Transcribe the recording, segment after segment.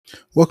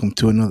Welcome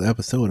to another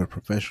episode of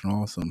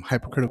Professional Awesome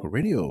Hypercritical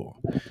Radio.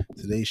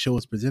 Today's show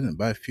is presented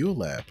by Fuel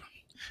Lab.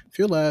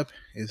 Fuel Lab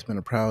has been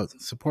a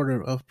proud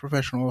supporter of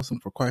Professional Awesome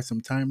for quite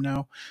some time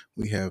now.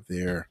 We have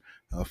their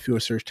fuel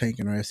surge tank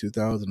in our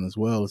S2000 as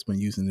well as been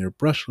using their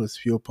brushless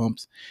fuel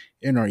pumps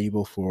in our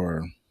Evo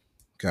for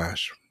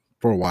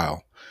a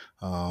while.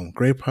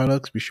 Great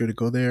products. Be sure to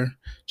go there,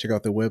 check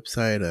out their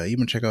website,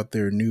 even check out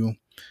their new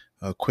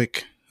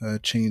quick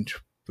change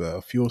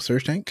fuel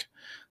surge tank.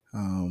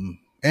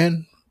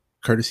 And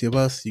courtesy of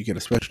us, you get a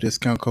special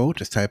discount code.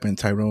 Just type in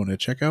Tyrone at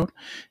checkout,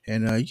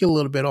 and you get a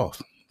little bit off.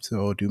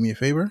 So do me a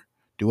favor,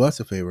 do us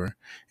a favor,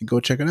 and go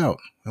check it out.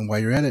 And while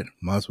you're at it,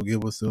 might as well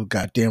give us the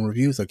goddamn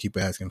reviews I keep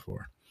asking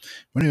for.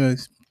 But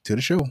anyways, to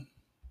the show.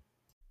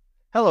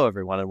 Hello,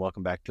 everyone, and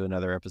welcome back to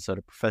another episode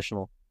of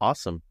Professional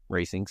Awesome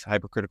Racing's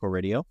Hypercritical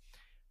Radio.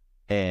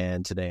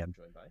 And today I'm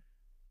joined by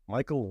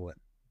Michael Wood,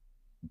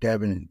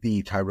 Devin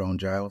the Tyrone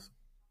Giles,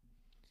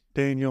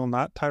 Daniel,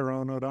 not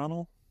Tyrone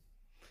O'Donnell.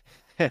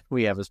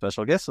 We have a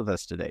special guest with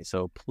us today,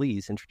 so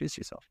please introduce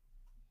yourself.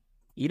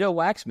 Edo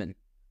Waksman.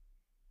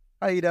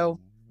 Hi,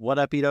 Edo. What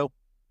up, Edo?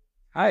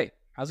 Hi,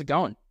 how's it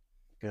going?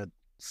 Good.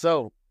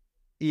 So,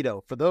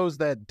 Edo, for those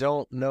that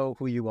don't know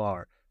who you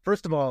are,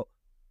 first of all,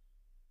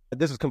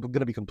 this is going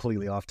to be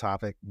completely off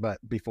topic, but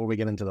before we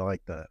get into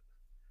the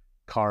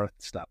car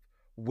stuff,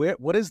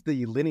 what is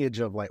the lineage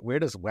of, where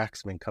does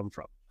Waksman come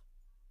from?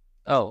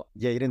 Oh.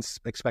 Yeah, you didn't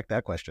expect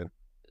that question.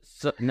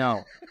 So,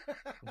 no.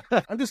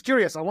 I'm just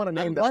curious. I want a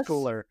name that's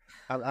cooler.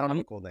 I don't have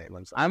a cool name.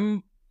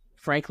 I'm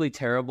frankly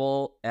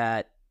terrible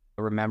at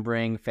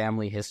remembering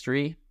family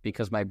history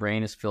because my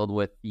brain is filled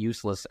with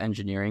useless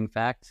engineering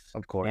facts,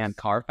 of course, and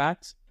car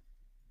facts.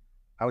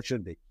 How it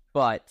should be.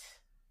 But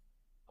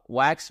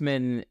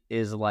Waksman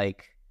is I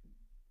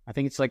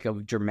think it's like a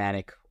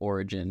Germanic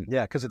origin.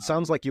 Yeah, because it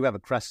sounds like you have a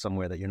crest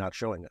somewhere that you're not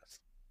showing us.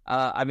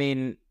 I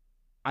mean,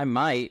 I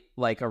might,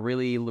 a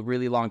really,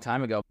 really long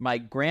time ago. My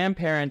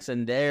grandparents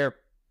and their,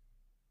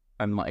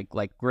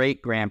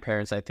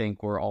 great-grandparents, I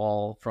think, were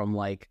all from,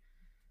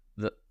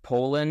 the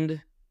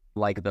Poland,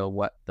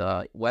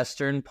 the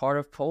western part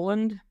of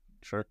Poland.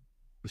 Sure.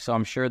 So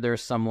I'm sure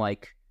there's some,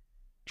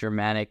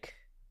 Germanic,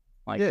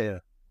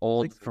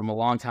 old from a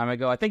long time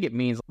ago. I think it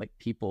means,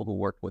 people who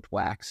work with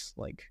wax,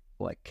 like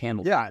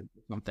candles. Yeah.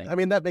 Something. I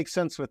mean, that makes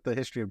sense with the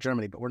history of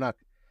Germany, but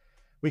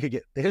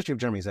the history of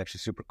Germany is actually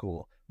super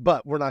cool,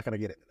 but we're not going to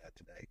get into that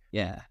today.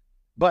 Yeah.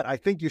 But I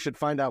think you should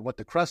find out what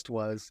the crest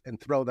was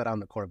and throw that on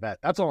the Corvette.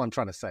 That's all I'm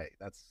trying to say.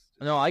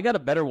 No, I got a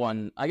better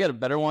one. I got a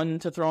better one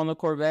to throw on the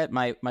Corvette.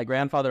 My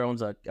grandfather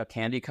owns a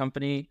candy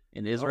company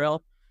in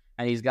Israel,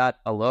 and he's got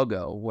a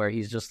logo where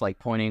he's just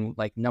pointing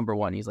number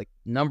one. He's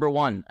number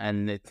one,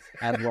 and it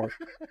had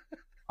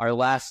our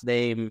last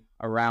name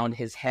around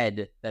his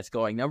head that's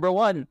going number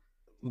one.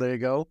 There you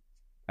go.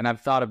 And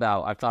I've thought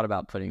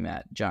about putting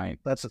that giant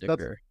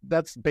sticker.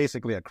 That's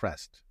basically a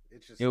crest.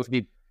 It would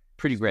be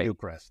pretty great. New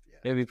crest. Yeah.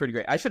 It would be pretty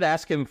great. I should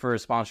ask him for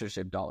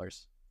sponsorship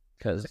dollars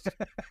because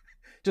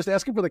just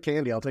ask him for the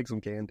candy. I'll take some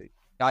candy.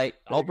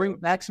 I'll bring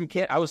back some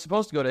candy. I was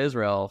supposed to go to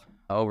Israel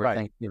over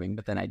Thanksgiving,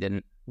 but then I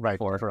didn't. Right.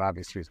 For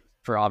obvious reasons.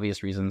 For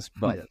obvious reasons.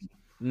 But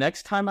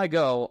next time I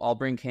go, I'll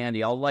bring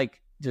candy. I'll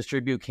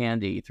distribute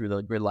candy through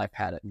the Grid Life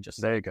paddock.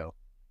 Just there you go.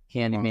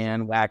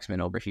 Handyman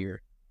Waksman over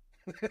here.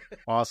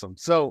 Awesome.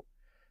 So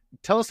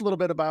tell us a little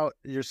bit about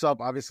yourself.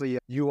 Obviously,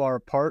 you are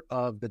part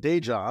of the day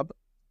job,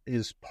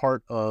 is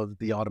part of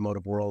the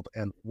automotive world.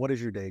 And what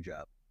is your day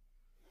job?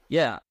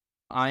 Yeah,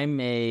 I'm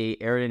a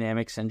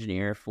aerodynamics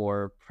engineer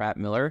for Pratt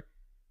Miller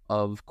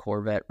of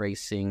Corvette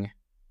racing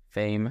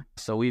fame.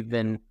 So we've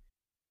been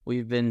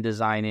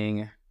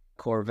designing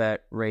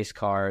Corvette race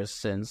cars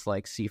since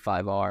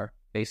C5R,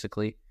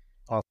 basically.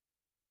 Awesome.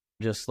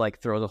 Just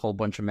throw the whole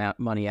bunch of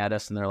money at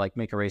us, and they're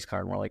make a race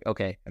car, and we're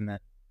okay. And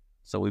that.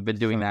 So we've been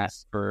doing that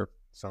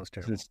Sounds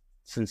terrible.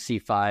 Since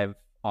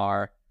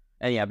C5R.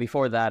 And yeah,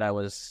 before that, I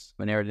was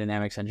an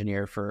aerodynamics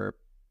engineer for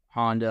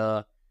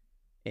Honda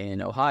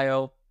in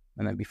Ohio.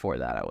 And then before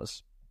that, I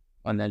was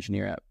an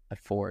engineer at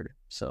Ford.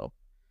 So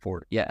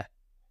Ford. Yeah.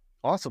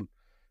 Awesome.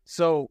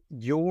 So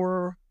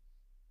your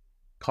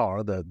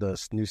car, the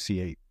new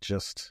C8,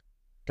 just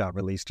got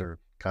released or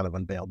kind of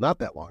unveiled not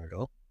that long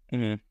ago.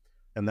 Mm-hmm.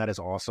 And that is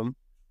awesome.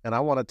 And I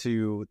wanted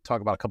to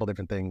talk about a couple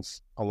different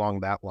things along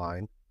that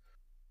line.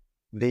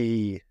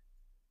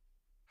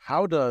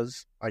 How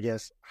does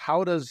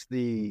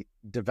the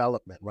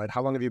development, right?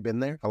 How long have you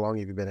been there? How long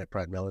have you been at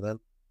Pratt Miller then?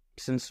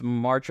 Since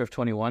March of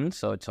 21,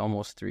 so it's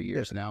almost 3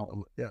 years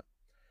now. Yeah.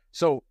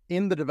 So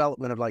in the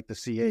development of the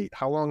C8,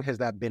 how long has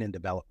that been in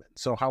development?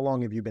 So how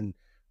long have you been,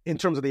 in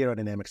terms of the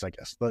aerodynamics, I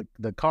guess?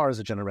 The car is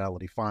a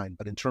generality, fine.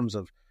 But in terms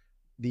of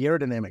the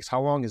aerodynamics,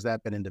 how long has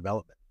that been in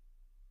development?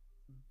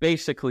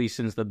 Basically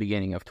since the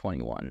beginning of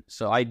 21.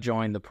 So I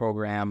joined the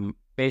program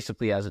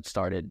basically as it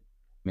started.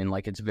 I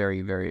mean, its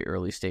very, very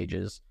early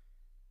stages.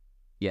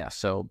 Yeah,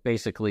 so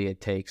basically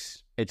it's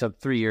a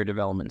 3-year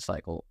development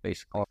cycle,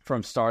 basically.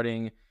 From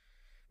starting,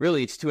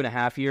 really it's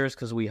 2.5 years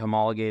because we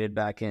homologated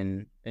back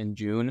in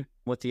June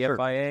with the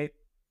FIA.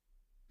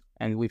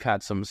 and we've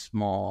had some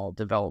small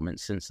development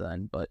since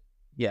then. But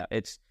yeah,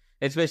 it's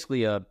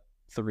basically a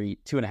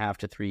 2.5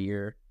 to 3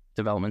 year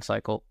development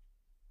cycle.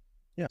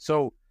 Yeah.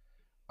 So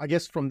I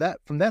guess from that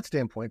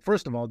standpoint,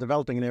 first of all,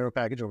 developing an aero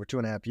package over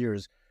 2.5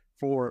 years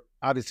for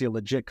obviously a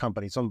legit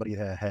company, somebody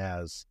that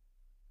has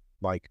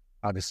like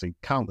obviously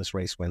countless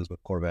race wins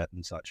with Corvette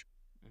and such.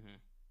 Mm-hmm.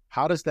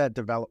 How does that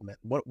development?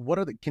 What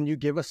are can you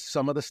give us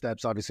some of the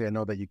steps? Obviously, I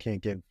know that you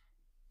can't give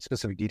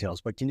specific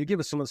details, but can you give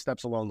us some of the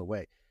steps along the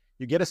way?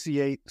 You get a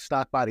C8,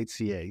 stock bodied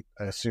C8,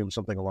 I assume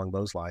something along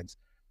those lines,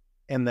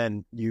 and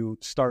then you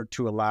start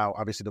to allow.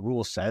 Obviously, the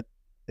rule set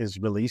is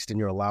released, and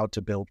you're allowed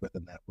to build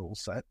within that rule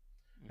set.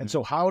 Mm-hmm. And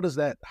so, how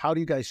do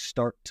you guys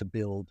start to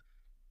build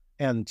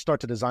and start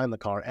to design the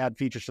car, add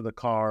features to the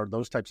car,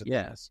 those types of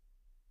things?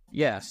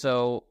 Yeah.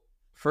 So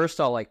first,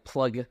 I'll like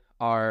plug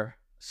our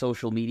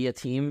social media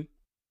team.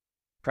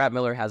 Pratt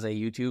Miller has a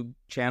YouTube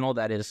channel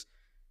that is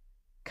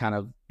kind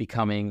of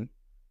becoming.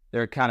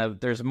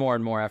 There's more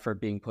and more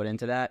effort being put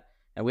into that,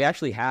 and we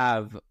actually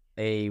have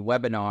a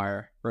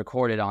webinar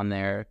recorded on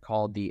there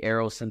called the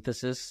Aero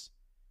synthesis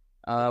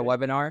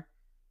webinar.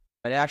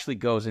 It actually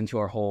goes into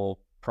our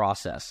whole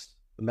process.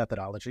 The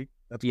methodology.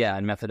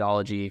 And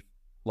methodology,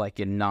 like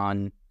in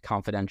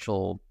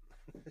non-confidential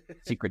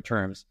secret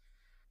terms.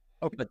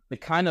 Okay. But to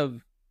kind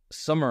of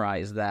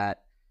summarize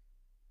that,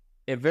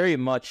 it very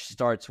much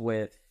starts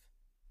with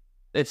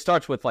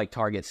like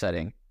target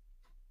setting.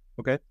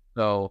 Okay.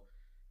 So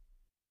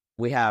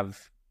we have,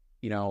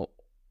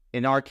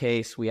 in our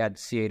case, we had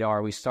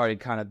C8R. We started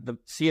the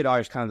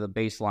C8R is kind of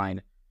the baseline.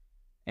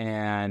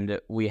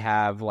 And we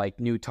have like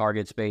new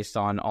targets based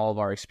on all of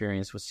our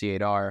experience with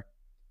C8R.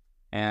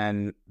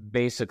 And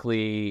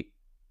basically,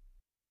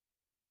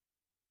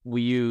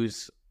 we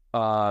use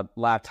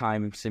lap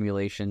time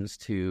simulations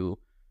to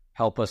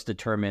help us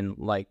determine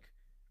like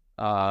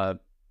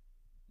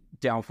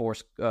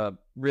downforce.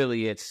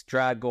 Really, it's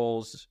drag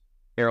goals,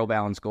 aero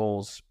balance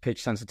goals,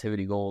 pitch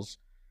sensitivity goals,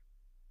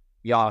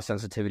 yaw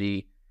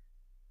sensitivity,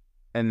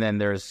 and then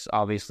there's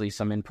obviously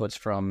some inputs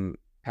from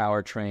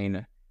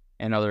powertrain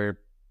and other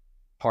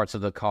parts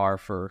of the car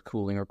for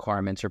cooling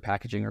requirements or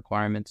packaging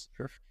requirements.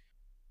 Sure.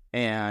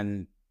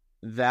 And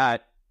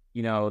that,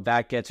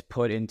 that gets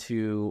put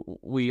into,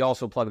 we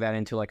also plug that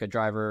into like a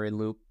driver in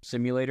loop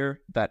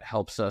simulator that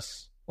helps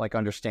us like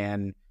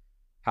understand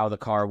how the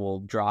car will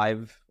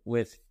drive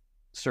with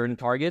certain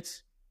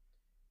targets.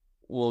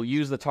 We'll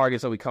use the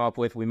targets that we come up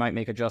with. We might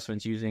make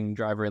adjustments using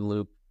driver in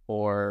loop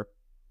or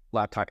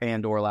lap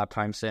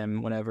time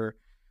sim, whatever.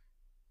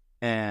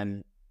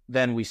 And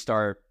then we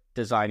start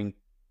designing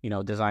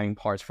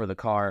parts for the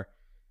car,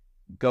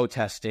 go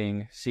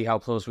testing, see how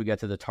close we get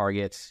to the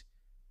targets.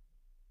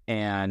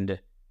 And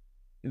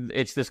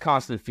it's this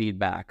constant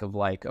feedback of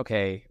like,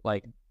 okay,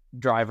 like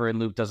driver in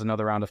loop does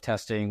another round of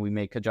testing. We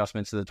make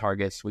adjustments to the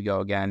targets. We go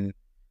again.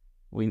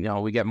 We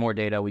get more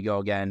data. We go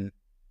again.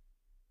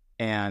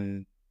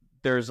 And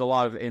there's a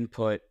lot of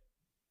input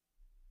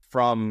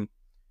from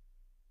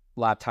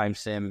lap time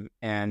sim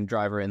and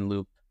driver in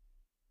loop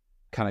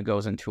kind of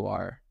goes into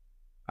our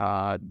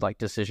like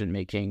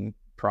decision-making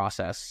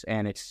process.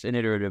 And it's an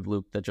iterative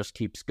loop that just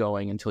keeps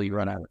going until you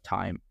run out of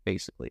time,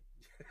 basically.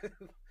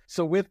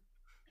 So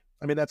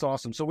that's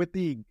awesome. So with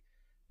the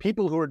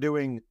people who are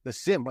doing the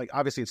sim, like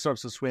obviously it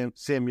starts with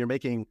sim, you're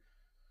making,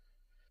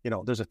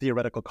 there's a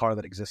theoretical car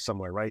that exists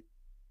somewhere, right?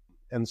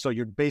 And so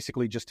you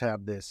basically just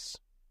have this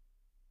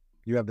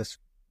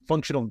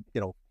functional,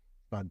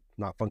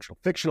 not functional,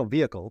 fictional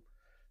vehicle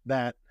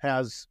that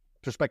has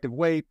perspective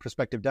weight,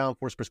 perspective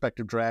downforce,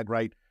 perspective drag,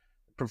 right?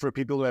 For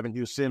people who haven't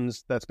used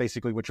sims, that's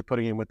basically what you're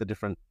putting in with the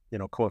different,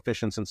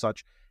 coefficients and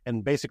such.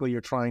 And basically you're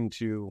trying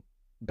to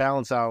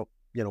balance out,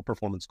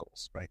 performance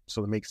goals, right?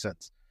 So it makes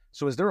sense.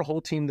 So is there a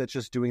whole team that's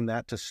just doing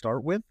that to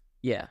start with?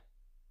 Yeah.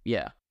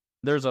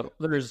 There's a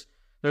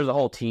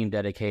whole team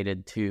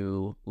dedicated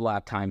to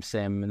lap time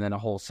sim, and then a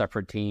whole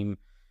separate team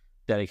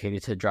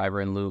dedicated to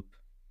driver in loop.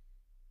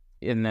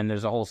 And then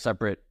there's a whole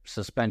separate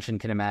suspension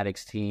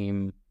kinematics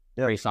team,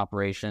 race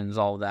operations,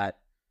 all of that.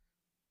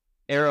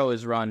 Aero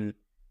is run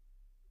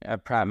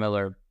at Pratt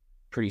Miller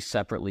pretty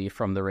separately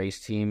from the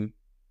race team.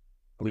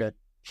 Okay. We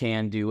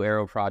can do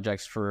aero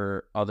projects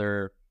for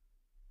other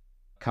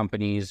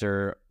companies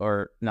or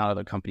not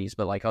other companies,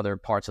 but like other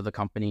parts of the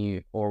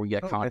company, or we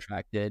get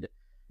contracted,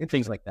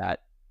 things like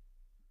that.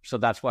 So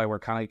that's why we're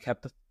kind of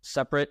kept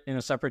separate in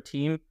a separate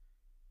team.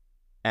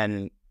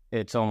 And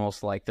it's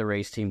almost like the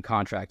race team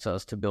contracts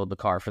us to build the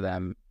car for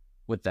them,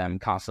 with them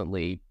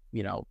constantly,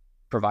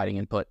 providing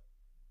input.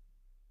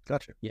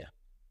 Gotcha. Yeah.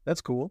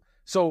 That's cool.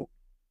 So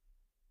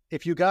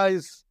if you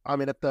guys,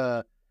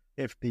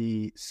 if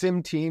the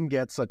sim team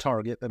gets a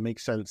target that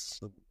makes sense,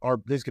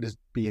 this could just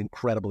be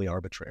incredibly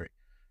arbitrary.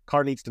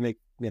 Car needs to make,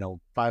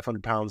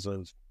 500 pounds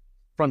of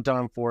front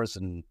downforce,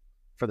 and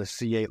for the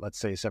C8, let's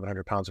say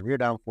 700 pounds of rear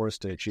downforce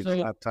to achieve the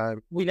lap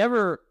time.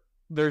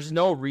 There's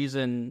no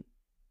reason.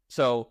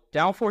 So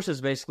downforce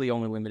is basically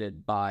only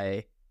limited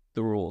by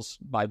the rules,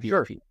 by BOP.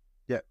 Sure.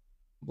 Yeah.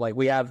 Like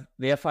we have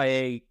the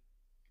FIA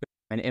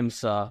and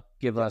IMSA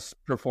give us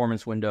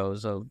performance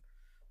windows of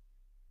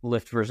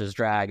lift versus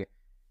drag,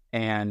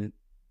 and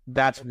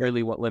that's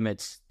really what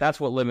limits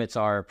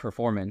our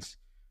performance.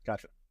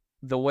 Gotcha.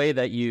 The way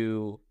that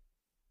you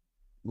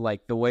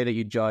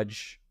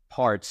judge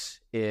parts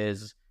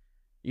is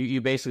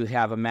you basically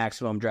have a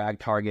maximum drag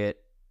target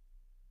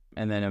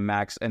and then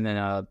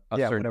a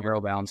certain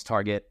aero balance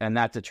target, and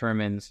that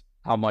determines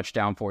how much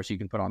downforce you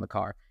can put on the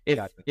car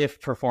if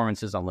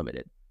performance is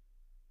unlimited.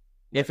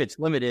 If it's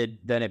limited,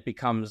 then it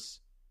becomes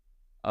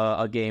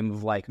a game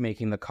of like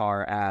making the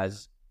car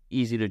as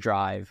easy to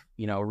drive,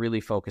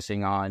 really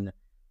focusing on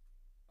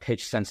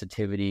pitch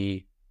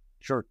sensitivity,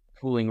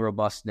 cooling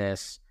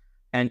robustness,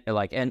 and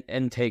like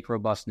intake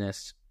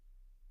robustness,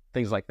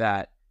 things like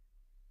that.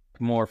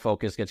 More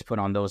focus gets put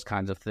on those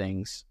kinds of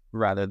things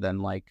rather than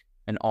like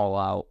an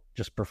all-out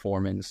just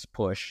performance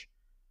push.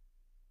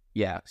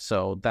 Yeah,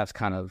 so that's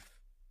kind of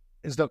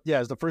is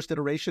the first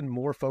iteration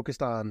more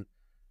focused on,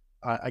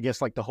 I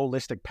guess, like the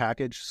holistic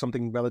package,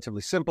 something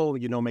relatively simple,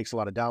 makes a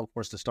lot of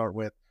downforce to start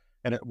with,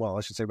 and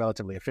I should say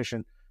relatively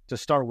efficient to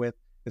start with.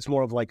 It's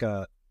more of like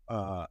a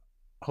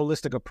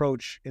holistic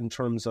approach in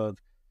terms of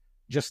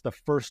just the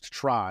first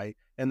try,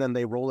 and then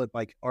they roll it.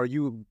 Like, are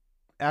you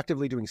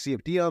actively doing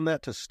CFD on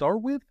that to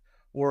start with,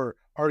 or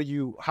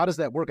how does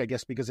that work? I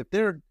guess because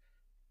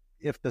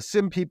if the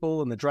sim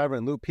people and the driver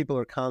and loop people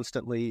are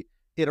constantly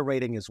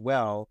iterating as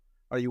well,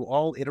 are you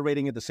all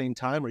iterating at the same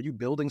time? Are you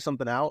building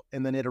something out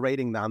and then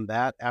iterating on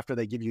that after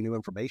they give you new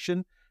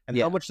information? And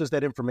how much does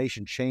that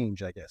information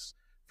change, I guess,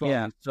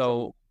 from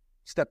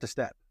step to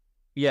step?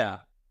 Yeah.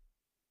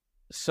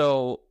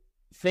 So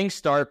things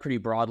start pretty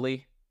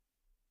broadly.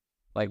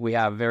 Like we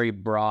have very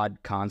broad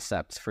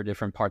concepts for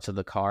different parts of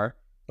the car.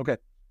 Okay.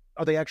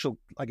 Are they actual,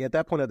 like at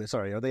that point,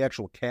 are they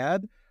actual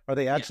CAD? Are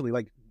they actually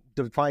like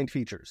defined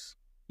features?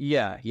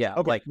 Yeah.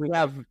 Okay. Like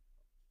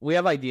we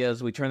have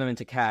ideas, we turn them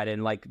into CAD,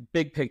 and like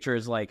big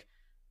pictures, like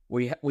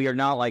we are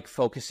not like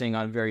focusing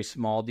on very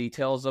small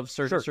details of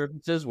certain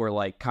surfaces. We're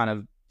like kind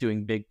of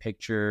doing big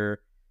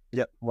picture.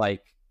 Yep.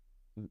 Like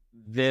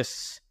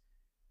this,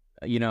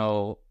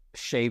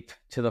 shape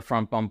to the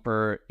front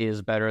bumper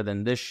is better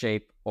than this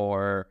shape,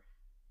 or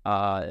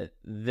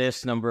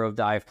this number of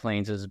dive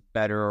planes is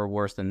better or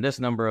worse than this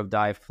number of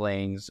dive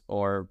planes,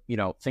 or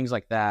things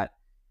like that.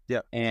 Yeah.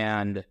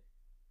 And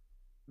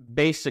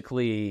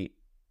basically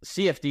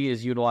CFD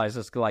is utilized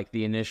as like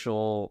the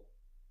initial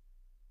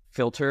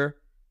filter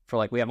for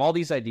like, we have all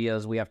these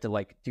ideas, we have to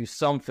like do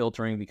some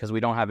filtering because we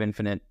don't have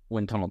infinite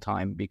wind tunnel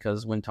time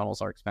because wind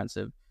tunnels are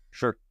expensive.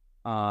 Sure.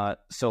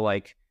 So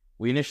like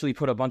we initially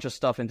put a bunch of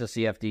stuff into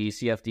CFD.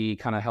 CFD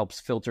kind of helps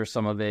filter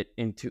some of it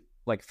into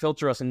like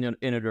filter us in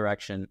a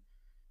direction.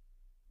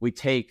 We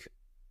take,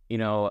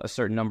 a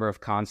certain number of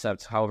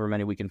concepts, however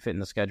many we can fit in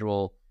the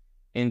schedule,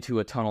 into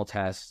a tunnel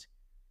test.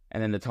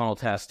 And then the tunnel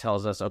test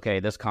tells us, okay,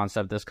 this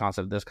concept's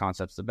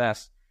the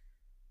best.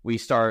 We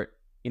start,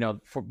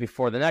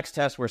 before the next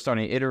test, we're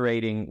starting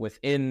iterating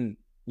within,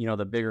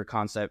 the bigger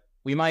concept.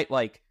 We might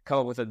like come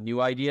up with a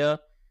new idea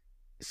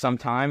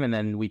sometime, and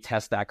then we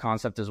test that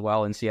concept as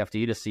well in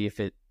CFD to see if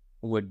it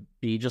would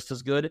be just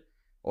as good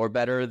or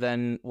better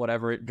than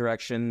whatever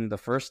direction the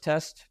first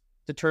test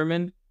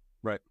determined.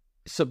 Right.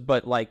 So,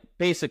 but like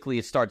basically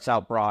it starts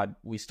out broad.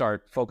 We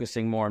start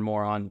focusing more and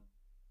more on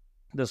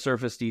the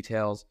surface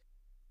details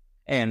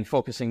and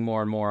focusing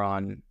more and more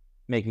on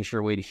making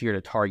sure we adhere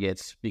to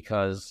targets,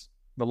 because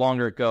the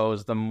longer it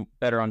goes, the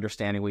better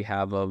understanding we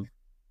have of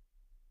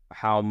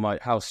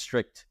how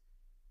strict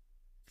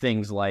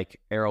things like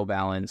aero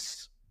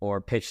balance or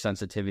pitch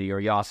sensitivity or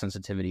yaw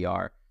sensitivity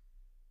are.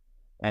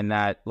 And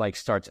that like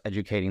starts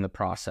educating the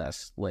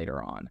process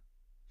later on.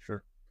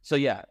 Sure. So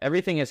yeah,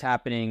 everything is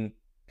happening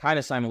kind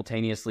of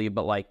simultaneously,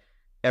 but like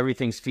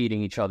everything's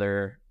feeding each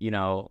other.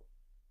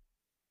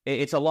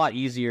 It's a lot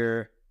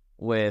easier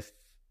with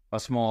a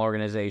small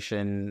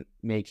organization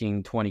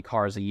making 20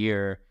 cars a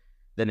year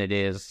than it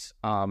is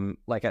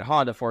like at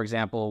Honda, for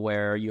example,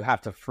 where you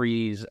have to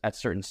freeze at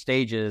certain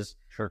stages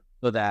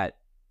so that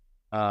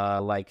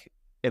like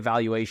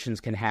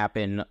evaluations can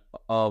happen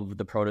of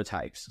the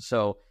prototypes.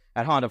 So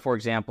at Honda, for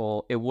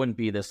example, it wouldn't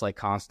be this like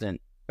constant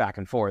back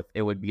and forth.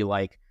 It would be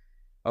like,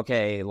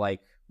 okay,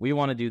 like we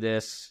want to do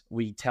this.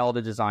 We tell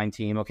the design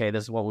team, okay,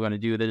 this is what we're going to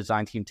do. The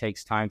design team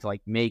takes time to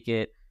like make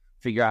it,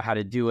 figure out how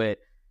to do it.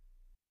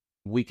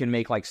 We can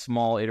make like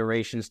small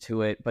iterations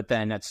to it, but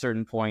then at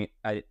certain point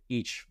at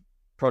each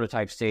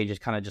prototype stage,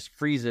 it kind of just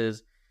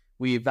freezes.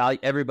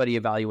 Everybody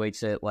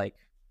evaluates it, like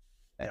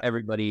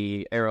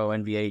everybody, Aero,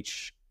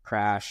 NVH,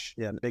 crash,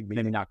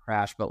 maybe not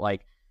crash, but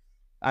like,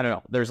 I don't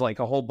know. There's like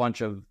a whole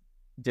bunch of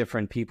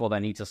different people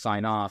that need to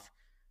sign off.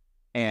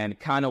 And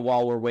kind of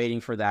while we're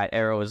waiting for that,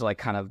 Aero is like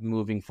kind of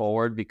moving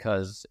forward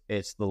because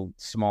it's the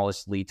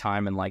smallest lead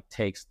time and like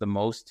takes the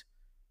most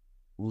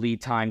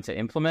lead time to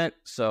implement.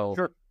 So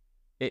sure.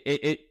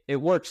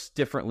 It works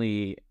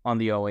differently on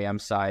the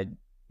OEM side,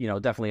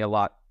 definitely a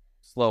lot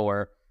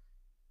slower.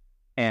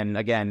 And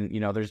again,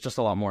 there's just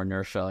a lot more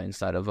inertia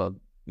inside of a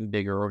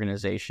bigger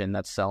organization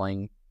that's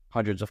selling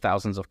hundreds of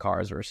thousands of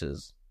cars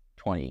versus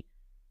 20.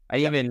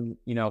 Even,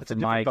 it's a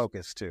different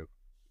focus too.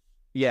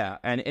 Yeah,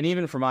 and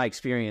even from my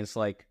experience,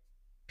 like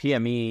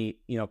PME,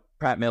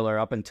 Pratt Miller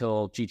up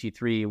until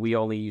GT3, we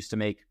only used to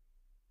make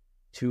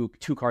two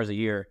cars a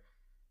year.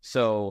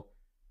 So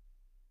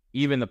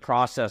even the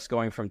process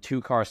going from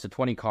 2 cars to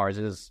 20 cars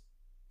is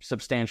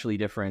substantially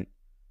different.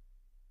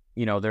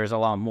 There's a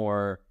lot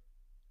more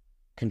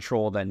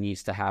control that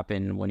needs to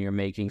happen when you're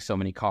making so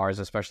many cars,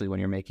 especially when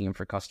you're making them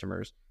for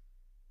customers.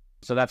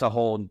 So that's a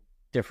whole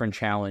different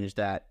challenge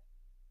that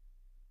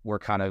we're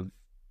kind of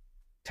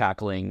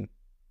tackling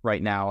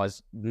right now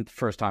as the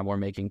first time we're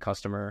making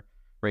customer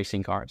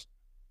racing cars.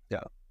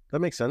 Yeah, that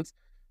makes sense.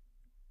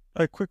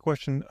 A quick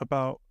question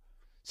about,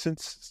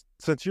 since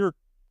you're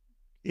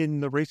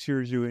in the race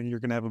series you're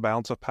going to have a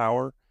balance of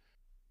power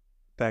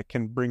that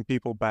can bring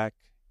people back,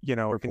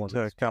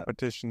 into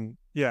competition.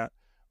 Yeah.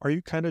 Are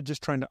you kind of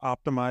just trying to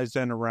optimize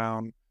then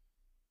around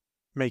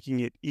making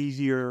it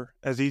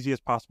as easy as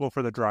possible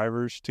for the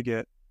drivers to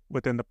get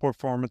within the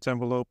performance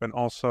envelope, and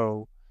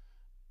also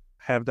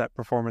have that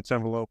performance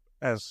envelope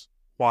as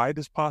wide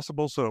as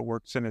possible so it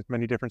works in as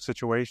many different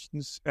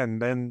situations?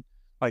 And then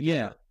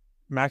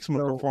maximum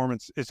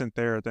performance isn't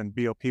there, then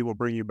BOP will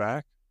bring you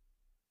back?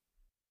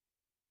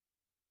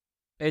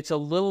 It's a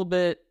little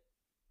bit,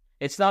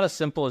 it's not as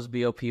simple as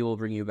BOP will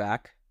bring you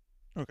back.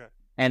 Okay.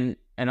 And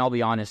I'll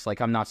be honest,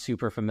 like, I'm not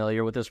super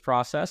familiar with this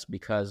process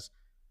because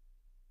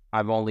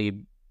I've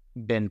only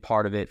been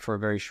part of it for a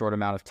very short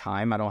amount of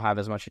time. I don't have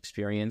as much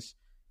experience.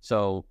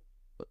 So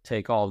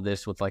take all of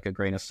this with like a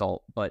grain of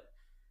salt. But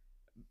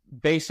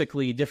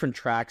basically, different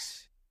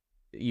tracks,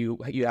 you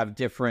have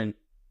different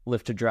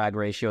lift to drag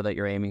ratio that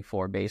you're aiming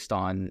for based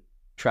on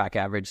track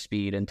average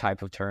speed and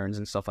type of turns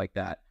and stuff like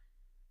that.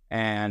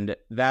 And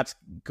that's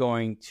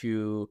going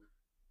to,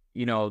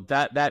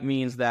 that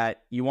means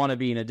that you want to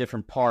be in a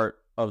different part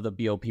of the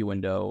BOP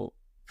window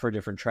for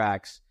different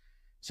tracks.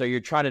 So you're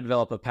trying to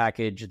develop a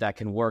package that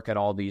can work at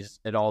all these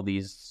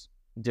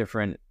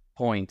different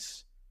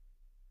points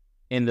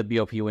in the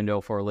BOP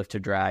window for a lift to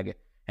drag.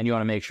 And you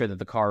want to make sure that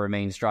the car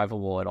remains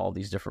drivable at all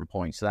these different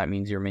points. So that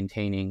means you're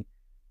maintaining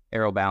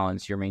aero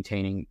balance, you're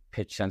maintaining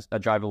a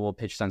drivable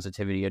pitch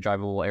sensitivity, a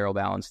drivable aero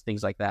balance,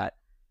 things like that.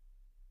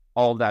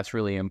 All of that's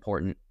really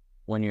important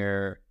when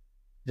you're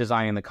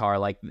designing the car.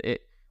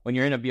 When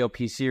you're in a BOP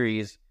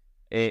series,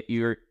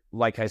 you're,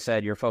 like I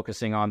said, you're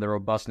focusing on the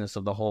robustness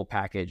of the whole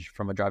package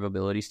from a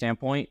drivability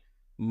standpoint,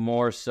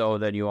 more so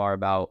than you are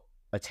about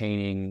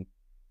attaining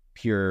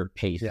pure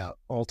pace. Yeah,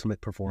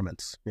 ultimate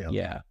performance.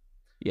 Yeah.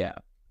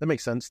 That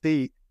makes sense.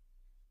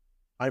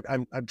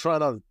 I'm trying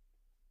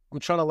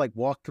to like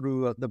walk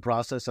through the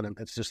process, and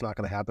it's just not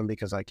going to happen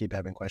because I keep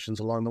having questions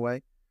along the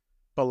way.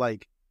 But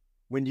like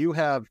when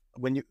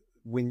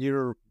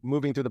you're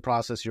moving through the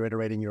process, you're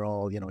iterating,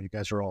 you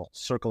guys are all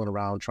circling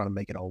around trying to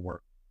make it all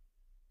work.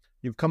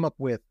 You've come up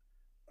with,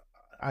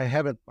 I'm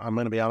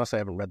going to be honest, I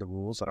haven't read the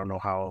rules. I don't know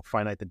how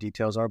finite the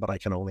details are, but I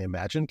can only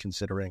imagine,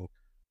 considering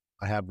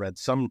I have read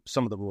some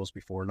of the rules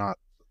before, not,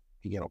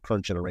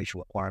 current generation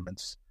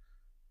requirements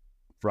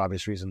for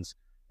obvious reasons.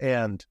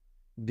 And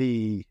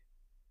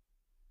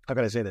how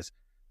can I say this?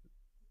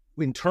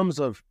 In terms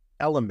of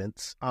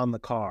elements on the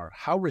car,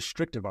 how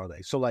restrictive are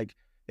they? So like,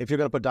 if you're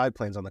going to put dive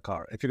planes on the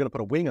car, if you're going to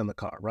put a wing on the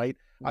car, right?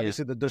 Yeah.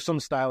 Obviously, there's some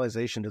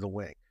stylization to the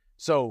wing.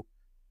 So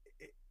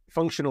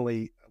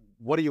functionally,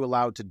 what are you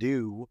allowed to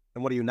do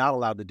and what are you not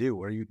allowed to do?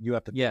 Or you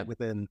have to fit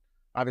within,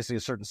 obviously, a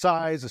certain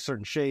size, a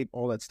certain shape,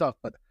 all that stuff.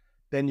 But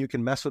then you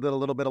can mess with it a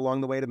little bit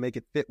along the way to make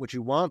it fit what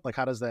you want. Like,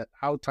 how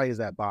tight is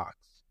that box?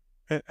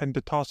 And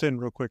to toss in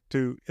real quick,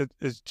 too,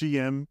 is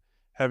GM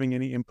having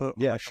any input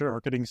on the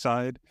marketing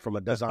side? From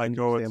a design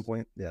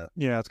standpoint? Yeah,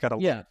 it's got to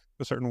look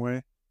a certain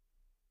way.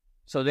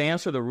 So to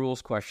answer the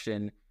rules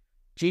question,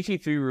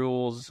 GT3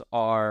 rules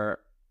are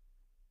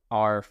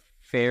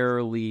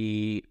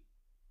fairly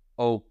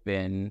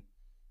open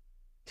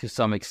to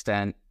some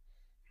extent.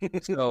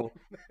 So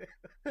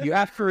you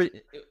have to,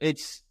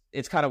 it's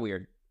kind of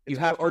weird. You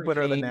have to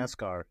opener than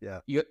NASCAR. Yeah.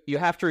 You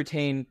have to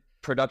retain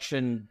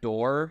production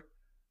door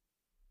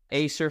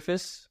A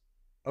surface.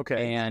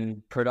 Okay.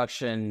 And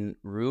production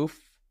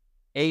roof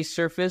A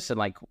surface and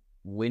like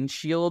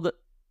windshield,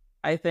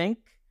 I think.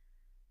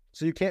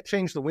 So you can't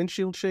change the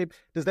windshield shape.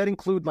 Does that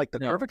include like the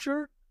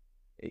curvature?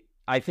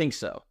 I think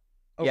so.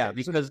 Okay, yeah,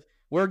 because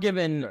we're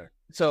given. Sure.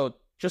 So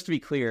just to be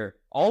clear,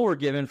 all we're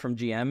given from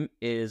GM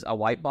is a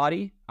white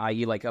body,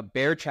 i.e., like a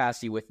bare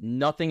chassis with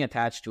nothing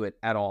attached to it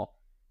at all.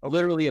 Okay.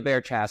 Literally a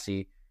bare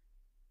chassis,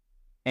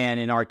 and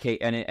an arcade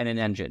and an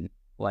engine.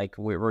 Like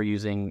we're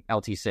using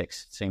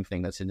LT6, same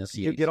thing that's in the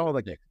C8.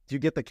 Do you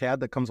get the CAD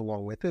that comes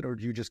along with it, or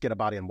do you just get a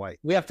body in white?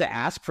 We have to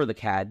ask for the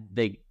CAD.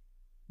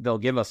 They'll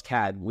give us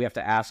CAD. We have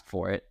to ask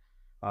for it.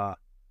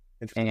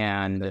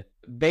 And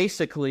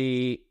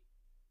basically,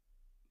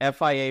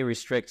 FIA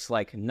restricts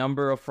like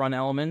number of front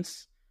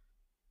elements.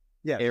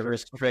 Yeah, it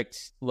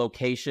restricts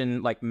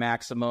location, like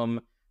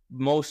maximum,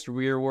 most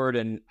rearward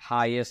and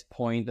highest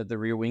point that the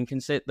rear wing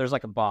can sit. There's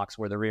like a box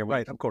where the rear wing.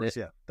 Right, of course,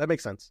 yeah, that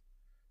makes sense.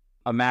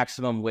 A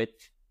maximum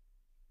width,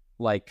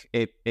 like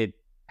it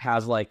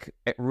has like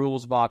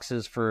rules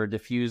boxes for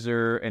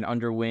diffuser and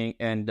underwing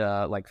and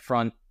like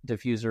front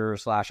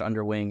diffuser /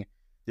 underwing.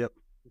 Yep.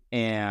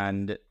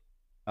 And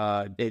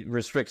it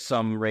restricts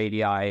some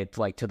radii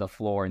like to the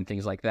floor and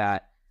things like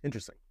that.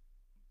 Interesting.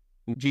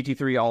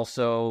 GT3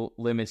 also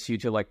limits you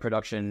to like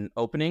production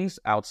openings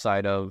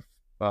outside of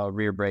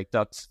rear brake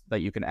ducts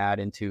that you can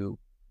add into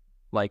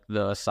like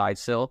the side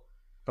sill.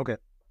 Okay.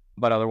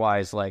 But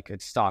otherwise, like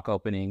it's stock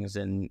openings,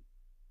 and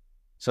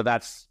so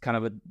that's kind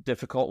of a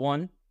difficult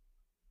one.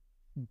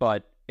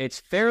 But it's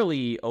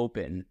fairly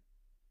open.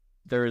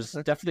 There's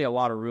definitely a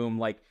lot of room.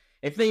 Like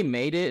if they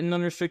made it an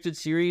unrestricted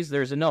series,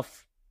 there's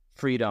enough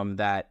freedom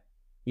that,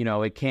 you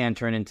know, it can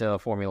turn into a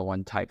Formula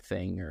One type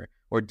thing,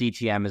 or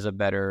DTM is a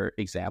better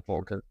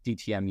example, because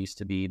DTM used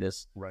to be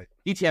this. Right.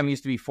 DTM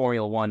used to be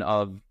Formula One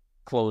of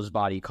closed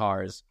body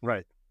cars.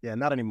 Right. Yeah,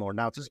 not anymore.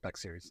 Now it's a spec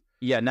series.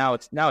 Yeah, now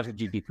it's a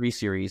GT3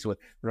 series with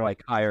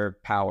like higher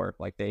power.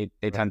 Like they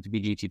tend to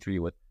be GT3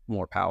 with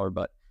more power,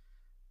 but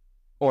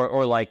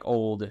or like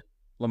old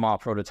Le Mans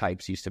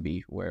prototypes used to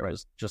be, where it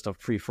was just a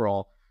free for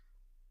all.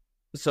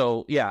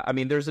 So yeah, I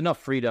mean, there's enough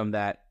freedom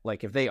that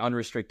like if they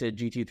unrestricted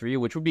GT3,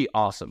 which would be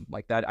awesome,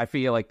 like that, I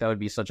feel like that would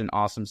be such an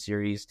awesome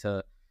series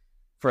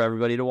for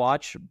everybody to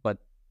watch. But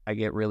I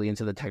get really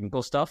into the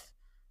technical stuff.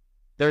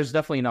 There's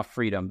definitely enough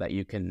freedom that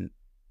you can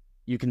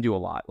do a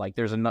lot. Like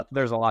there's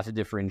a lot to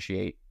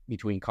differentiate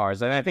between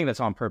cars, and I think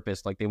that's on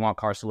purpose. Like they want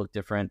cars to look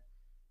different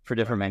for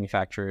different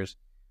manufacturers.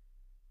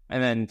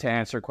 And then to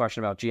answer a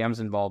question about GM's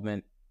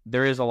involvement,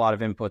 there is a lot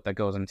of input that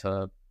goes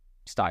into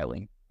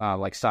styling.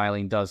 Like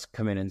styling does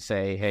come in and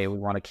say, hey, we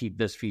want to keep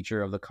this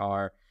feature of the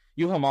car.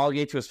 You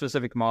homologate to a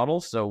specific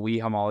model. So we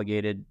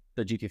homologated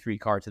the GT3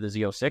 car to the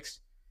Z06.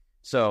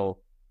 So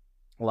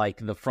like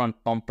the front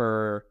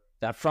bumper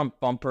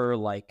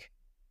like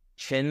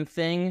chin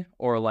thing,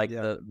 or like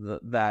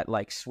that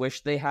like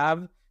swish they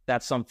have,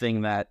 that's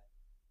something that,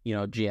 you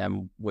know,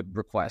 GM would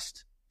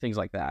request, things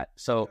like that.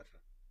 So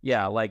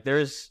yeah, like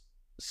there's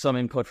some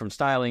input from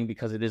styling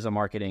because it is a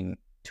marketing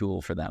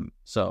tool for them.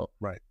 So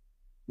right.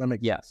 That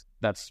makes yes,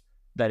 that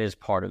is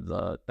part of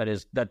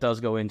that does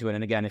go into it.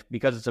 And again,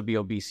 because it's a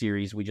BOB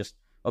series, we just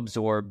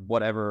absorb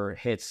whatever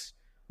hits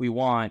we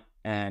want,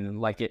 and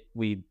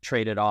we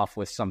trade it off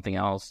with something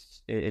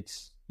else.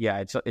 It's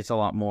a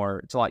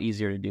lot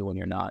easier to do when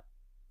you're not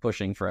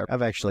pushing for everything.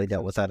 I've actually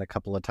dealt with that a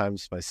couple of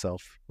times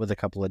myself with a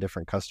couple of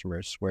different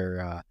customers,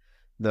 where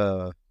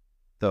the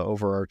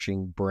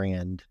overarching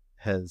brand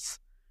has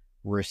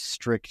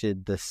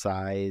restricted the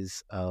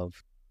size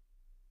of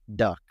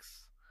ducts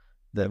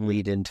that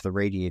lead into the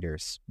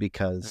radiators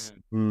because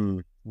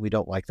we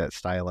don't like that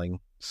styling,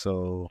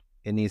 so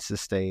it needs to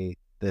stay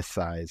this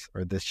size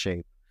or this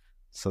shape.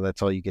 So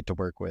that's all you get to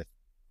work with,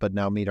 but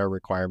now meet our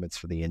requirements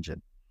for the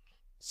engine.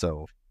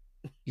 So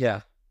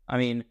yeah, I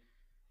mean,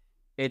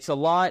 it's a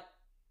lot.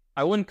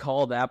 I wouldn't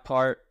call that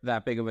part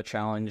that big of a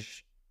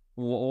challenge.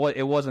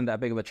 It wasn't that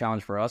big of a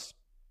challenge for us,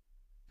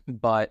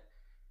 but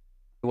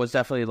it was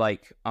definitely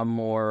like a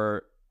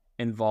more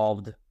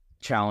involved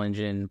challenge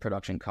in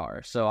production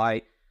car. So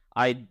I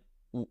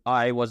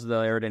was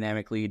the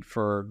aerodynamic lead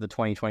for the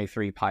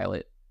 2023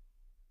 pilot.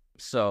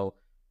 So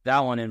that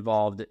one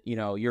involved, you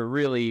know, you're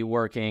really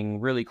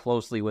working really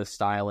closely with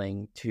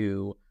styling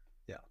to,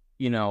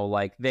 you know,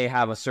 like they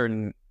have a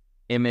certain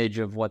image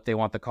of what they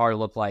want the car to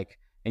look like,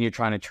 and you're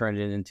trying to turn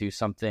it into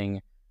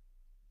something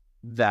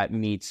that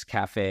meets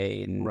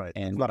cafe and right.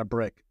 And it's not a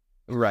brick.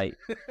 Right.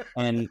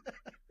 And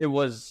it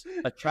was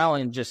a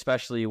challenge,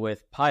 especially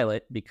with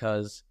pilot,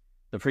 because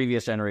the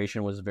previous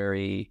generation was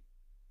very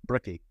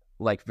bricky,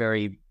 like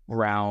very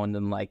round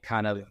and like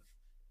kind of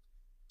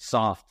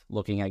soft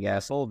looking, I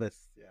guess. Fulvous.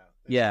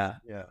 Yeah.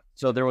 Yeah.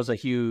 So there was a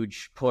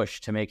huge push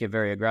to make it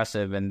very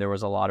aggressive, and there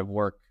was a lot of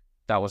work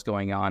that was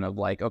going on of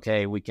like,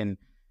 okay, we can,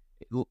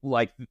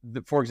 like,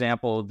 for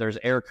example, there's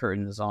air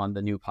curtains on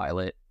the new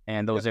pilot,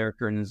 and those air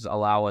curtains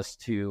allowed us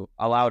to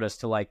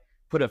like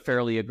put a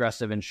fairly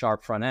aggressive and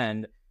sharp front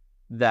end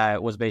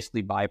that was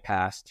basically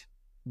bypassed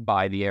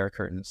by the air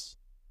curtains.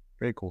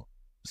 Very cool.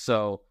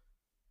 So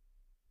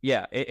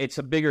yeah, it's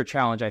a bigger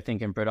challenge, I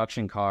think, in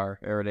production car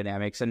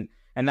aerodynamics, and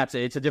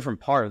it's a different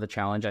part of the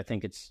challenge. I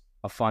think it's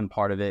a fun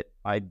part of it.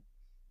 I,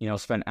 you know,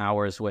 spent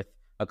hours with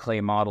a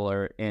clay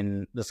modeler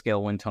in the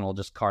scale wind tunnel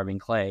just carving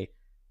clay,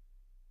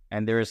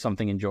 and there is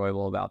something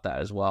enjoyable about that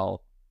as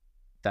well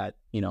that,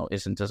 you know,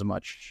 isn't as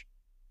much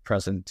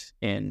present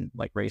in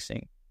like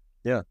racing.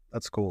 Yeah,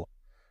 that's cool.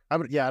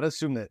 I'd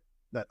assume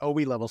that OE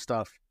level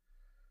stuff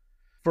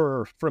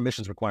for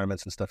emissions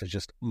requirements and stuff is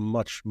just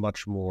much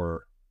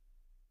more.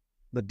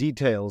 The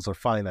details are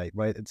finite,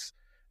 right?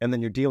 And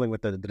then you're dealing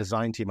with the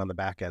design team on the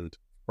back end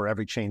for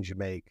every change you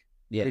make.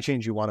 Yeah. Every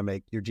change you want to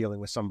make, you're dealing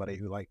with somebody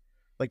who like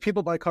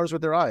people buy cars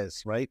with their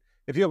eyes, right?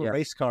 If you have a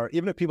race car,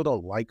 even if people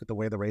don't like the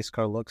way the race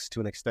car looks to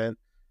an extent,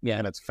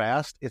 and it's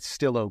fast, it's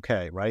still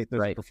okay, right?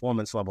 There's a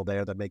performance level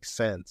there that makes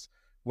sense.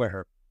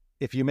 Where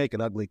if you make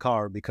an ugly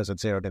car because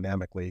it's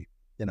aerodynamically,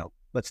 you know,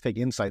 let's take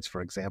Insights,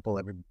 for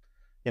example.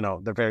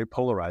 They're very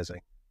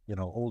polarizing. You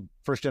know, old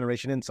first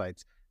generation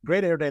Insights,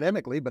 great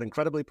aerodynamically, but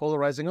incredibly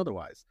polarizing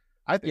otherwise.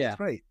 I think it's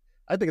great.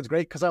 I think it's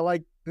great because I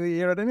like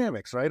the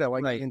aerodynamics, right? I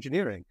like the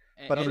engineering,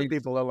 but other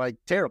people are like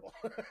terrible.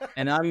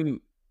 And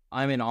I'm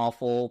an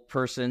awful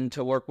person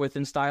to work with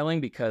in styling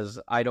because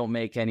I don't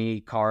make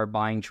any car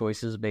buying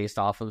choices based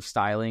off of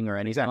styling or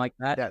anything like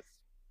that. Yes.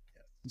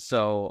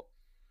 So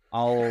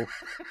I'll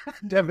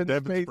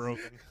Devin's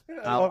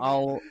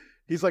broken.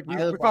 He's like, we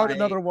found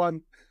another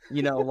one.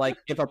 You know, like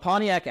if a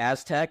Pontiac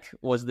Aztec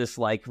was this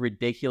like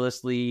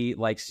ridiculously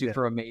like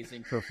super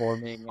amazing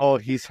performing. Oh,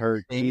 he's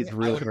hurt. He's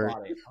real hurt.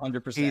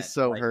 100%. He's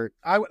so hurt.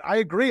 I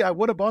agree. I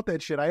would have bought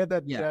that shit. I had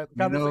that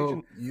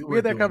conversation. We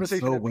had that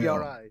conversation at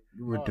PRI.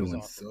 You were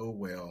doing so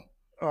well.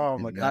 Oh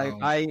my God.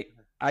 I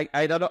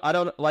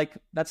don't like,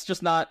 that's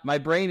just not, my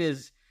brain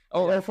is,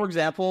 or for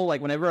example,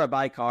 like whenever I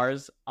buy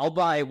cars, I'll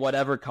buy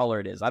whatever color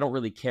it is. I don't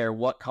really care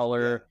what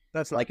color.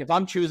 That's like if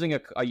I'm choosing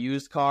a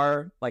used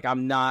car, like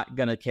I'm not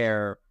gonna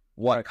care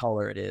what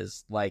color it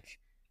is. Like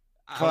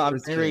I'm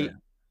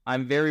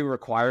very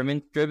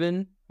requirement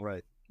driven.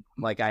 Right.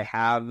 Like I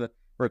have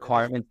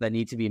requirements that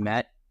need to be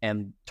met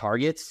and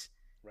targets,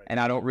 and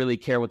I don't really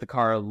care what the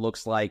car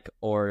looks like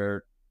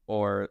or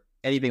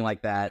anything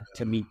like that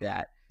to meet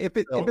that. If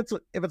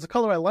it's a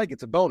color I like,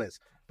 it's a bonus.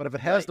 But if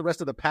it has the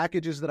rest of the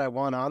packages that I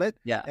want on it,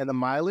 and the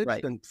mileage,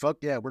 then fuck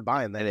yeah, we're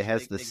buying that. And it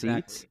has the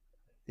seats.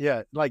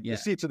 Yeah, like the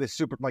seats are the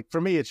super. Like for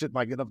me, it's just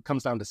like it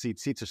comes down to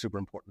seats. Seats are super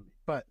important.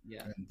 But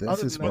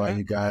this is why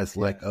you guys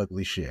like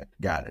ugly shit.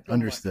 Got it.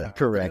 Understood.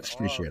 Correct.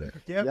 Appreciate it.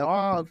 Yeah.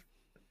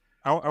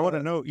 I want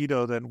to know,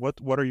 Ito. Then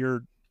what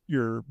are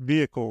your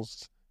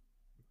vehicles?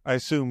 I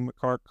assume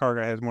car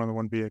guy has more than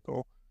one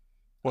vehicle.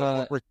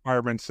 What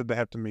requirements did they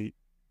have to meet?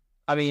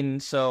 I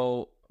mean,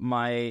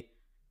 I'm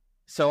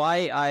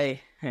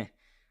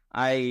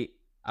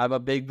a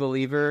big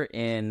believer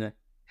in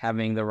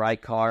having the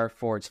right car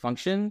for its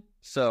function.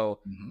 So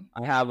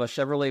I have a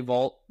Chevrolet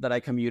Volt that I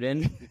commute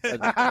in.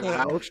 It's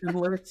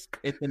emotionless.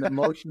 It's an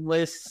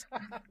emotionless,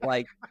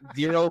 like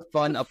zero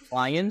fun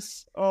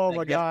appliance. Oh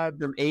my God!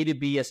 From A to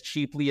B as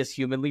cheaply as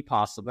humanly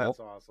possible. That's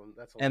awesome.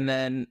 That's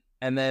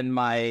and then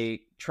my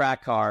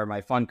track car,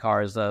 my fun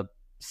car, is a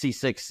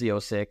C6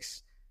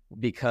 C06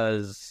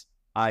 because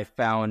I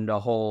found a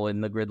hole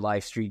in the Grid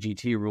Life Street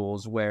GT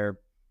rules where,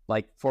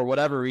 like, for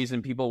whatever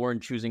reason, people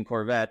weren't choosing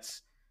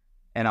Corvettes.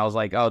 And I was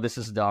like, oh, this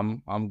is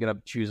dumb. I'm going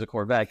to choose a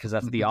Corvette because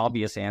that's the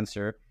obvious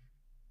answer.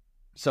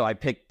 So I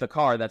picked the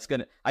car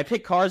I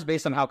pick cars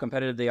based on how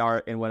competitive they are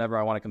in whatever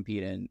I want to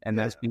compete in. And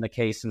that's been the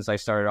case since I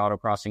started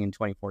autocrossing in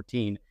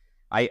 2014.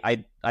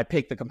 I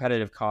pick the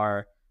competitive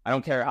car. I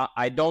don't care.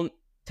 I don't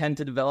tend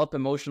to develop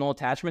emotional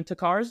attachment to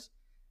cars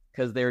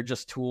because they're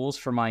just tools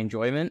for my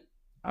enjoyment.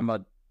 I'm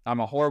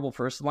a horrible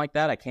person like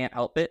that. I can't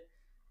help it.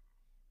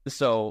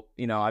 So,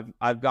 you know,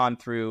 I've gone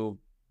through,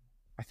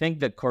 I think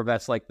that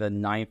Corvette's like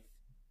the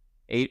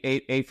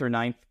eighth or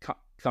ninth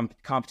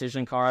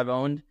competition car I've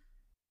owned.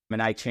 I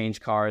mean, I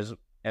change cars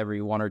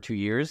every 1 or 2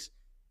 years.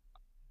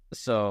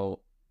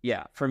 So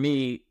yeah, for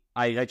me,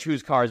 I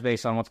choose cars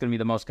based on what's going to be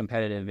the most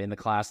competitive in the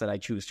class that I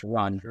choose to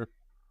run. Sure.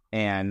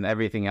 And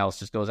everything else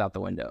just goes out the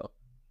window.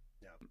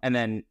 Yeah. And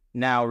then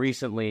now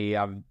recently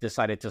I've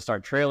decided to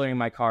start trailering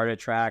my car to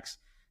tracks.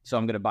 So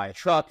I'm going to buy a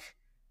truck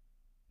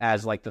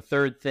as like the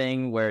third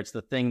thing, where it's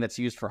the thing that's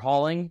used for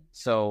hauling.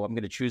 So I'm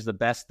going to choose the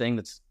best thing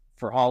that's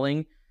for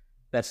hauling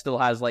that still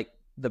has like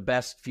the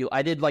best fuel.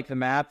 I did like the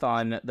math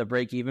on the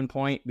break-even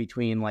point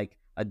between like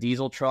a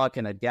diesel truck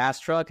and a gas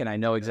truck, and I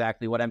know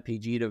exactly what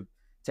MPG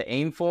to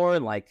aim for,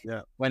 and like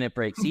when it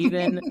breaks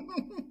even.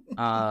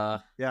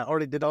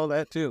 Already did all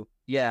that too.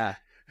 Yeah.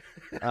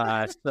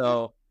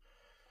 So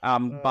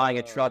I'm buying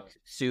a truck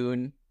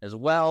soon as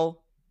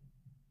well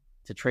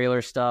to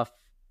trailer stuff.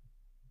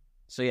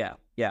 So yeah,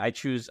 I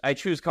choose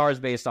cars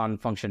based on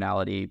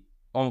functionality,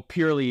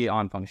 purely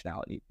on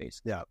functionality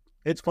based. Yeah,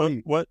 it's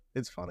funny.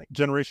 It's funny.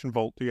 Generation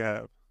Volt do you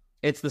have?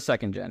 It's the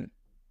second gen.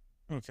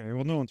 Okay,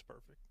 well, no one's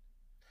perfect.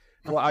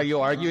 Well, are you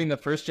arguing the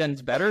first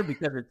gen's better?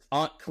 Because it's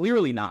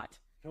clearly not.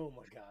 Oh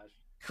my gosh!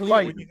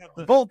 Clearly.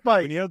 Volt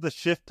fight. When you have the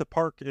shift to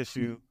park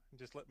issue,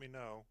 just let me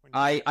know.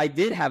 I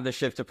did have the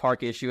shift to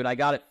park issue, and I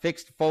got it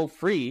fixed for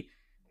free.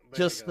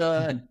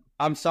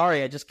 I'm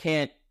sorry, I just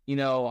can't. You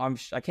know,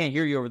 I can't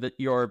hear you over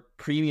your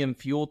premium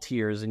fuel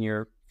tiers and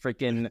your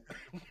freaking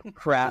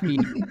crappy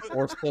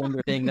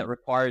 4-cylinder thing that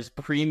requires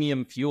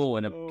premium fuel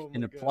in a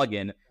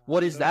plug-in.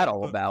 What is that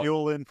all about?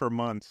 Fuel in for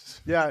months.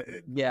 Yeah.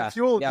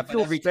 Fuel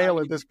stale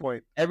at this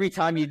point. Every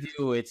time you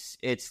do, it's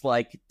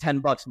like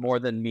 $10 more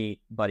than me,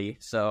 buddy.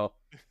 So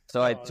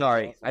I'm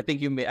sorry. Awesome. I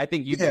think you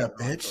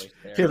bitch.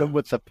 Hit him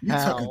with the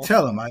pound.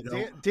 Tell him I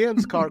don't.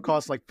 Dan's car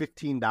costs like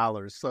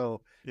 $15.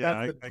 So yeah,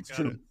 I got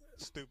it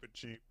stupid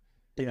cheap.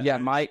 Yeah,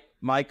 my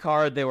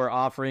car, they were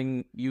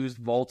offering used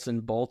volts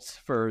and bolts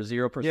for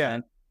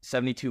 0%,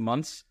 72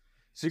 months.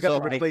 So you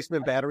got the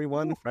replacement battery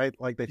one, right?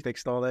 Like they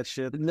fixed all that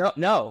shit?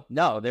 No.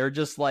 They're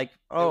just like,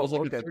 it was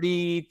like a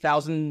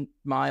 30,000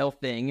 mile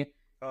thing.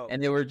 Oh.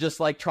 And they were just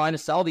like trying to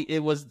sell it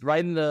was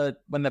right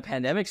when the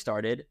pandemic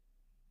started.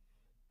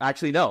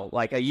 Actually, no,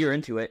 like a year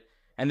into it.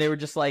 And they were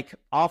just like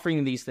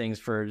offering these things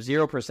for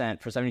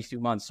 0% for 72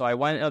 months. So I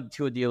went up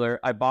to a dealer.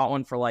 I bought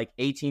one for like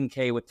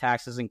 $18K with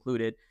taxes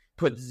included.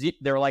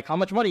 They were like, how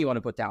much money you want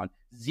to put down?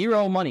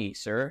 Zero money,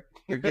 sir.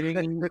 You're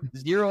giving me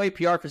 0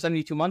 APR for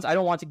 72 months. I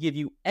don't want to give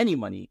you any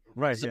money.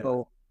 Right.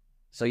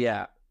 So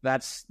yeah,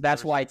 that's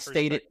why it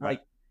stated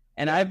like,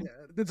 and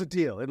it's a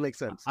deal. It makes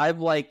sense. I've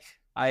like,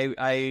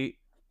 I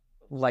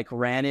like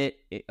ran it.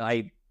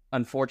 I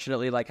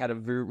unfortunately like had a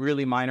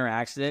really minor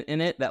accident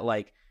in it that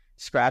like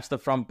scratched the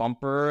front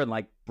bumper and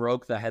like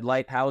broke the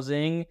headlight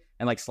housing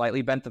and like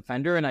slightly bent the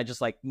fender. And I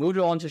just like moved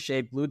it all into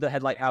shape, glued the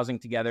headlight housing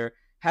together,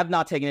 have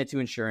not taken it to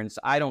insurance.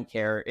 I don't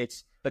care.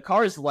 The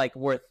car is like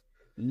worth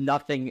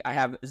nothing. I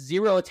have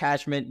zero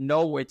attachment.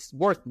 No, it's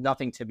worth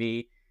nothing to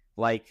me.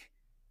 Like,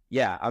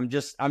 yeah, I'm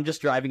just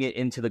driving it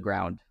into the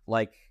ground.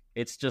 Like,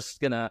 it's just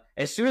gonna,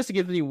 as soon as it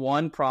gives me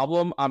one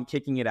problem, I'm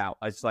kicking it out.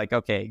 It's like,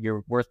 okay,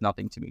 you're worth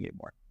nothing to me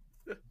anymore.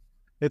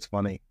 It's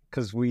funny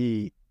because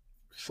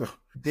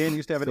Dan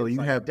used to have an insight.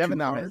 You have Devin two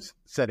now cars? has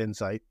said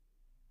insight.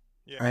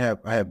 Yeah.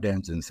 I have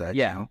Dan's insight.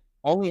 Yeah.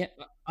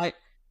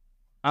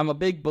 I'm a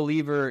big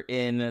believer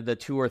in the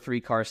 2 or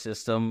 3 car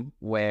system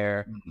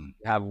where you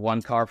have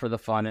one car for the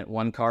fun and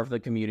one car for the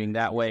commuting.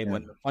 That way,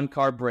 when the fun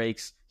car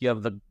breaks, you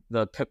have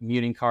the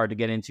commuting car to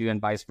get into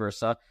and vice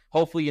versa.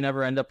 Hopefully, you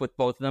never end up with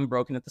both of them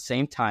broken at the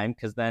same time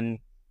because then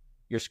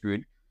you're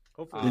screwed.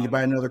 Hopefully, Then you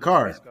buy another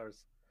car.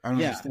 I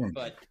don't understand.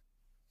 But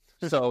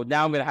so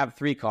now I'm going to have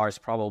 3 cars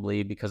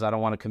probably because I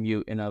don't want to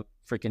commute in a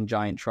freaking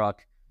giant truck.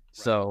 Right.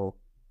 So,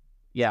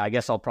 yeah, I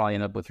guess I'll probably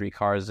end up with 3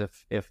 cars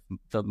if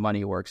the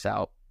money works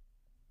out.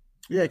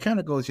 Yeah, it kind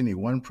of goes. You need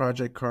one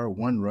project car,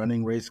 one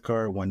running race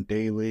car, one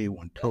daily,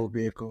 one tow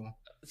vehicle.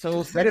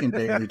 So second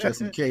daily, just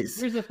in case.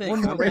 Here's the thing: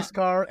 one race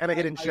car and a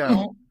hidden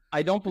shell.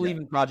 I don't believe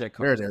in project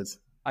cars. There it is.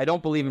 I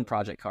don't believe in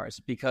project cars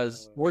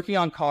because working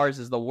on cars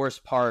is the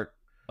worst part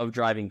of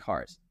driving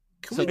cars.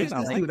 Can we just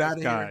get out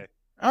of guy. here?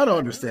 I don't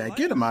understand.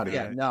 Get him out of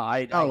here. No,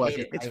 I like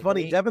hate it. It's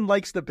funny. Devin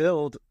likes the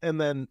build and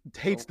then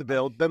hates the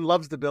build, then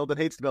loves the build and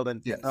hates the build.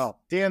 And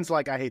Dan's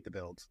like, I hate the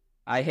builds.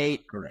 I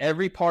hate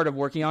every part of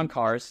working on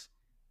cars.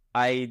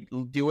 I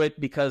do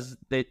it because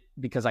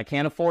I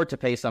can't afford to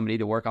pay somebody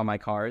to work on my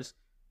cars.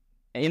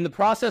 In the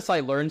process, I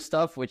learn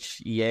stuff,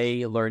 which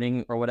yay,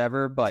 learning or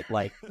whatever. But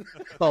like,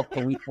 so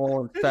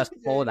painful and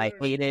stressful, and I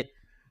hate it.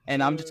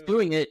 And I'm just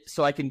doing it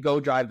so I can go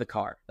drive the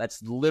car.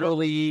 That's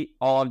literally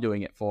all I'm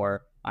doing it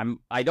for.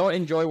 I don't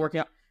enjoy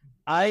working out.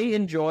 I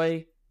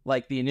enjoy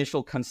like the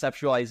initial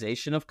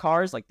conceptualization of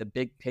cars, like the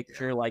big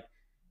picture. Like,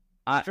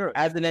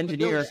 as an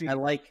engineer, I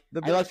like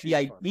the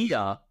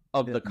idea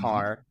of the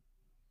car.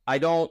 I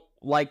don't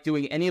like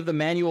doing any of the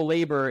manual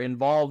labor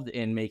involved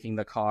in making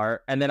the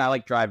car, and then I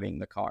like driving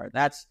the car.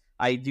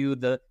 I do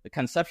the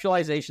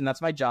conceptualization.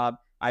 That's my job.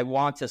 I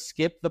want to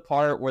skip the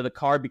part where the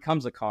car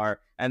becomes a car,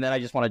 and then I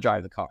just want to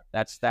drive the car.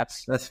 That's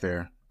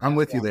fair. I'm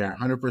with you there,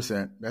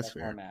 100%. That's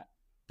fair.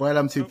 But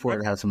I'm too poor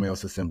to have somebody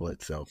else assemble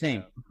it. So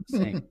same.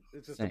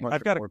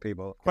 I've got a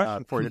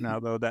question for you now,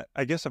 though, that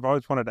I guess I've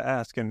always wanted to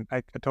ask, and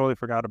I totally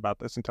forgot about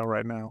this until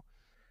right now.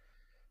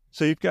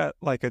 So you've got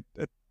like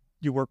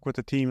you work with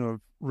a team of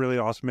really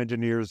awesome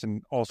engineers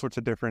and all sorts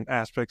of different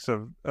aspects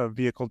of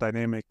vehicle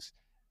dynamics.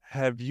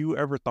 Have you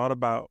ever thought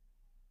about,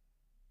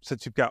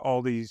 since you've got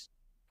all these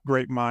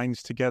great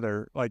minds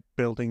together, like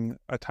building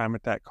a time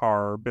attack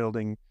car or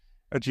building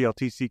a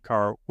GLTC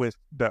car with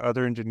the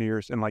other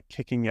engineers and like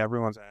kicking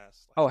everyone's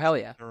ass? Oh, hell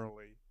yeah.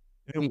 Thoroughly.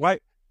 And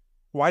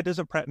why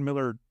doesn't Pratt &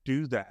 Miller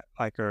do that?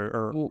 Like,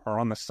 or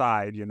on the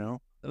side, you know?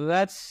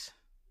 That's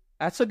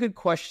a good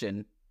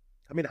question.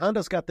 I mean,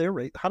 Honda's got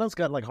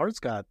Hart's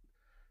got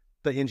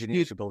the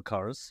engineers who build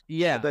cars.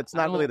 Yeah. That's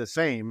not really the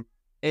same.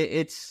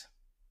 It's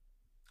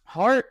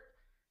Hart.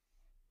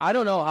 I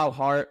don't know how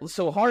Hart.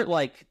 So Hart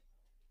like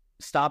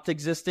stopped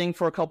existing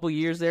for a couple of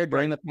years there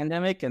during the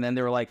pandemic, and then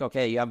they were like,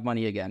 okay, you have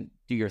money again,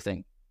 do your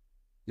thing.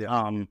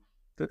 Yeah.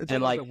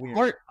 And like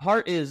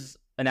Hart is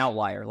an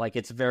outlier. Like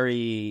it's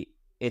pretty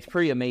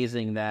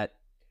amazing that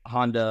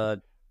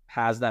Honda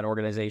has that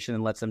organization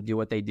and lets them do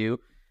what they do.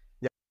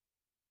 Yeah.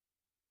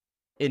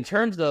 In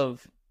terms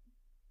of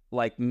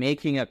like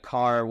making a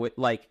car with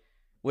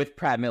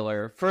Pratt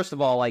Miller, first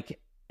of all, like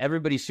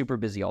everybody's super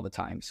busy all the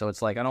time. So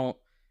it's like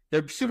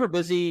they're super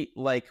busy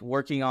like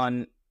working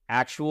on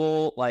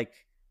actual like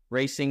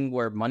racing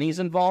where money's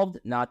involved,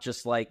 not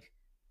just like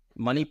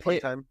money play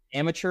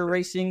amateur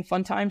racing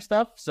fun time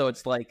stuff. So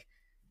it's like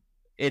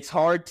it's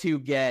hard to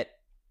get,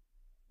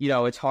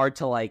 it's hard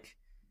to like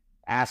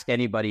ask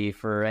anybody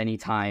for any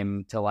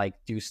time to like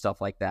do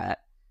stuff like that.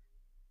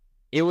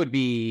 It would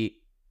be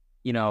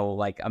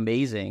like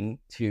amazing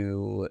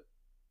to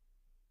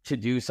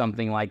do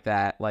something like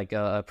that, like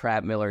a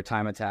Pratt Miller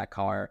time attack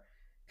car.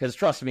 Because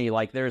trust me,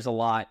 like there's a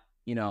lot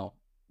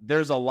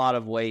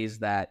of ways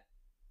that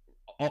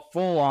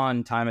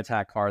full-on time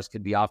attack cars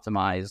could be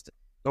optimized.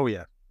 Oh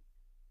yeah,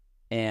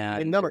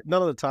 and none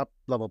of the top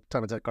level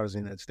time attack cars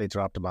in the United States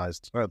are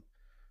optimized.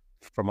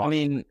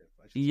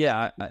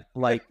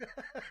 Like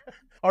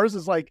ours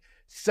is like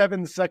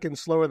 7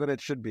 seconds slower than it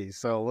should be.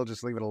 So we'll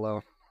just leave it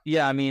alone.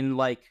 Yeah, I mean,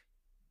 like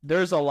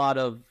there's a lot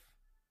of,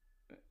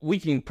 we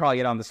can probably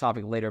get on this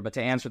topic later, but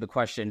to answer the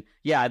question,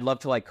 yeah, I'd love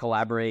to like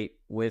collaborate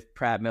with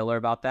Pratt Miller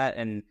about that.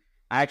 And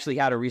I actually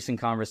had a recent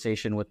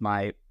conversation with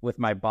my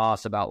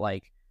boss about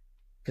like,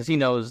 because he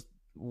knows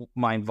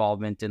my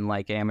involvement in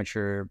like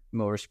amateur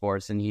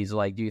motorsports, and he's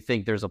like, do you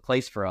think there's a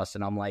place for us?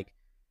 And I'm like,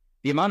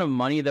 the amount of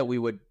money that we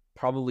would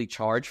probably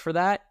charge for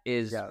that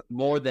is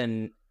more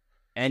than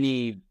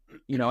any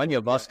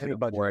of us can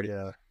afford.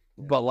 Yeah.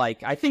 But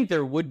like, I think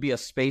there would be a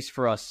space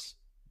for us,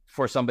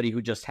 for somebody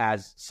who just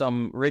has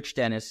some rich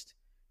dentist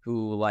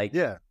who like,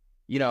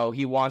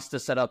 he wants to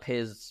set up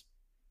his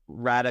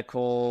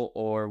radical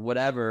or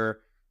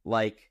whatever.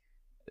 Like,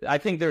 I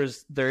think there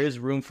is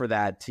room for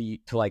that to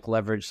like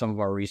leverage some of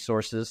our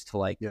resources to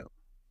like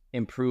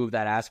improve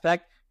that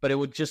aspect, but it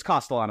would just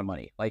cost a lot of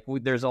money. Like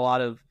there's a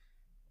lot of,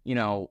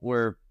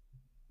 we're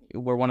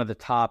one of the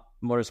top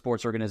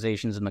motorsports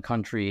organizations in the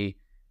country.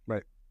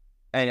 Right.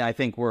 And I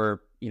think we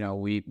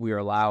are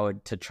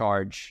allowed to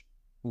charge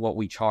what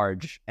we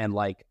charge. And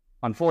like,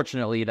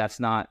 unfortunately, that's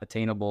not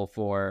attainable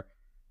for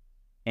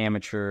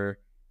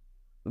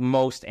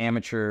most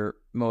amateur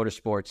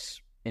motorsports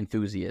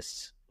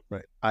enthusiasts.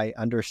 Right. I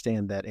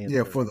understand that answer.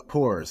 Yeah, for the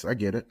poors. I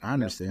get it. I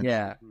understand.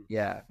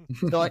 Yeah.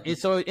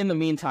 So in the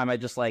meantime, I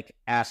just like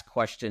ask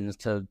questions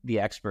to the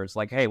experts,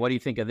 like, hey, what do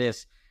you think of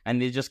this?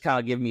 And they just kind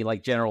of give me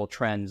like general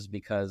trends,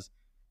 because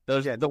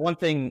the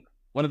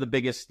one of the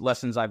biggest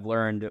lessons I've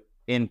learned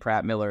in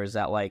Pratt Miller is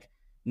that like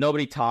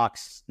nobody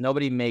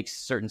makes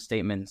certain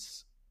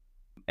statements.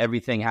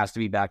 Everything has to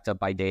be backed up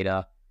by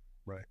data.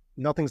 Right.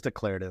 Nothing's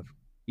declarative.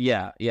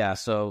 Yeah.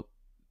 So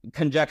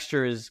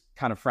conjecture is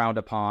kind of frowned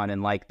upon,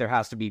 and like there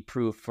has to be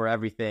proof for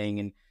everything.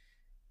 And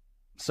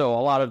so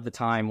a lot of the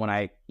time when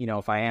I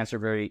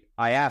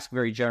ask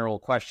very general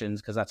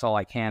questions, because that's all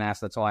I can ask,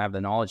 that's all I have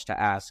the knowledge to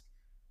ask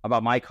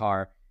about my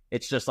car.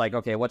 It's just like,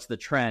 okay, what's the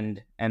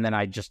trend? And then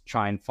I just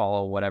try and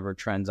follow whatever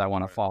trends I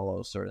want to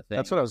follow, sort of thing.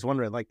 That's what I was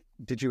wondering. Like,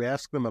 did you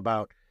ask them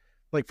about,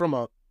 like, from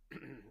a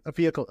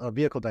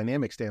vehicle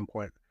dynamic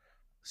standpoint?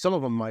 Some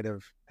of them might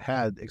have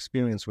had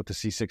experience with the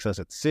C6 as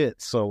it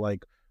sits, so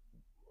like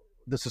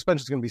the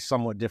suspension is going to be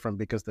somewhat different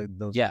because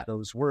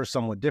those were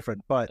somewhat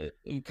different, but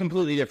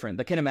completely different.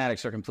 The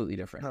kinematics are completely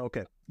different. Oh,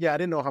 okay. Yeah, I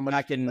didn't know how much.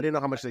 I didn't know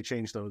how much they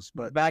changed those,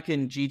 but back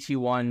in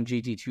GT1,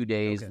 GT2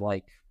 days,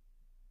 like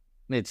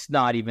it's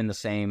not even the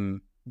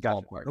same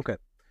ballpark. Okay,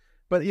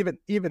 but even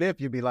if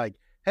you'd be like,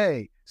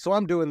 hey, so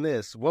I'm doing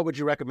this, what would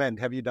you recommend?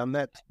 Have you done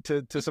that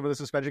to some of the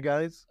suspension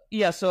guys?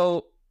 Yeah,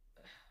 so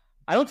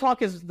I don't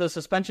talk, as the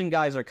suspension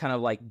guys are kind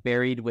of like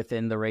buried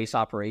within the race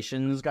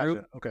operations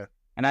group. Okay.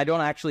 And I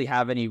don't actually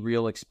have any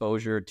real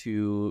exposure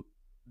to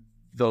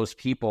those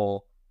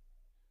people.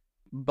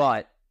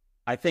 But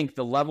I think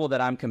the level that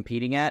I'm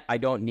competing at, I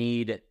don't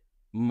need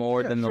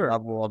more than the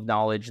level of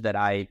knowledge that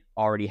I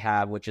already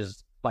have, which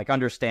is like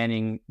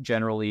understanding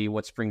generally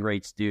what spring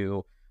rates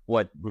do,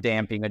 what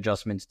damping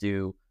adjustments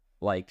do.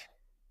 Like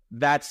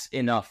that's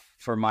enough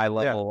for my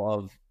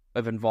level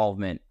of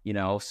involvement,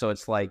 So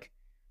it's like,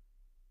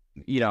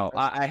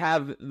 I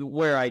have,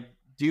 where I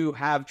do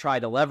have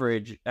tried to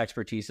leverage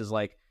expertise is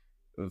like,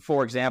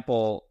 for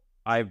example,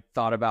 I've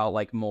thought about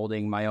like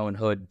molding my own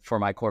hood for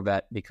my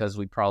Corvette, because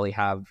we probably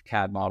have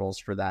CAD models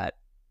for that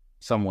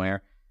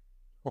somewhere.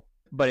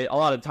 But a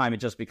lot of the time it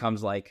just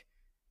becomes like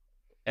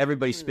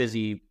everybody's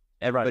busy,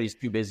 everybody's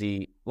too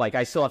busy. Like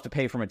I still have to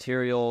pay for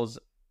materials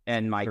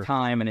and my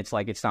time, and it's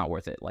like it's not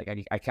worth it. Like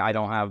I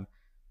don't have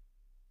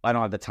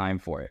the time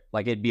for it.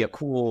 Like it'd be a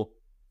cool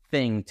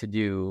thing to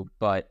do,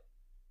 but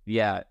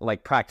yeah,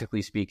 like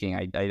practically speaking,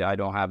 I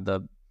don't have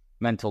the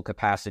mental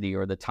capacity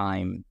or the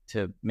time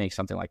to make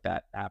something like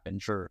that happen.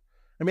 Sure.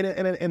 I mean,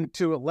 and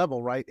to a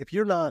level, right? If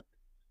you're not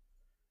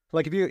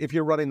like, if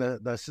you're running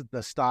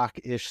the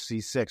stock-ish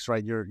C6,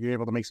 right, you're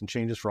able to make some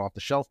changes for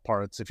off-the-shelf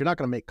parts. If you're not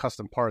going to make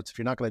custom parts, if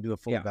you're not going to do a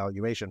full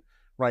evaluation,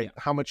 right,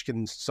 how much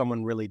can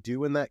someone really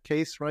do in that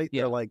case, right?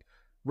 They're like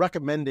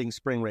recommending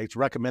spring rates,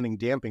 recommending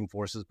damping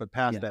forces, but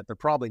past that, they're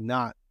probably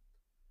not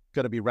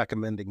going to be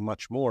recommending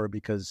much more,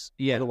 because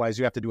otherwise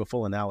you have to do a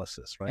full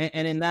analysis, right?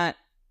 And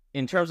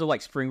in terms of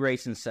like spring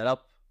rates and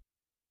setup,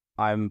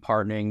 I'm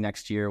partnering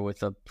next year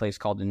with a place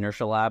called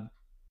Inertia Lab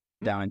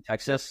down in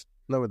Texas.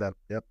 Know that.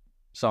 Yep.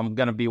 So I'm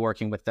going to be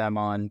working with them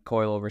on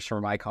coilovers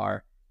for my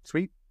car.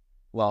 Sweet.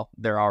 Well,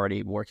 they're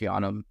already working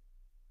on them.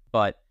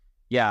 But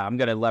yeah, I'm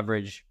going to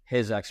leverage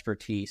his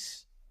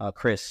expertise.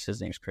 Chris,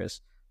 his name's Chris.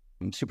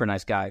 Super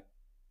nice guy.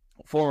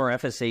 Former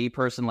FSAE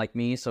person like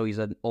me, so he's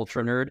an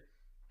ultra nerd.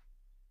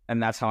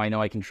 And that's how I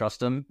know I can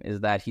trust him,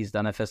 is that he's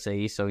done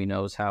FSAE, so he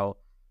knows how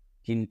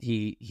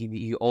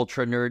he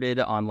ultra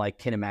nerded on like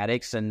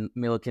kinematics and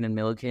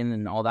Millikan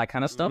and all that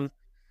kind of stuff.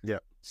 Mm-hmm. Yeah.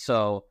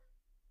 So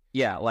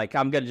yeah, like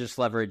I'm going to just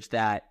leverage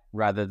that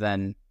rather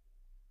than,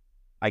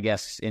 I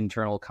guess,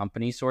 internal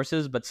company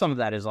sources. But some of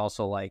that is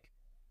also like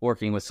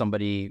working with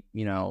somebody,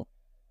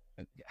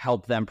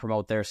 help them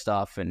promote their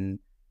stuff and,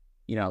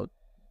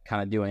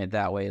 kind of doing it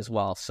that way as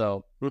well.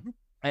 So,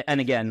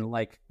 and again,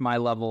 like my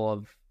level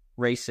of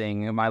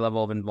racing, my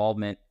level of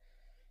involvement,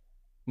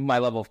 my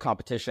level of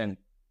competition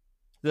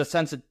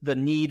the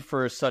need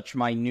for such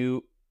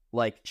minute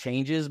like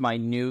changes,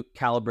 minute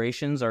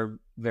calibrations are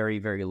very,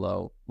 very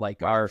low. Like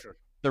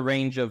the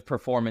range of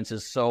performance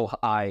is so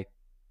high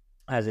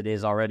as it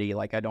is already.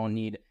 Like I don't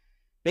need.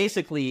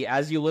 Basically,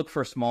 as you look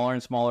for smaller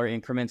and smaller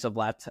increments of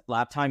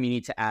lap time, you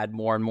need to add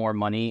more and more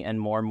money and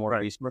more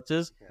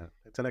resources. Yeah,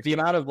 it's the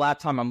amount of lap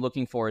time I'm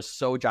looking for is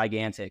so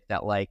gigantic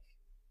that, like,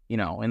 you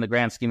know, in the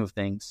grand scheme of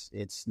things,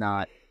 it's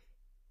not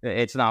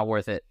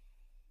worth it.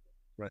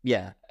 Right.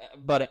 Yeah.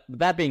 But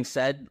that being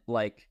said,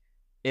 like,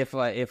 if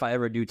I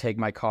ever do take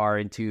my car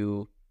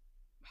into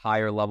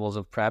higher levels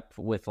of prep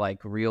with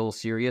like real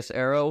serious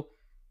aero,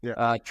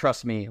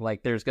 trust me,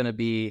 like there's gonna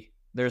be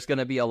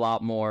a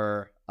lot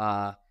more.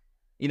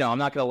 You know, I'm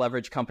not going to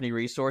leverage company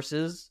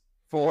resources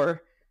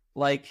for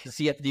like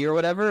CFD or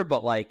whatever,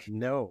 but like,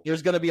 no,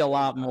 there's going to be a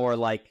lot more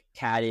like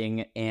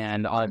CADing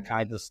and all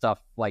kinds of stuff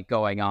like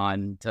going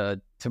on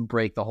to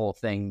break the whole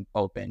thing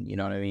open. You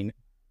know what I mean?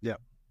 Yeah,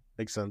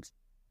 makes sense.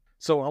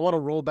 So I want to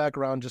roll back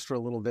around just for a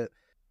little bit.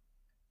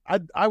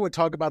 I would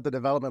talk about the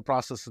development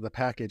process of the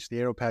package, the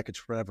Aero package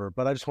forever,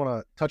 but I just want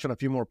to touch on a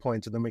few more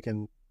points and then we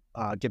can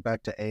get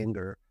back to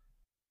anger.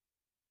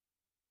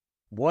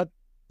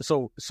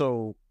 So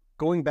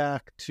going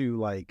back to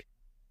like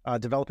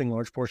developing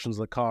large portions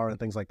of the car and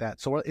things like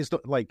that. So is the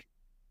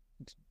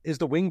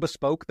wing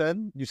bespoke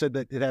then? You said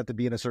that it had to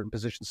be in a certain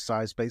position,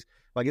 size, space.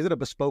 Like, is it a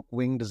bespoke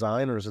wing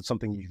design or is it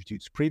something you've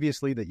used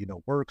previously that you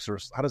know works, or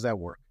how does that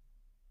work?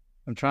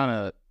 I'm trying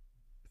to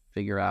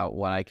figure out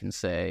what I can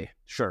say.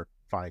 Sure,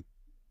 fine.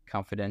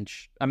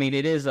 Confidential. I mean,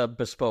 it is a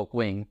bespoke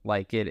wing.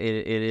 Like it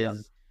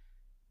is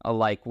a,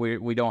 like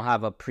we don't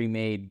have a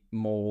pre-made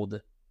mold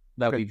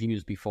that we've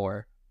used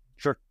before.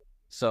 Sure.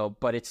 So,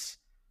 but it's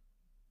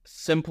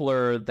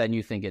simpler than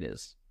you think it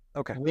is.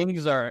 Okay.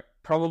 Wings are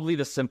probably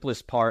the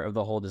simplest part of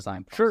the whole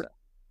design process.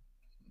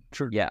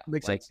 Sure. Yeah.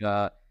 Makes like,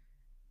 sense.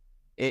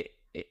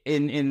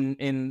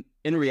 In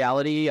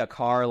reality, a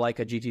car like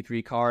a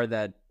GT3 car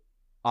that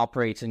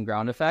operates in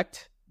ground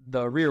effect,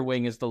 the rear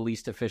wing is the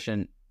least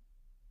efficient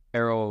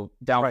aero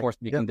downforce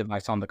making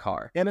device on the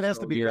car. And it has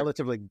to be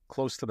relatively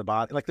close to the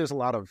body. Like, there's a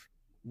lot of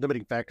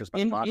limiting factors.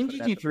 In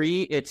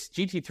GT3,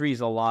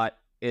 GT3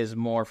 is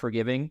more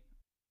forgiving.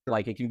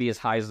 Like, it can be as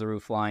high as the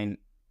roof line.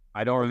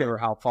 I don't remember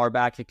how far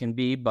back it can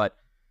be, but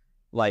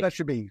like that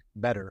should be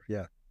better.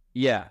 Yeah.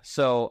 Yeah.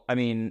 So, I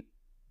mean,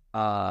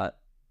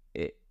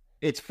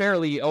 it's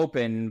fairly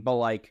open, but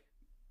like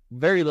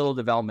very little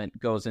development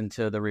goes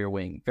into the rear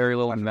wing. Very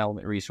little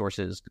development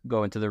resources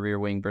go into the rear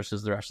wing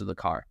versus the rest of the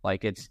car.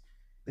 Like it's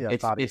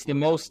the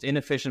most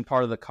inefficient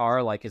part of the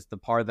car. Like, it's the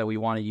part that we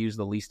want to use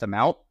the least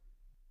amount.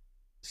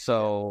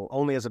 So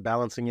only as a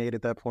balancing aid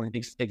at that point.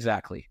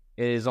 Exactly.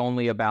 It is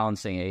only a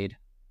balancing aid.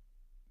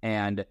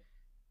 And,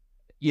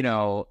 you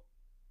know,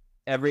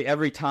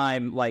 every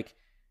time, like,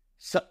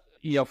 so,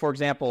 you know, for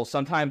example,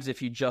 sometimes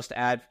if you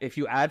add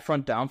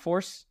front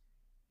downforce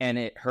and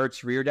it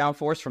hurts rear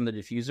downforce from the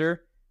diffuser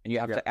and you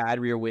have to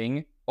add rear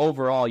wing,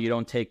 overall you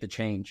don't take the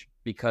change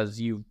because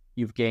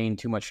you've gained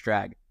too much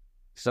drag.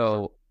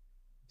 So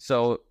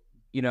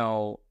you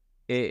know,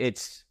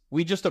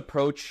 we just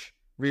approach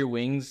rear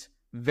wings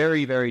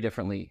very, very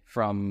differently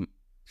from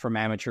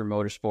amateur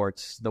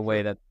motorsports, the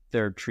way that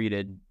they're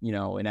treated, you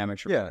know, in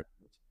amateur. Yeah.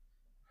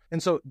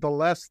 And so the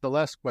last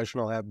question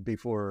I'll have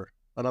before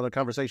another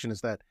conversation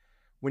is that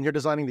when you're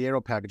designing the Aero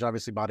package,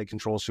 obviously body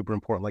control is super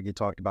important, like you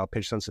talked about,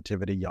 pitch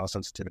sensitivity, yaw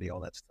sensitivity, all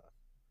that stuff.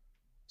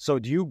 So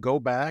do you go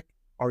back?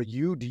 Do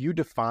you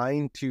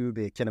define to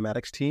the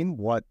kinematics team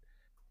what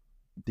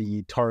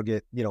the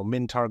target, you know,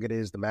 min target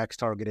is, the max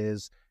target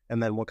is,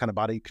 and then what kind of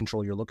body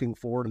control you're looking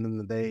for, and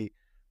then they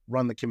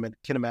run the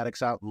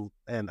kinematics out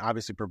and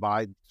obviously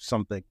provide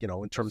something, you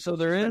know, in terms of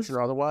suspension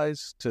or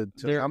otherwise to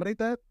accommodate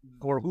that?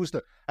 Or who's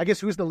the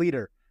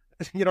leader?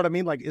 You know what I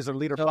mean? Like, is there a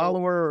leader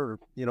follower, or,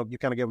 you know, you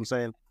kind of get what I'm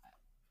saying?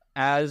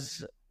 I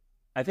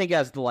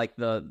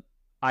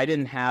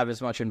didn't have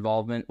as much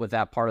involvement with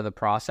that part of the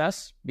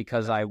process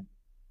because I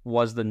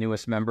was the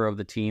newest member of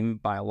the team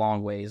by a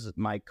long ways.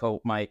 My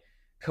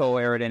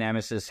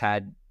co-aerodynamicists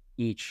had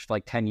each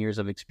like 10 years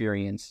of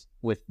experience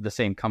with the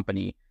same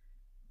company.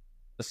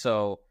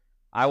 So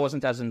I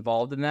wasn't as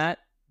involved in that,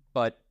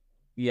 but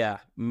yeah,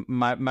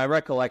 my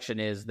recollection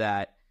is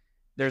that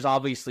there's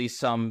obviously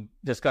some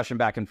discussion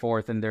back and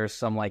forth, and there's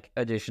some like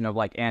addition of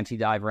like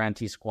anti-dive or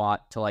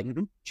anti-squat to like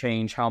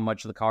change how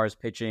much the car is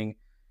pitching.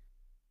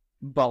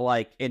 But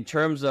like in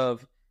terms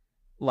of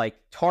like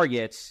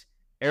targets,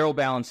 aero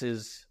balance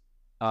is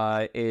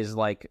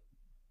like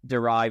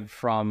derived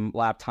from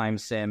lap time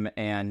sim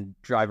and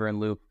driver and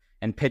loop,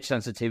 and pitch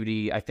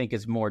sensitivity I think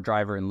is more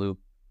driver and loop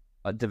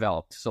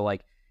developed. So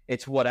like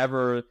it's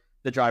whatever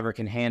the driver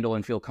can handle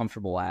and feel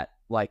comfortable at.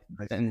 Like,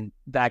 and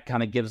that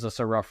kind of gives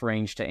us a rough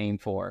range to aim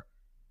for.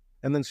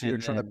 And then so you're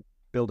trying to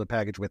build a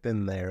package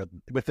within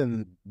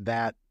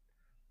that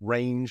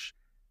range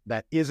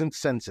that isn't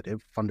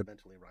sensitive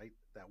fundamentally, right?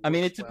 I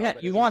mean, it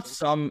depends. You want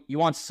some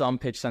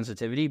pitch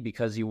sensitivity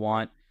because you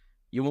want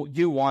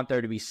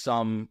there to be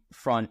some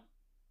front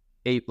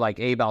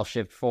A-ball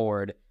shift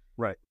forward,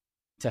 right,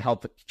 to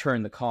help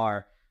turn the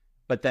car,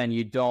 but then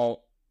you don't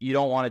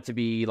want it to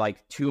be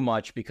like too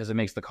much because it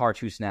makes the car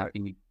too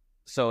snappy.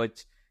 So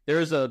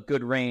there's a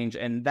good range,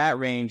 and that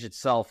range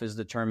itself is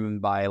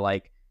determined by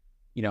like,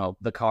 you know,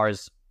 the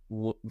car's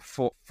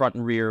front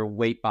and rear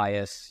weight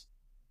bias.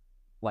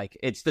 Like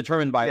it's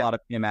determined by a lot of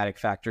pneumatic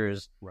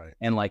factors, right?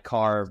 And like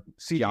car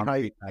CG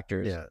height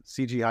factors,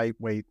 CG height,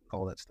 weight,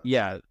 all that stuff.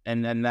 Yeah,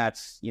 and then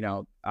that's, you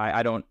know,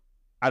 I don't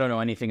know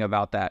anything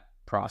about that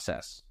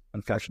process,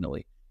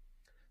 unfortunately.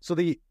 So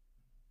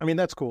I mean,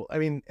 that's cool. I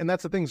mean, and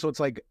that's the thing. So it's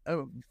like,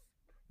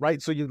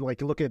 right? So you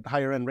look at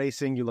higher end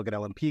racing, you look at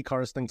LMP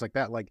cars, things like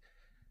that. Like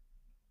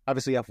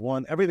obviously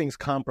F1, everything's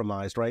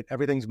compromised, right?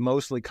 Everything's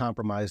mostly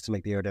compromised to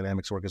make the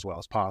aerodynamics work as well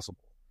as possible.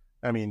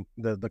 I mean,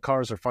 the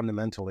cars are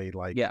fundamentally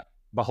like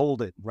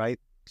beholden, right?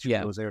 To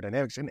those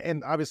aerodynamics,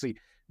 and obviously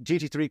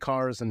GT3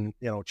 cars and,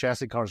 you know,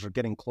 chassis cars are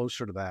getting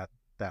closer to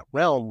that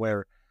realm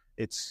where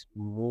it's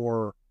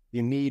more,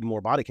 you need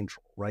more body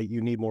control, right?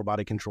 You need more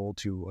body control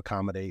to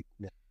accommodate,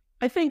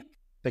 I think,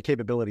 the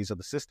capabilities of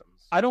the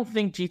systems. I don't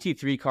think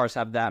GT3 cars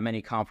have that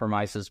many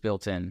compromises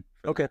built in.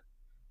 Okay.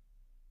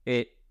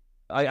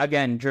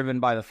 Again, driven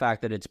by the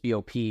fact that it's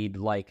BOP'd,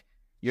 like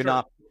you're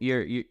not,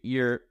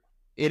 it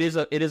is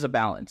a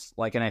balance.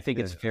 Like, and I think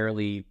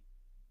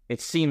it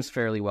seems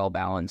fairly well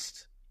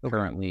balanced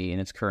currently in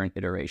its current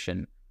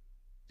iteration.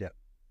 Yeah.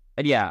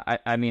 And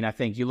I mean, I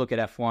think you look at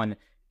F1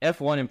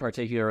 in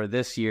particular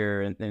this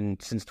year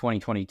and since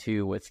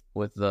 2022 with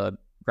the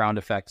ground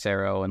effects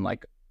aero and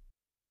like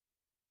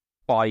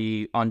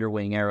body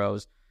underwing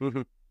arrows,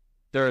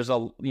 there's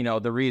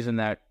the reason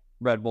that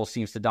Red Bull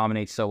seems to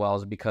dominate so well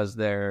is because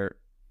their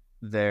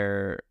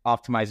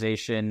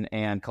optimization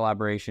and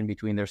collaboration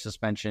between their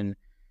suspension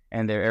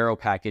and their aero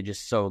package is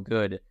so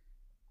good,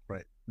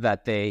 right?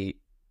 That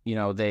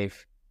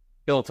they've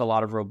built a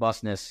lot of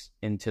robustness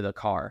into the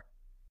car,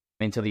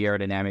 into the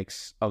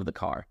aerodynamics of the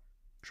car.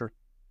 Sure.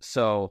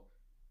 So,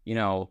 you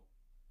know,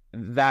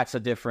 it's a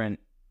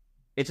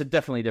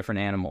definitely different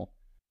animal.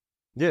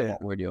 Yeah,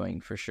 what we're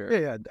doing for sure.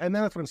 Yeah, and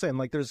that's what I'm saying.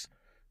 Like, there's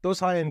those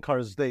high end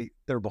cars,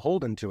 they're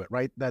beholden to it,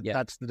 right?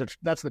 That's the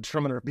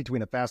determiner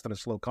between a fast and a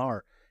slow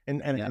car,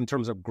 and in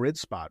terms of grid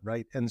spot,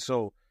 right? And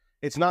so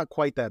it's not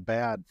quite that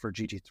bad for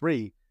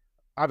GT3.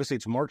 Obviously,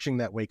 it's marching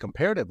that way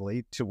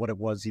comparatively to what it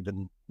was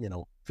even,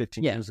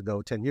 15 years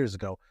ago, 10 years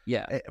ago.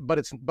 Yeah, but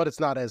it's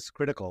not as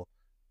critical.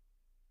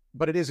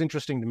 But it is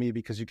interesting to me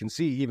because you can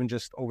see even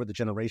just over the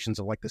generations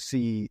of like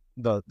the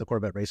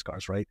Corvette race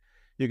cars, right?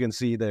 You can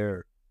see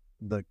the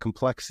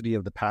complexity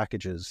of the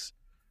packages,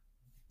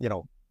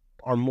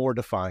 are more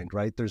defined,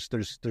 right? There's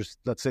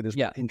let's say there's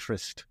more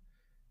interest,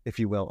 if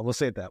you will. We'll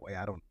say it that way.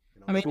 I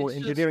mean, more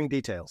engineering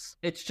details.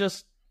 It's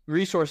just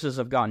resources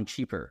have gotten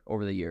cheaper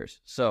over the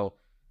years. So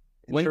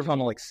wind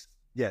tunnel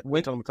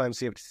time,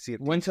 CFD,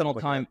 wind tunnel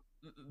time,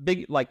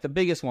 the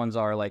biggest ones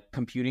are like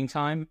computing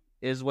time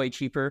is way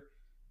cheaper.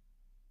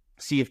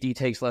 CFD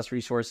takes less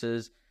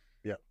resources.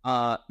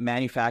 Yeah.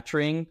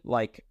 Manufacturing,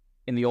 like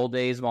in the old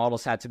days,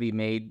 models had to be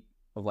made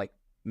of like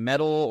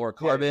metal or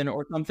carbon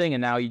or something, and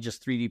now you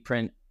just 3D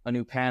print a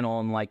new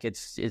panel and like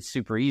it's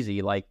super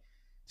easy. Like,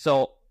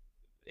 so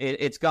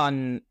it's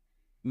gotten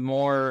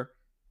more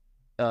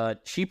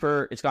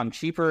cheaper. It's gotten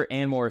cheaper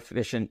and more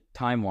efficient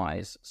time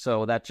wise.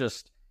 So that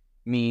just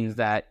means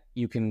that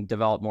you can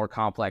develop more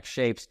complex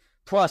shapes.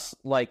 Plus,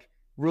 like,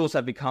 rules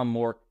have become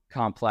more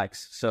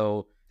complex.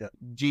 So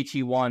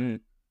GT1,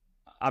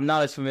 I'm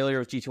not as familiar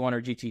with GT1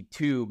 or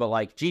GT2, but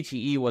like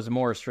GTE was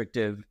more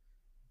restrictive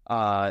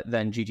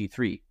than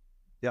GT3.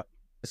 Yep.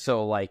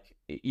 So like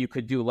you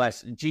could do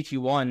less.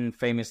 GT1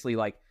 famously,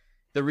 like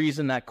the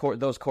reason that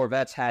those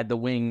Corvettes had the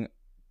wing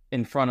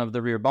in front of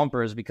the rear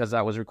bumper is because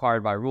that was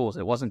required by rules.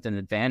 It wasn't an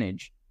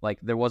advantage. Like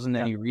there wasn't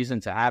any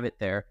reason to have it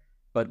there,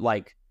 but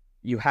like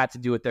you had to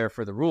do it there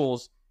for the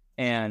rules,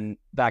 and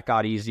that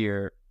got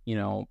easier,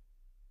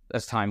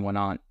 as time went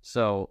on.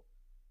 So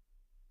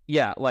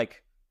yeah,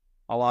 like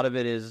a lot of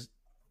it is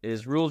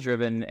rules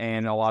driven,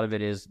 and a lot of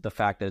it is the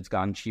fact that it's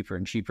gotten cheaper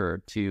and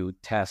cheaper to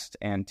test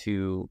and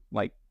to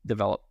like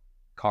develop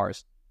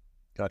cars.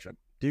 Gotcha.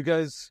 Do you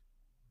guys,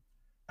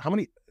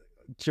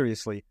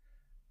 curiously,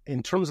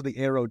 in terms of the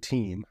Aero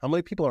team, how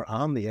many people are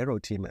on the Aero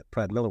team at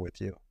Pratt Miller with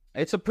you?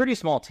 It's a pretty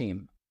small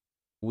team.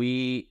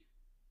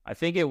 I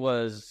think it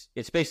was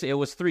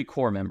 3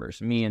 core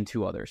members, me and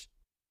 2 others.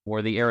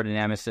 We're the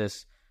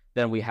aerodynamicists.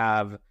 Then we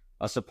have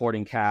a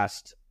supporting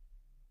cast,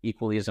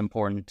 equally as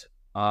important,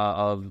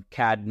 of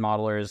CAD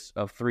modelers,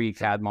 of 3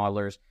 CAD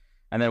modelers.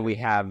 And then we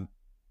have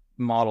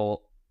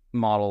model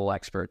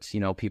experts,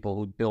 people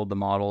who build the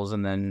models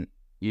and then,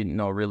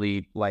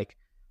 really like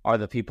are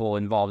the people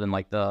involved in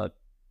like the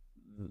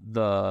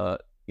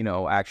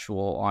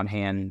actual on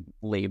hand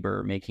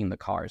labor making the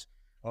cars.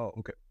 Oh,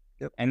 okay.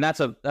 Yep. And that's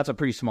a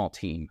pretty small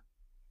team.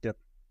 Yep,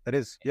 it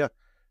is. Yeah.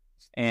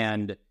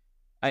 And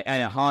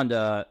at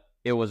Honda,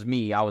 it was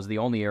me. I was the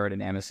only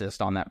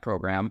aerodynamicist on that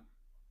program.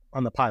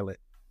 On the pilot.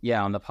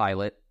 Yeah, on the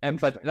pilot.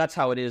 But that's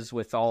how it is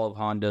with all of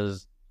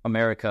Honda's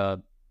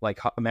American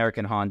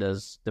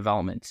Honda's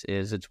developments.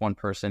 Is it's one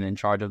person in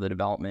charge of the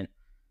development.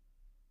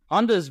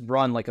 Honda's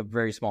run like a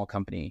very small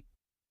company.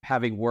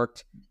 Having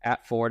worked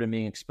at Ford and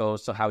being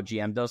exposed to how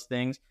GM does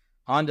things,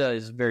 Honda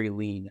is very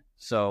lean.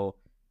 So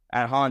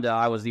at Honda,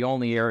 I was the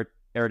only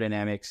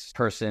aerodynamics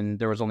person.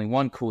 There was only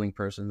one cooling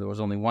person. There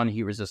was only one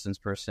heat resistance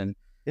person.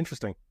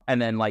 Interesting.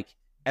 And then like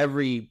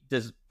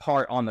this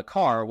part on the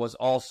car was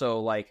also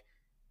like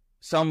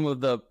some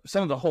of the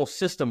whole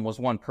system was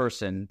one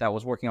person that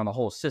was working on the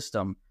whole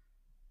system.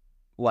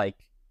 Like,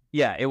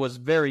 yeah, it was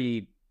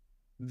very,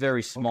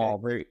 very small,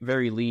 very,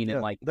 very lean,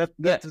 and like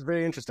that's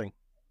very interesting.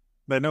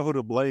 They know who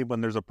to blame when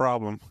there's a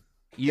problem.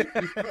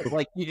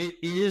 It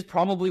is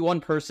probably one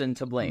person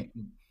to blame.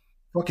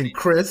 Fucking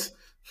Chris.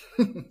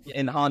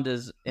 in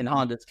Honda's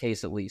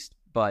case, at least.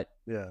 But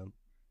yeah,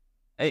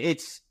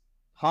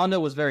 Honda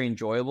was very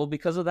enjoyable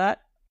because of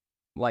that.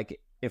 Like,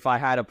 if I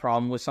had a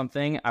problem with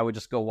something, I would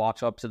just go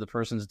walk up to the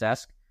person's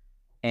desk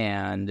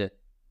and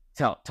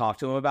talk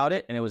to him about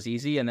it, and it was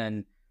easy. And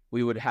then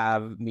we would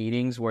have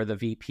meetings where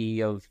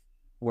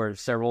where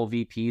several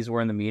VPs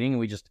were in the meeting, and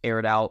we just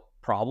aired out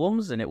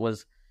problems, and it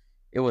was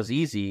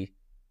easy.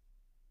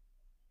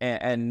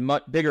 And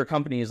much bigger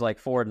companies like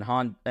Ford and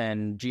Honda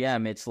and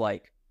GM, it's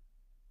like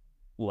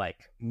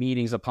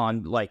meetings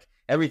upon, like,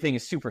 everything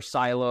is super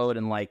siloed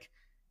and like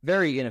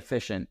very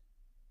inefficient.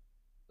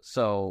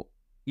 So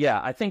yeah,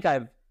 I think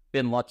I've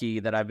been lucky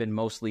that I've been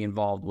mostly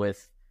involved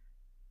with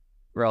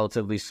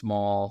relatively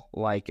small,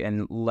 like,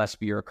 and less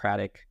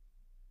bureaucratic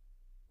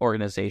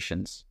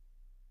organizations.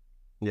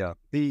 Yeah.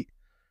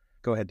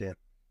 Go ahead, Dan.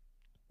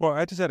 Well,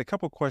 I just had a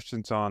couple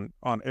questions on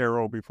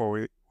Aero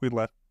before we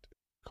left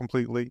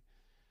completely.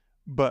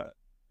 But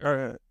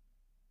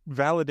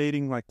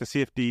validating like the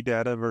CFD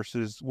data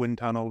versus wind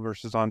tunnel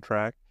versus on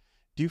track,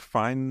 do you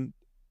find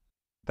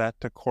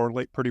that to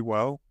correlate pretty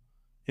well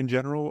in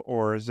general,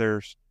 or is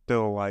there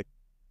still like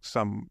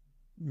some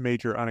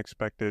major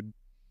unexpected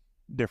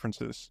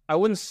differences? I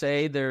wouldn't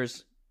say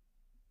there's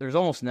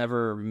almost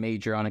never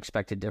major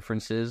unexpected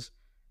differences.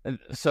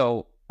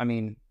 So, I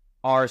mean,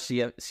 our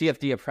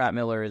CFD at Pratt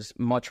Miller is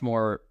much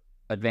more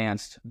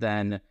advanced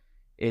than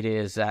it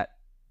is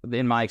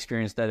in my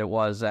experience, that it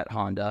was at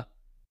Honda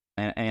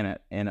and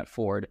at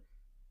Ford.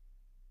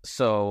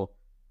 So,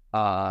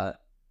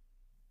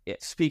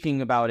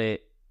 speaking about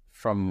it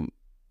from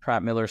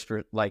Pratt Miller,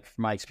 like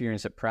from my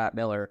experience at Pratt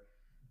Miller,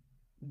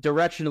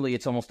 directionally,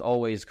 it's almost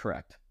always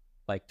correct.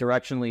 Like,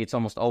 directionally, it's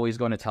almost always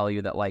going to tell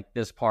you that, like,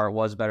 this part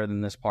was better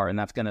than this part, and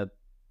that's going to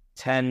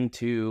tend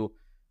to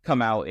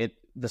come out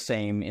the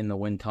same in the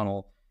wind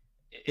tunnel.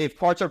 If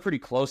parts are pretty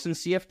close in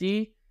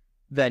CFD,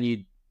 then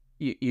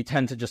you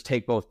tend to just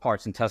take both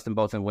parts and test them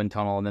both in wind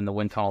tunnel, and then the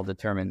wind tunnel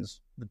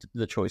determines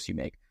the choice you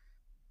make.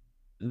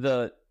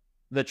 The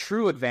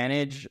true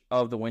advantage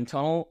of the wind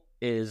tunnel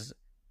is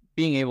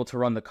being able to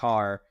run the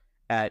car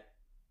at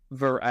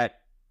a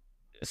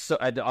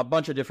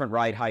bunch of different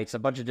ride heights, a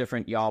bunch of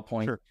different yaw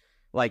points. Sure.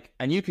 Like,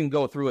 and you can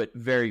go through it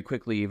very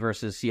quickly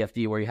versus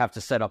CFD, where you have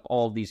to set up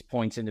all of these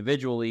points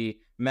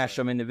individually, mesh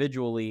them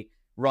individually,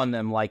 run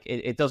them. Like,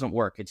 it doesn't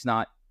work. It's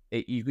not.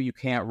 You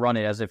can't run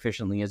it as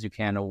efficiently as you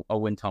can a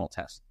wind tunnel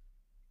test.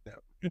 Yeah,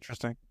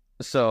 interesting.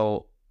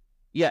 So,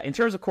 yeah, in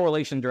terms of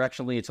correlation,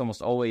 directionally, it's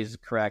almost always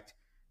correct.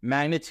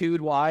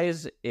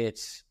 Magnitude-wise,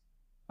 it's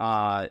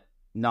not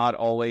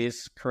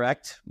always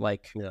correct.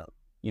 Like, yeah,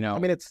 I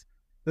mean,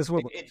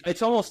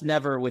 it's almost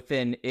never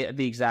within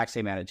the exact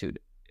same magnitude.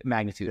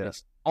 Yeah.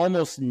 It's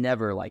almost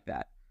never like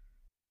that.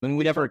 I mean,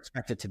 we never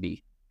expect it to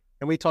be.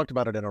 And we talked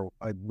about it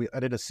I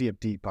did a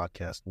CFD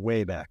podcast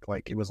way back.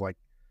 Like, it was like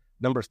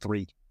number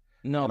 3.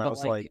 No, and but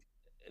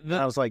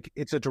I was like,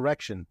 it's a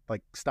direction.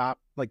 Like, stop.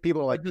 Like,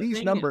 people are like,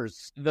 these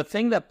numbers. The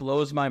thing that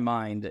blows my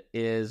mind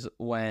is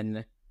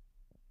when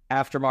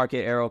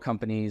aftermarket aero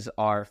companies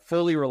are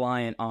fully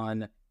reliant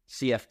on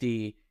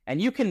CFD,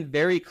 and you can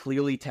very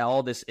clearly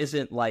tell this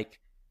isn't like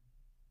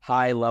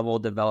high level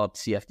developed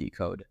CFD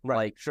code. Right.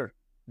 Like, sure.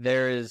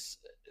 There's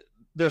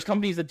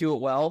companies that do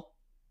it well,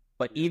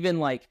 but even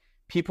like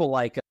people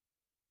like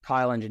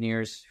Kyle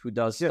Engineers, who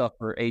does stuff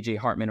for AJ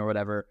Hartman or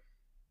whatever.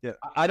 Yeah.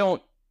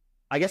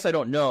 I guess I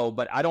don't know,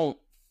 but I don't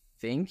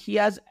think he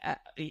has,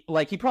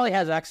 like, he probably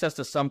has access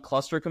to some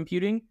cluster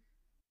computing.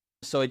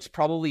 So it's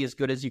probably as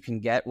good as you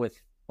can get with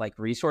like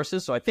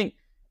resources. So I think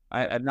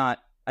I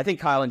think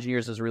Kyle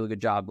Engineers does a really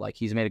good job. Like,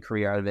 he's made a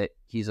career out of it.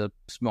 He's a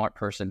smart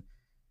person.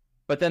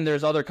 But then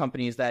there's other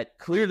companies that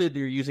clearly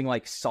they're using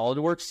like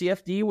SolidWorks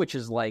CFD, which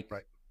is like,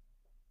 right.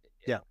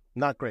 Yeah,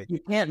 not great. You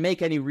can't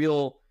make any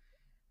real,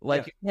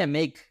 you can't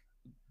make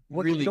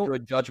really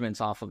good judgments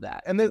off of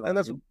that. And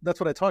that's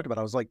what I talked about.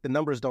 I was like, the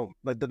numbers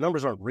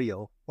aren't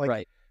real. Like,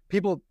 right.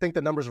 People think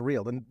the numbers are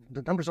real. Then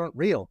the numbers aren't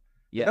real.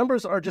 Yeah. The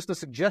numbers are just a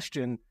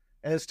suggestion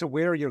as to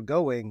where you're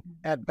going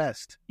at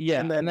best. Yeah.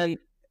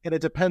 And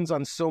it depends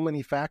on so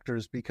many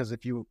factors, because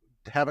if you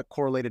haven't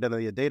correlated any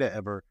of the data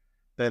ever,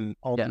 then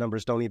all the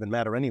numbers don't even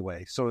matter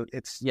anyway. So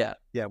it's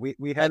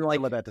we had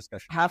some of that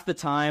discussion. Half the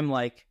time,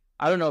 like,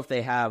 I don't know if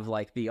they have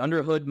like the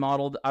underhood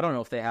modeled. I don't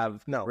know if they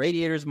have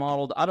radiators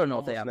modeled. I don't know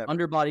if they have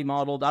underbody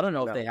modeled. I don't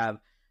know if they have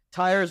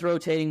tires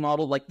rotating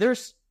modeled. Like,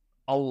 there's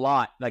a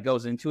lot that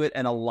goes into it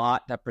and a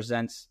lot that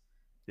presents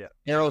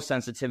aero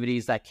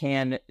sensitivities that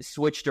can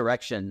switch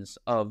directions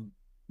of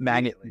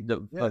magnet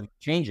of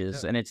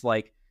changes. And it's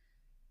like,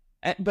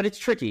 but it's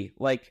tricky.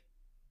 Like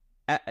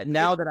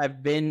now that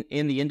I've been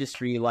in the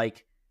industry,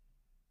 like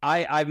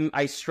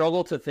I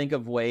struggle to think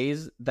of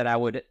ways that I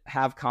would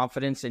have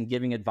confidence in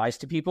giving advice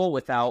to people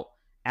without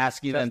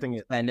asking them to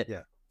spend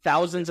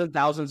thousands and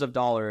thousands of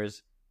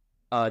dollars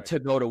to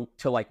go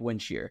to like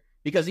wind shear.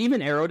 Because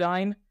even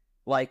Aerodyne,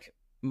 like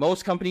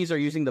most companies are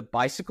using the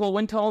bicycle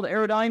wind tunnel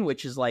Aerodyne,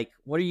 which is like,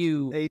 what are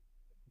you? They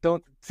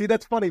don't see.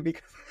 That's funny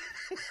because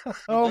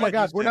oh my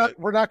gosh, we're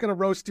not going to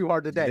roast too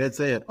hard today. That's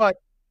it. But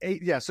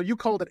so you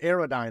called it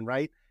Aerodyne,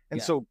 right?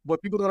 And so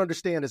what people don't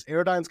understand is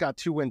Aerodyne's got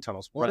two wind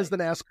tunnels. One is the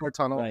NASCAR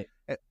tunnel.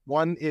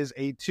 One is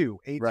A2.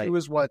 A2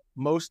 is what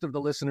most of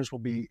the listeners will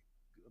be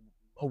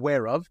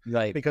aware of,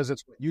 because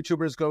it's what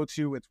YouTubers go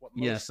to. It's what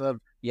most of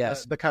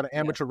the kind of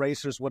amateur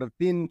racers would have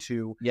been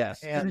to.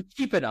 And it's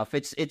cheap enough.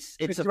 It's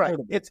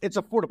affordable. It's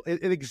affordable.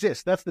 It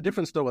exists. That's the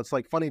difference, though. It's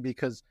like funny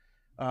because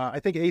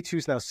I think A2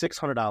 is now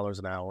 $600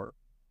 an hour,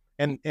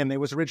 and it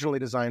was originally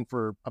designed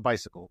for a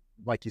bicycle,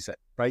 like you said,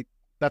 right?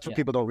 That's what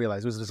people don't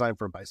realize. It was designed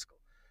for a bicycle.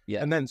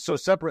 And then so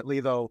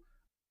separately though,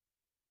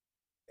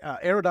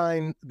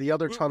 Aerodyne, the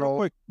other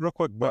tunnel. Real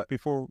quick, but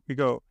before we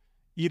go,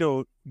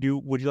 Ito,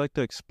 would you like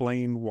to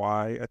explain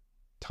why a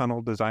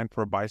tunnel designed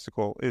for a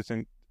bicycle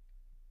isn't?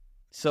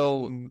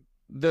 So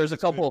there's a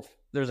couple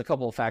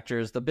of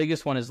factors. The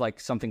biggest one is like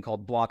something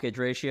called blockage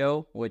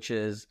ratio, which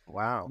is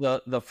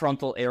the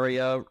frontal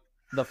area,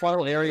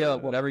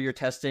 whatever you're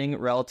testing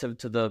relative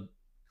to the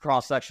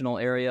cross sectional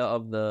area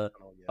of the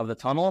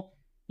tunnel.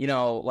 You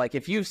know, like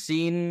if you've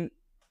seen,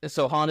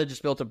 so Honda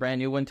just built a brand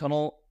new wind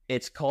tunnel.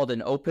 It's called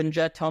an open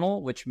jet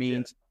tunnel, which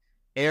means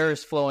air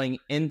is flowing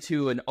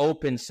into an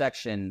open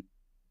section,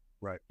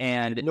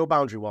 and no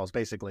boundary walls,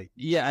 basically.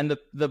 And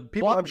the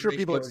people, I'm sure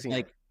people have seen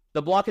like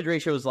the blockage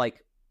ratio is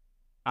like,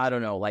 I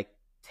don't know, like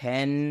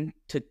 10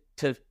 to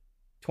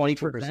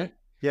 20%.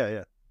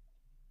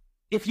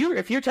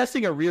 If you're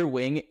testing a rear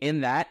wing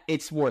in that,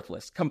 it's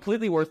worthless,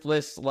 completely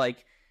worthless.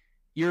 Like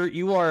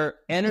you are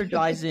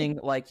energizing,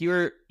 like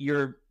you're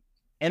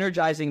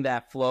energizing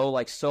that flow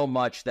like so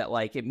much that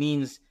like it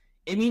means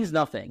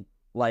nothing.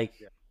 Like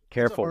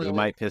careful, you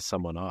might piss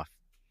someone off.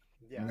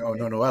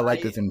 No. I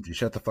like this energy.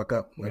 Shut the fuck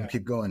up. Let me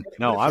keep going.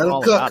 No, I'm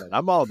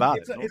all about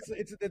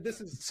it.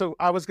 This is so.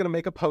 I was going to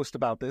make a post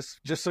about this,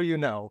 just so you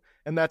know,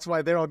 and that's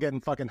why they're all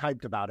getting fucking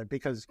hyped about it,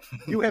 because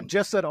you have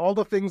just said all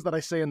the things that I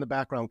say in the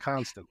background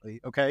constantly.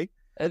 Okay.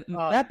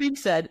 That being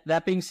said,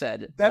 now it's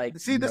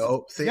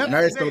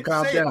gonna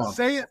calm down.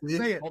 Say it.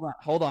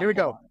 Hold on. Here we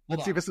go.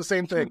 Let's see if it's the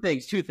same thing.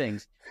 Two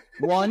things.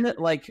 One,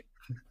 like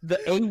the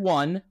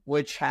A1,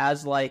 which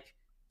has like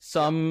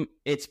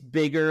it's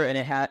bigger and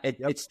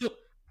it's still.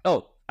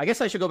 Oh, I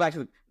guess I should go back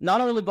to not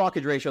only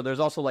blockage ratio.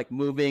 There's also like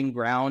moving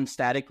ground,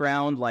 static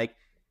ground. Like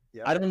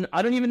I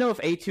don't even know if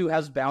A2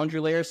 has boundary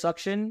layer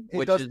suction.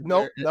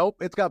 Nope.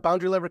 It's got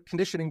boundary layer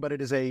conditioning, but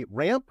it is a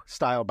ramp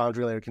style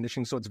boundary layer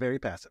conditioning, so it's very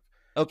passive.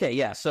 Okay,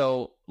 yeah.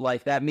 So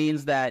like that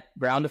means that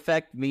ground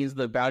effect means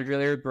the boundary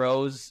layer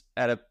grows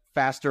at a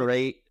faster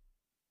rate.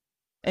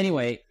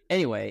 Anyway,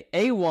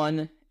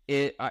 A1,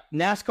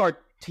 NASCAR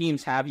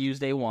teams have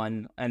used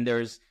A1, and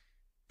there's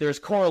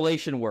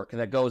correlation work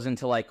that goes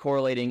into like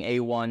correlating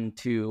A1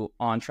 to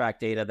on-track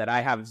data that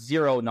I have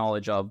zero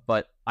knowledge of,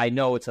 but I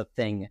know it's a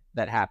thing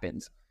that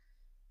happens.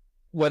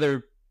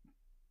 Whether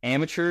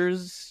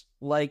amateurs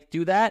like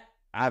do that,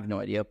 I have no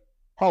idea.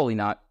 Probably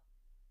not.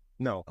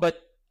 No. But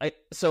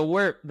so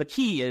where the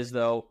key is,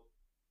 though,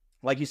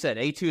 like you said,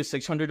 A2 is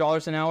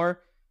 $600 an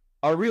hour.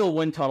 Our real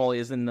wind tunnel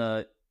is in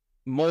the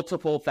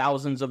multiple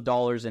thousands of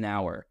dollars an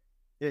hour.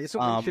 Yeah, it's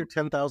only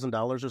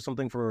 $10,000 or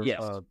something for.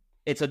 Yes,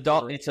 it's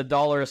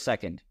 $1 a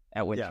second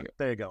at wind shear.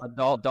 There you go.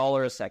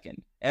 $1 a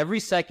second. Every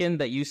second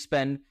that you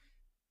spend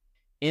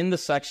in the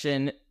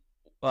section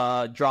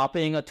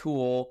dropping a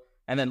tool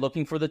and then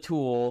looking for the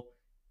tool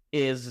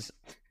is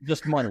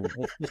just money.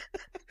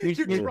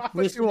 You're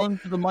listening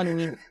to the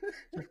money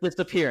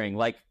disappearing,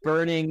 like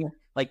burning,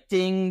 like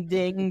ding,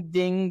 ding,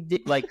 ding,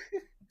 ding, like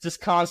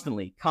just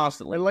constantly.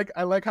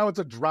 I like how it's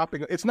a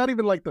dropping. It's not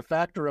even like the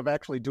factor of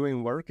actually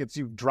doing work. It's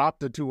you've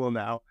dropped a tool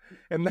now,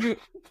 and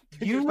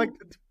you like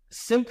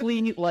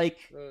simply like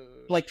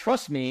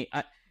trust me,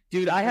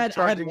 dude. I had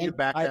you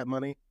back that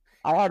money.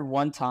 I had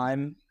one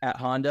time at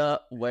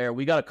Honda where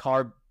we got a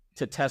car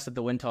to test at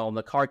the wind tunnel, and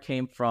the car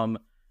came from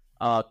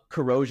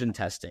corrosion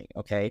testing.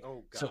 Okay,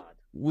 so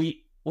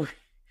we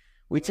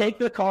take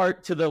the car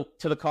to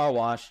the car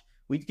wash.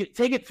 We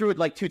take it through it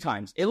like 2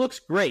 times. It looks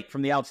great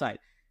from the outside,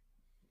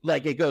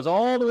 like it goes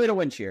all the way to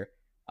wind shear.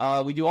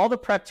 We do all the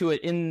prep to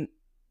it in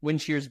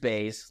wind shear's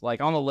base,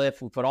 like on the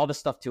lift. We put all the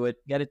stuff to it,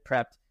 get it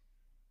prepped.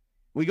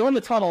 We go in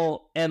the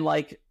tunnel and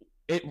like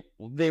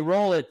they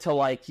roll it to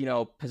like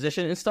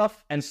position and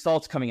stuff, and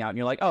salt's coming out, and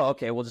you're like, oh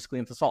okay, we'll just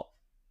clean up the salt.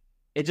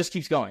 It just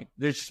keeps going.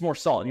 There's just more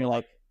salt, and you're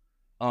like,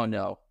 oh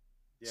no.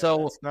 Yeah,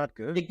 so it's not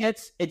good.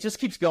 It just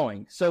keeps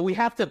going. So we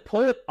have to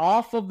pull it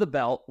off of the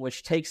belt,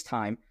 which takes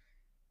time.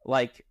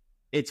 like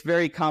it's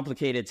very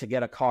complicated to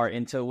get a car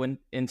into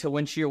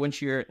wind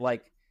shear.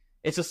 Like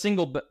it's a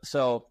single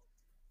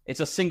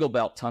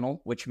belt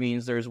tunnel, which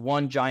means there's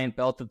one giant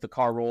belt that the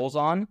car rolls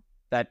on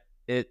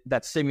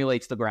that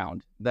simulates the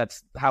ground.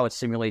 That's how it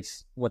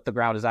simulates what the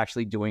ground is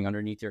actually doing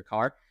underneath your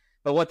car.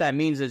 But what that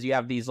means is you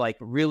have these like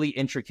really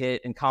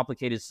intricate and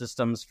complicated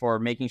systems for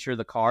making sure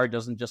the car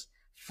doesn't just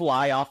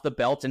fly off the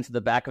belt into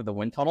the back of the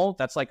wind tunnel.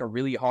 That's like a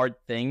really hard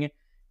thing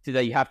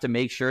that you have to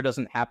make sure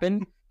doesn't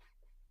happen.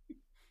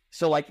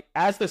 So like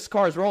as this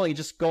car is rolling,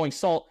 just going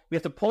salt, we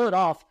have to pull it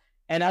off.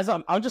 And as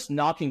I'm just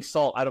knocking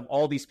salt out of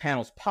all these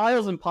panels,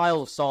 piles and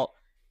piles of salt.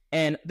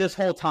 And this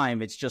whole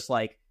time, it's just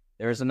like,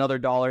 there's another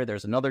 $1,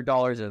 there's another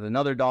 $1, there's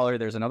another $1,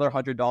 there's another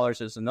 $100,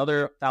 there's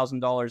another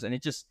 $1,000. And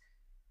it just,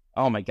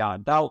 oh my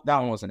God, that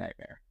one was a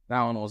nightmare.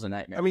 That one was a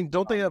nightmare. I mean,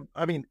 don't they have,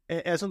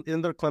 as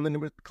in their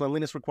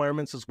cleanliness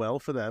requirements as well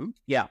for them?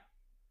 Yeah.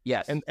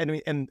 Yes. And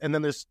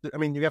then there's,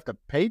 you have to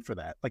pay for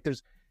that. Like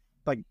there's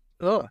like,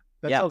 that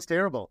sounds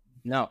terrible.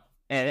 No.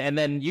 And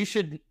then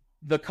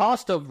the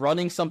cost of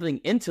running something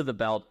into the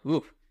belt,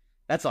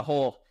 that's a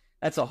whole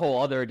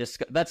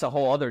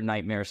other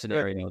nightmare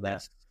scenario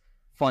that's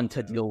fun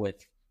to deal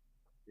with.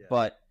 Yeah.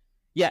 But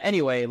yeah,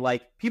 anyway,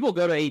 like people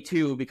go to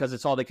A2 because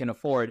it's all they can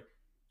afford.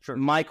 Sure.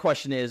 My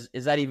question is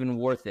that even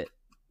worth it?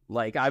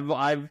 Like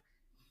I've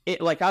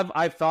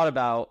thought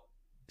about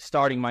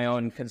starting my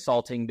own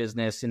consulting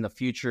business in the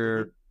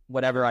future,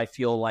 whatever I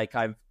feel like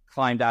I've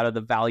climbed out of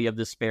the valley of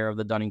despair of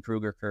the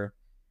Dunning-Kruger curve.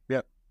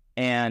 Yep.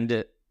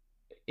 And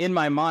in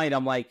my mind,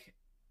 I'm like,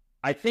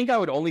 I think I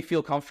would only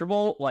feel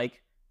comfortable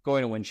like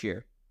going to wind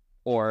shear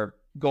or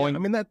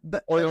going. That's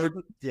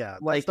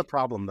the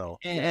problem though.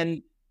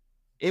 And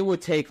it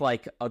would take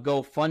like a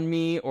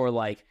GoFundMe or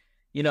like,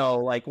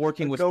 like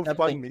working with people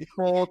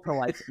to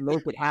like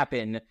make it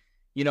happen.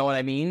 You know what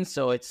I mean?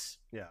 So it's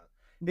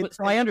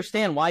So I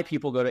understand why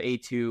people go to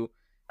A2,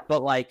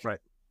 but like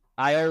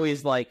I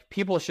always like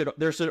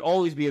there should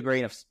always be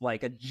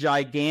a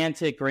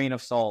gigantic grain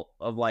of salt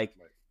of like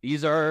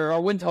these are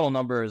our wind tunnel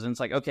numbers, and it's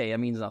like okay, that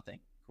means nothing.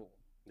 Cool.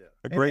 Yeah.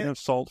 A grain of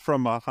salt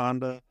from a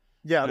Honda.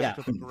 Yeah.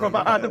 From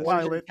a Honda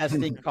Pilot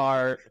testing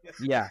car.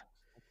 Yeah.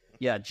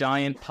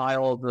 Giant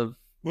piles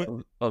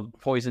of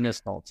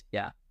poisonous salt.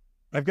 Yeah.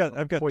 I've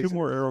got two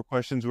more Aero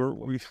questions.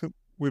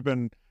 We've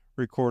been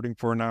recording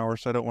for an hour,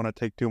 so I don't want to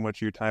take too much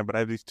of your time, but I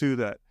have these two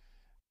that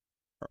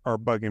are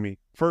bugging me.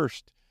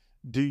 First,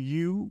 do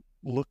you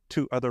look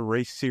to other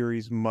race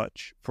series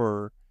much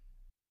for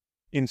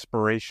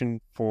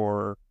inspiration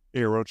for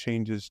Aero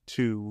changes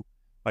to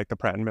like the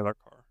Pratt & Miller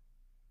car?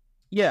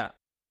 Yeah.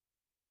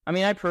 I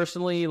mean, I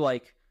personally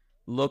like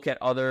look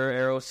at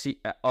other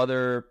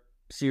other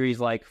series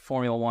like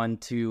Formula One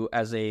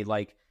as a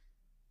like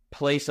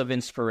place of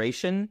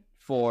inspiration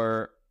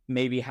for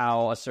maybe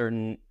how a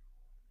certain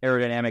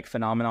aerodynamic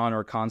phenomenon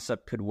or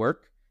concept could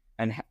work,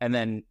 and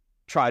then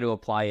try to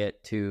apply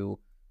it to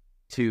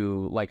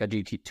like the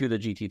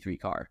GT3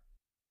 car.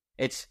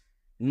 It's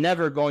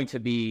never going to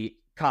be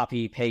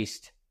copy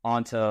paste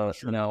onto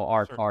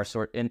our car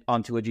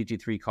onto a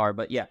GT3 car,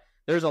 but yeah,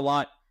 there's a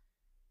lot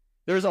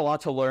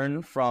to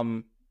learn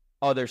from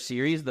other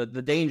series. The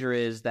danger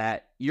is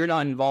that you're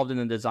not involved in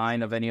the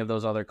design of any of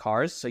those other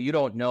cars, so you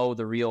don't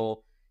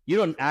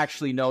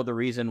actually know the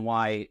reason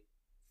why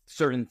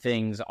certain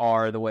things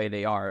are the way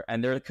they are.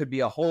 And there could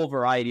be a whole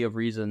variety of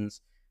reasons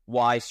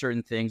why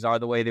certain things are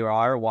the way they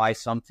are, why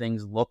some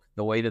things look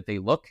the way that they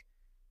look.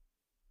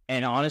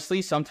 And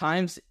honestly,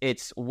 sometimes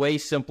it's way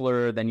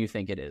simpler than you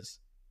think it is.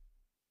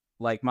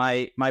 Like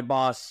my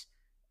boss,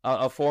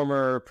 a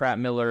former Pratt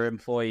Miller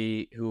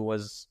employee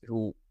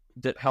who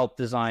helped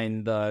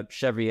design the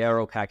Chevy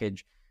Aero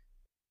package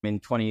in the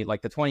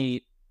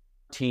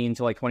 2013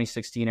 to like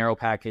 2016 Aero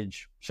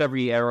package.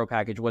 Chevy Aero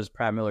package was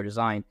Pratt Miller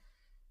design.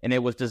 And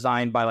it was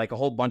designed by like a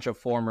whole bunch of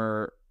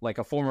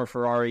a former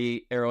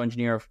Ferrari aero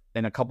engineer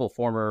and a couple of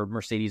former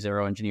Mercedes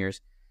aero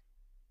engineers.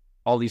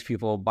 All these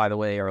people, by the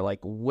way, are like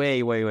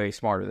way, way, way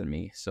smarter than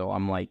me. So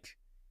I'm like,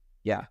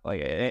 yeah,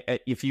 like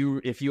if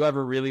you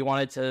ever really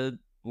wanted to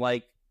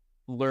like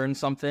learn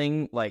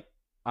something, like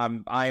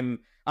I'm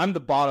the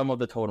bottom of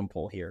the totem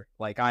pole here.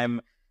 Like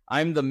I'm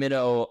the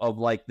minnow of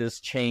like this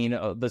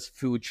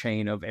food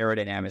chain of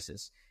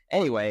aerodynamicists.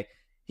 Anyway.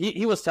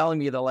 He was telling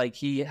me that like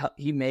he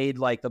made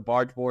like the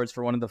barge boards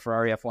for one of the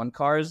Ferrari F1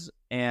 cars,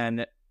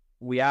 and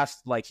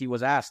he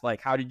was asked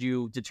like, how did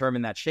you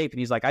determine that shape? And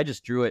he's like, I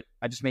just drew it.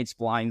 I just made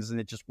splines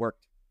and it just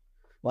worked.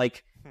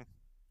 Like,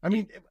 I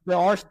mean, there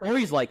are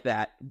stories like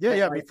that.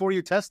 Yeah. Before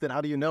you test it,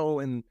 how do you know?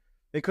 And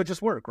it could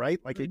just work, right?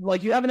 Like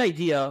you have an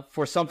idea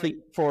for something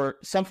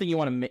you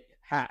want to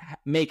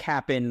make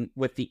happen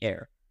with the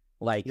air.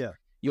 Like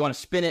you want to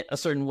spin it a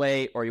certain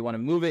way, or you want to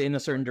move it in a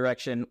certain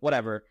direction,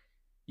 whatever.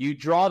 You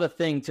draw the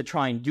thing to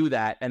try and do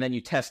that, and then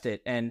you test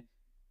it. And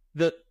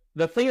the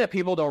thing that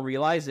people don't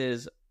realize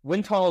is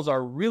wind tunnels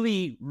are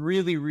really,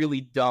 really,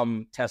 really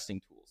dumb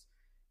testing tools.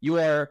 You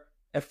are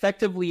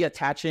effectively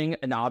attaching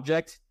an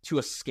object to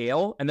a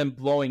scale and then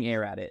blowing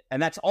air at it.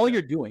 And that's all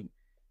you're doing.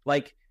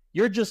 Like,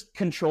 you're just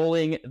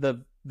controlling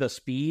the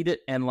speed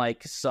and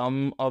like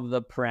some of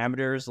the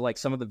parameters, like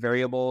some of the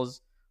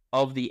variables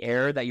of the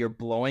air that you're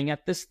blowing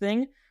at this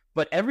thing.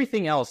 But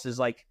everything else is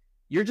like,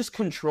 you're just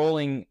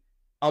controlling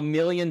a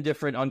million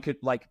different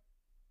like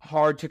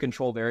hard to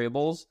control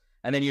variables.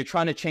 And then you're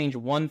trying to change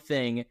one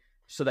thing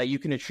so that you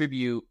can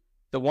attribute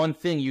the one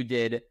thing you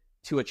did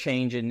to a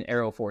change in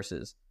aero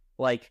forces.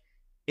 Like,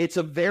 it's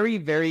a very,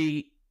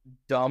 very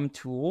dumb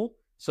tool.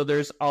 So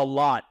there's a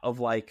lot of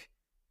like,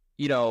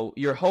 you know,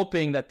 you're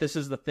hoping that this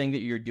is the thing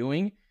that you're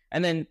doing.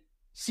 And then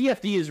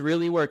CFD is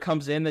really where it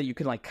comes in, that you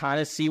can like kind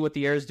of see what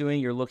the air is doing.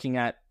 You're looking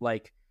at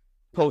like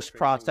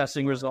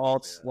post-processing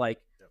results, like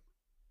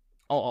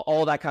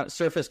all that kind of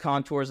surface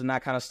contours and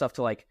that kind of stuff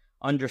to like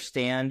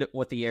understand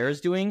what the air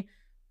is doing.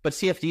 But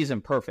CFD is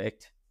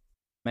imperfect.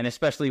 And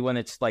especially when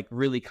it's like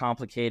really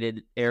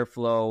complicated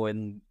airflow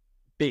and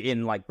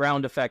in like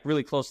ground effect,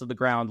 really close to the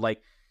ground.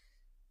 Like,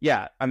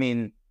 yeah, I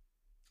mean,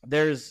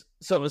 there's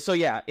so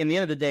yeah, in the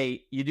end of the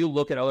day, you do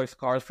look at other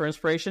cars for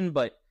inspiration,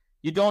 but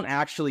you don't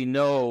actually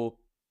know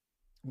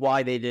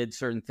why they did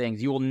certain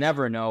things. You will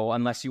never know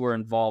unless you were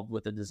involved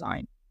with the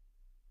design.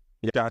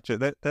 Gotcha.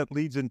 That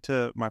leads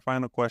into my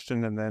final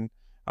question, and then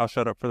I'll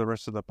shut up for the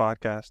rest of the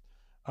podcast.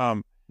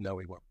 No,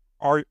 we won't.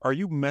 Are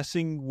you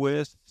messing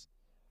with,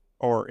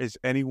 or is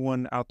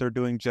anyone out there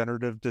doing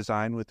generative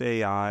design with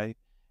AI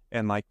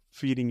and like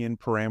feeding in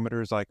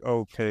parameters like,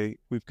 okay,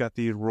 we've got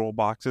these roll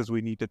boxes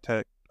we need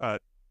to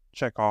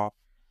check off.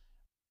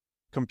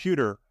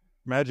 Computer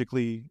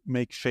magically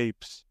make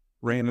shapes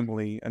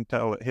randomly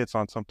until it hits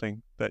on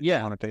something that you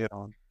want it to hit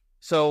on.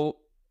 So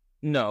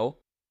no,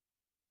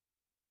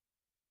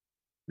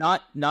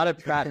 not at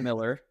Pratt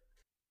Miller.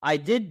 I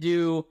did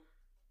do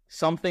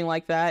something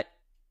like that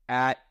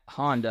at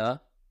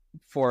Honda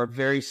for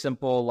very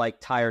simple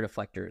like tire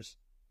deflectors,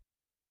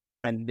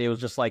 and it was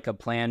just like a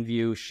plan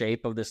view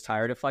shape of this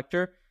tire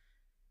deflector.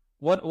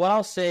 What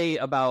I'll say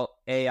about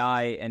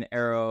AI and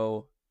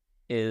Aero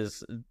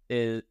is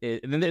and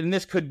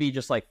this could be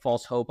just like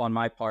false hope on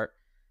my part.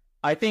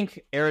 I think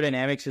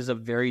aerodynamics is a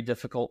very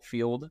difficult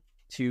field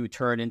to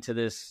turn into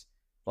this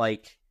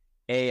like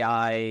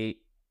AI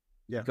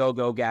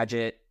go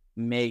gadget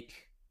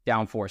make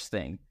downforce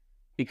thing,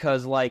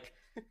 because like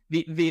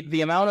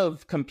the amount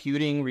of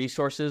computing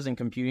resources and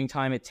computing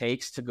time it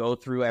takes to go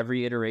through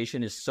every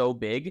iteration is so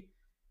big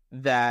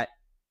that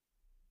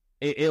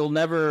it'll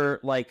never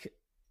like,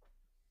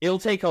 it'll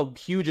take a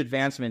huge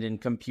advancement in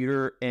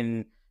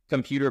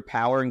computer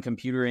power and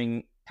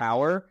computing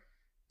power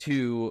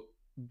to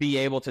be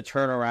able to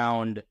turn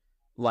around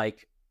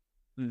like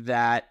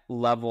that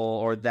level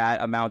or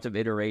that amount of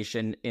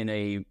iteration in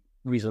a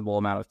reasonable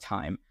amount of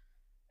time.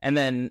 And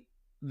then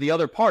the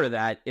other part of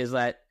that is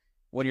that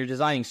when you're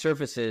designing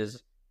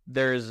surfaces,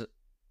 there's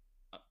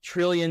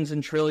trillions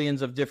and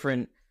trillions of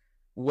different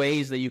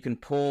ways that you can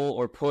pull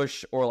or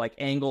push or like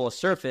angle a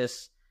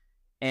surface.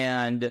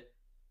 And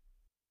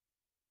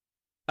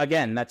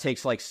again, that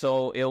takes like,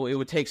 it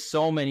would take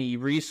so many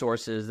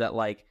resources that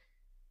like,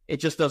 it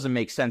just doesn't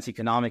make sense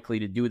economically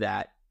to do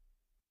that.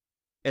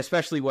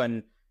 Especially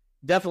when,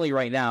 definitely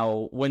right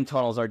now, wind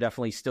tunnels are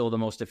definitely still the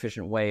most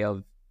efficient way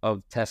of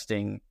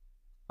testing,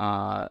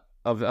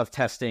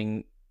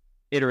 testing,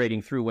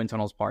 iterating through wind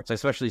tunnels parts,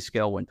 especially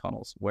scale wind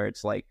tunnels, where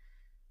it's like,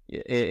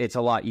 it's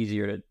a lot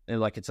easier to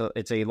like,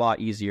 it's a lot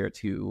easier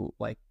to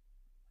like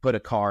put a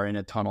car in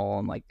a tunnel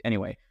and like,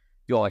 anyway,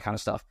 do all that kind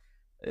of stuff.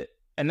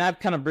 And that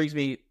kind of brings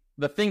me,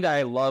 the thing that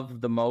I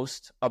love the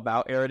most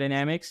about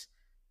aerodynamics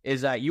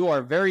is that you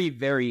are very,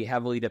 very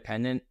heavily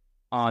dependent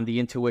on the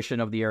intuition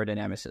of the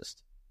aerodynamicist.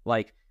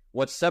 Like,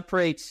 what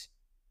separates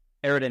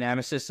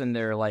aerodynamicists and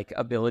their like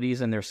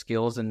abilities and their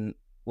skills, and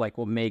like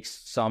what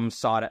makes some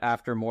sought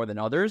after more than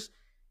others,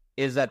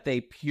 is that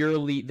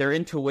their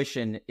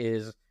intuition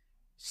is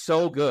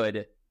so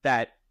good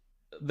that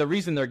the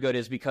reason they're good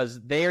is because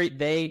their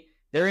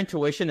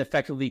intuition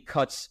effectively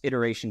cuts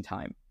iteration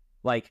time.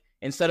 Like,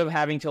 instead of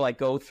having to like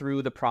go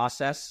through the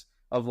process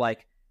of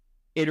like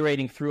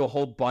iterating through a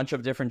whole bunch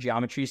of different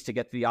geometries to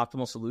get to the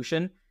optimal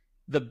solution,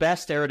 the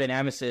best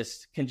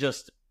aerodynamicist can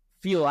just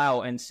feel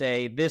out and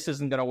say, this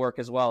isn't going to work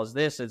as well as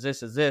this, as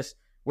this, as this.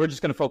 We're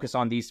just going to focus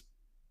on these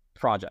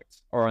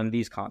projects or on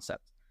these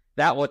concepts.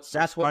 That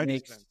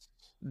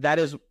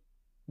is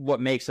what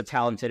makes a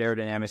talented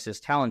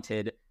aerodynamicist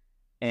talented.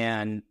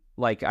 And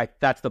like,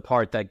 that's the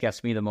part that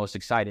gets me the most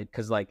excited,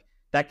 because like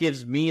that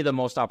gives me the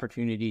most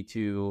opportunity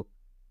to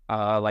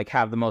like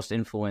have the most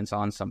influence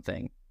on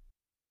something.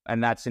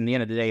 And that's, in the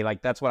end of the day,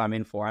 like that's what I'm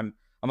in for. I'm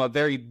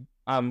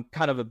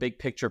kind of a big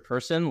picture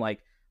person. Like,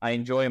 I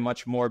enjoy a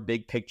much more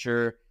big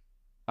picture,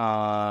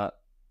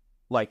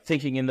 like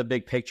thinking in the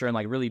big picture and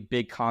like really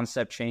big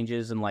concept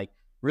changes and like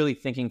really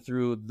thinking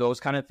through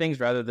those kind of things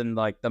rather than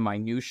like the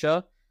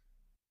minutia.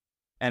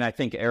 And I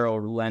think Aero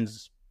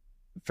lends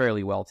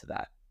fairly well to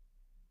that.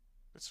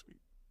 That's sweet.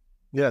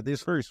 Yeah, this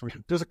is very sweet.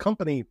 There's a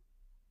company,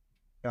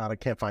 God, I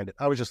can't find it.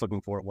 I was just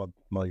looking for it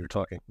while you were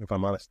talking, if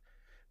I'm honest.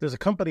 There's a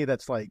company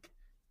that's like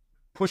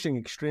pushing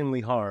extremely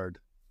hard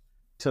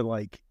to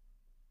like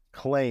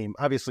claim,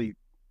 obviously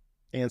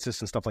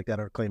Ansys and stuff like that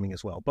are claiming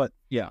as well. But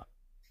Yeah.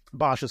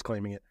 Bosch is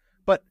claiming it.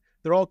 But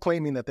they're all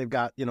claiming that they've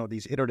got,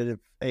 these iterative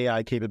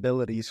AI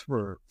capabilities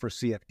for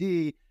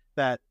CFD,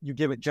 that you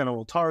give it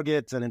general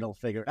targets and it'll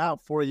figure it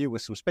out for you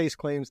with some space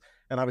claims.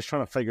 And I was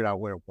trying to figure out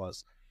where it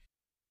was.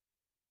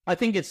 I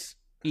think it's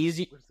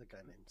easy. Where's the guy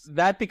named?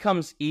 That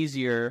becomes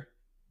easier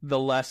the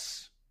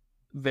less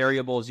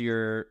variables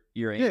you're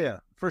in. Yeah,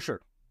 for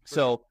sure.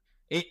 So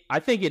I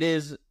think it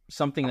is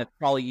something that's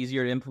probably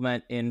easier to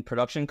implement in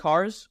production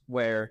cars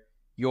where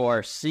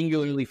you're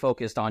singularly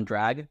focused on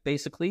drag,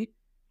 basically.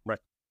 Right.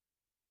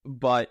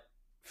 But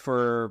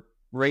for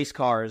race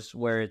cars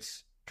where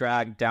it's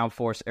drag,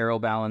 downforce, aero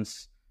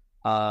balance,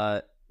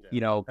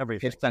 everything.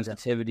 pitch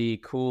sensitivity,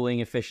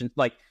 cooling, efficient,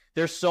 like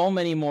there's so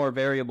many more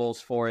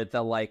variables for it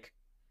that, like,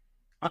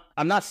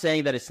 I'm not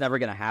saying that it's never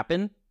going to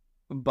happen,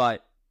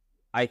 but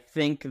I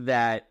think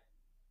that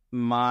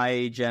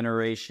my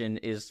generation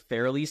is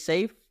fairly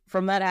safe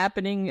from that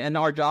happening and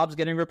our jobs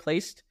getting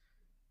replaced.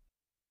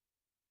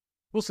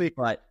 We'll see.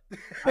 But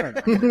I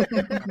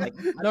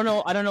don't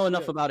know. I don't know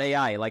enough about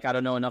AI. Like, I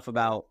don't know enough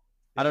about.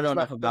 I don't know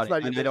enough about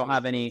it. And I don't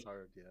have any.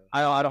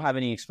 I don't have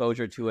any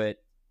exposure to it.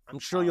 I'm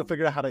sure you'll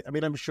figure out how to. I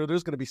mean, I'm sure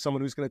there's going to be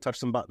someone who's going to touch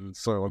some buttons.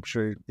 So I'm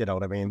sure you know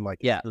what I mean. Like,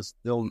 yeah,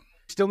 they'll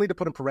still need to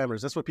put in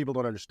parameters. That's what people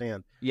don't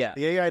understand. Yeah,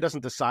 the AI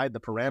doesn't decide the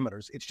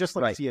parameters. It's just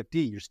like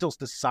CFD. You're still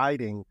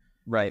deciding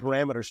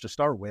parameters to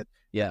start with.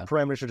 Yeah,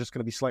 parameters are just going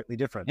to be slightly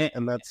different,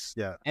 and that's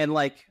And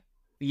like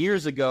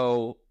years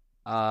ago,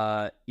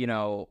 Virgin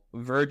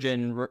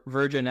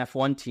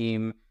F1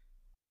 team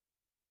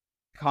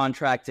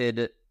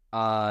contracted,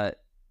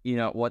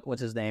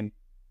 what's his name?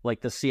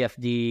 Like the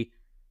CFD,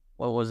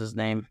 what was his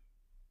name?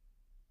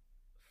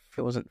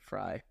 It wasn't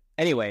Fry.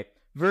 Anyway,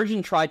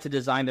 Virgin tried to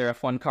design their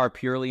F1 car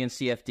purely in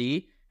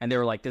CFD, and they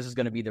were like, this is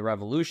going to be the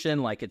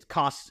revolution. Like, it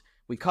costs,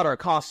 we cut our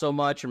costs so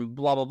much and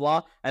blah, blah,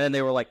 blah. And then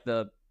they were like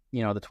the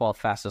 12th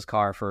fastest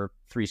car for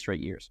 3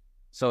 straight years.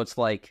 So it's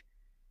like,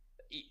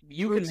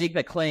 you can make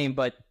that claim,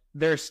 but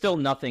there's still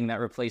nothing that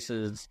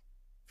replaces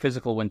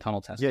physical wind tunnel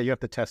testing. Yeah, you have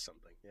to test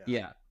something.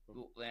 Yeah.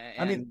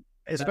 I mean,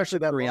 especially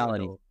that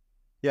reality.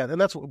 Yeah,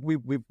 and that's what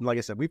we've like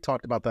I said, we've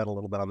talked about that a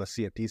little bit on the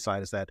CFD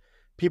side, is that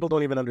people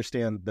don't even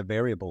understand the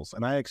variables.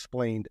 And I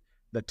explained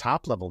the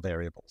top level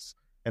variables,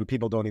 and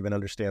people don't even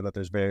understand that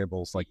there's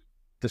variables like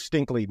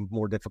distinctly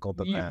more difficult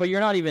than that. But you're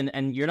not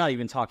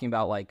even talking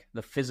about like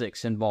the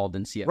physics involved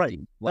in CFD. Right.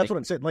 That's what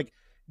I'm saying. Like,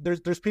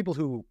 there's people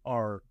who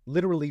are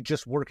literally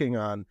just working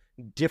on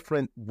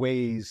different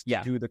ways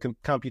to do the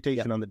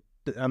computation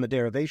on the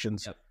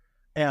derivations,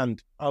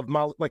 and of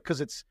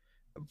because it's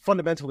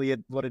fundamentally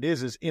what it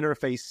is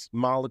interface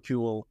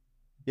molecule,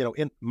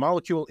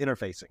 molecule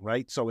interfacing,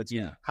 right? So it's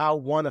how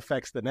one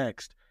affects the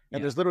next,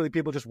 and there's literally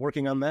people just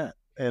working on that,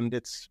 and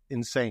it's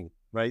insane,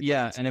 right?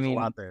 Yeah, and I mean,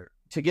 a lot there.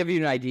 To give you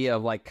an idea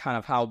of like kind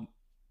of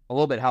a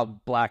little bit how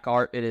black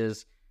art it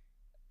is,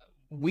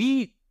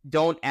 we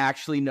don't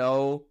actually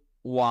know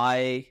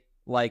why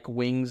like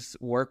wings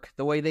work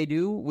the way they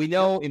do. We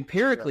know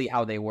empirically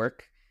how they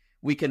work.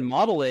 We can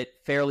model it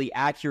fairly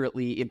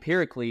accurately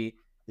empirically.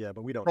 Yeah,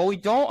 but we don't. But we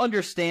don't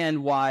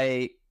understand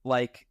why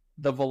like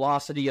the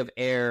velocity of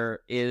air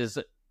is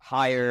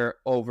higher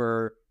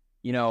over,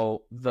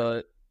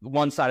 the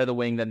one side of the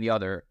wing than the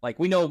other. Like,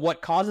 we know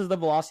what causes the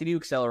velocity to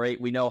accelerate.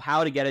 We know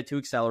how to get it to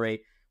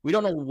accelerate. We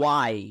don't know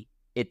why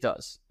it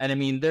does. And I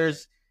mean,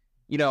 there's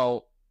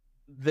lots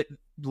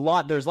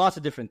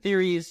of different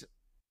theories.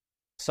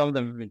 Some of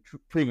them have been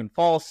proven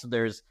false.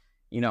 There's,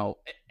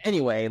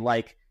 anyway,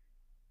 like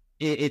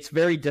it's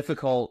very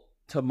difficult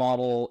to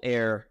model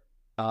air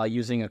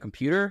using a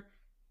computer.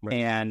 Right.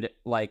 And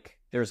like,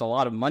 there's a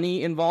lot of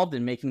money involved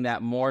in making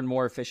that more and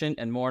more efficient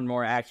and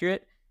more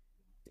accurate.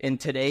 In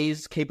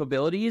today's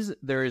capabilities,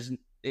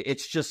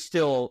 it's just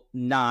still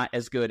not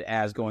as good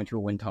as going through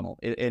a wind tunnel.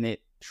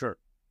 Because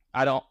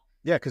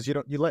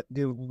you let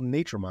the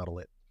nature model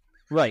it.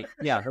 Right.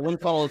 Yeah. The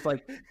wind tunnel is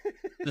like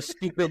the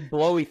stupid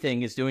blowy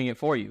thing is doing it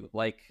for you.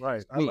 Like,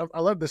 right. I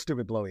love the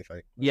stupid blowy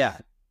thing. Yeah.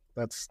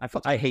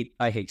 I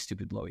hate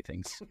stupid blowy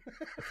things.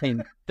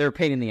 They're a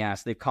pain in the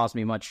ass. They've caused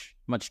me much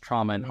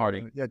trauma and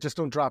heartache. Yeah. Just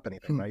don't drop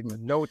anything, right?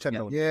 No 10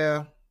 million.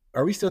 Yeah.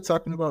 Are we still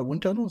talking about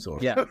wind tunnels? Or?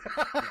 Yeah.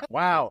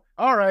 Wow.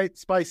 All right.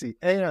 Spicy.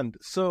 And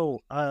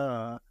so,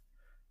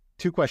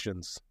 2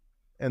 questions,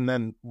 and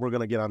then we're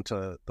going to get on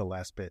to the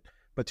last bit.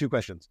 But 2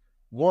 questions.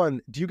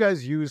 One, do you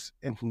guys use,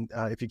 and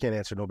if you can't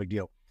answer, no big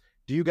deal.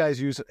 Do you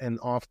guys use an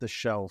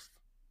off-the-shelf,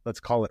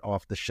 let's call it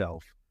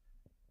off-the-shelf?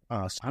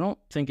 I don't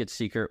think it's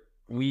secret.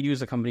 We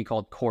use a company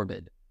called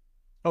Corbid.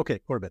 Okay,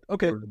 Corbid.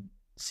 Okay. Corbid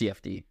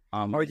CFD.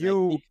 Are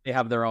you? They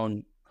have their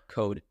own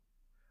code.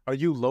 Are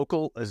you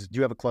local? Do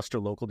you have a cluster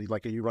local? Are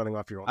you running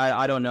off your own?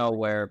 I don't know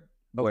where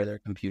their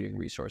computing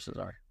resources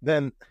are.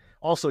 Then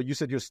also, you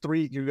said you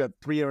got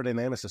 3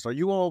 aerodynamicists. Are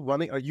you all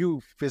running? Are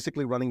you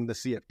physically running the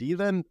CFD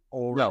then,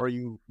 or are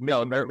you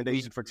making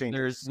recommendations for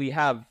changes? We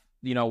have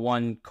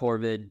one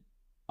Corvid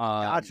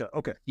gotcha.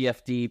 Okay.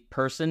 CFD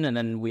person, and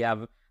then we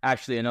have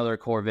actually another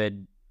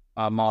Corvid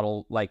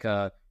model, like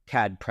a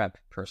CAD prep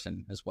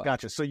person as well.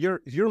 Gotcha. So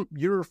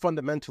you're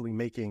fundamentally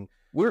making.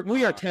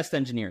 We are test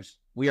engineers.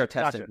 We are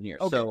test Gotcha. engineers.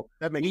 Okay. So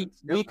That makes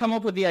sense. we come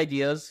up with the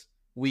ideas.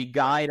 We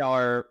guide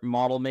our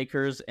model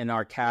makers and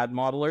our CAD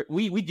modeler.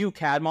 We do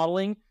CAD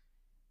modeling.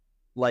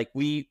 Like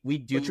we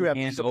do But you have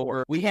to hand support.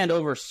 over. We hand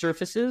over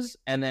surfaces,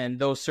 and then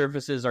those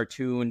surfaces are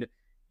tuned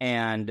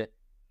and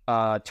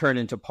turned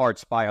into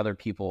parts by other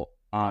people.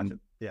 Gotcha.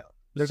 Yeah.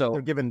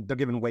 They're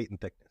given weight and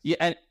thickness.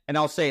 Yeah, and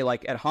I'll say,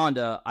 like, at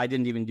Honda, I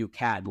didn't even do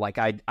CAD. Like,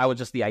 I was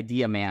just the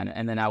idea man,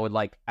 and then I would,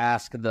 like,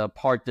 ask the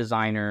part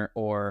designer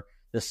or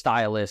the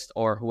stylist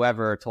or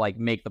whoever to, like,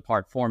 make the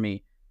part for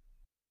me.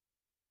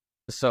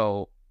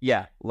 So,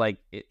 yeah, like...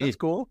 That's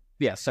cool.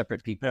 Yeah,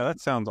 separate people. Yeah, that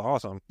sounds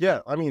awesome. Yeah,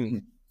 I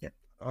mean,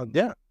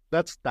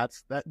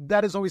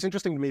 that is always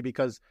interesting to me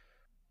because,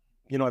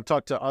 you know, I've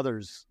talked to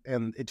others,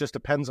 and it just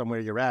depends on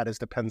where you're at. It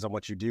depends on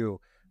what you do.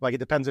 Like, it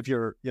depends if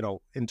you're, you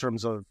know, in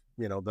terms of,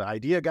 you know, the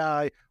idea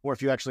guy, or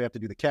if you actually have to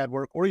do the CAD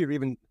work, or you're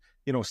even,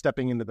 you know,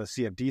 stepping into the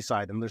CFD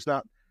side. And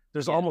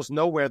there's almost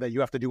nowhere that you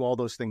have to do all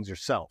those things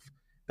yourself.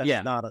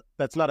 That's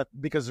not a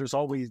because there's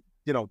always,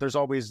 you know, there's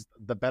always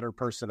the better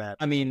person at.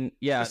 I mean,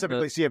 yeah,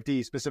 specifically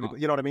CFD,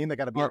 specifically, you know what I mean? They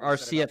got to be our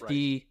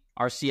CFD.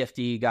 Our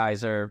CFD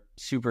guys are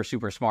super,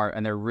 super smart,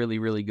 and they're really,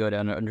 really good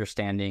at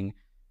understanding,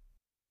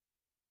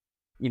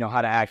 you know,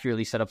 how to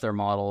accurately set up their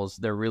models.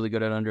 They're really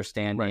good at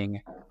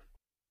understanding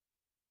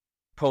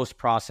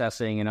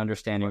post-processing and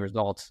understanding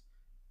results.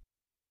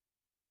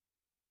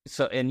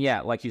 So, and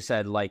yeah, like you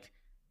said, like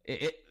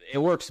it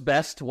works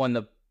best when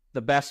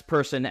the best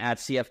person at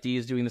CFD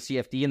is doing the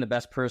CFD, and the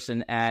best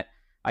person at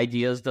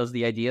ideas does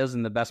the ideas,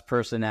 and the best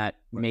person at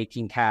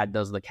making CAD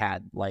does the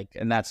CAD. Like,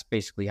 and that's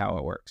basically how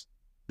it works.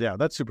 Yeah,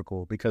 that's super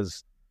cool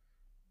because,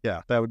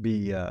 yeah, that'd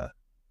be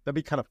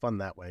kind of fun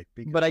that way.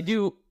 But I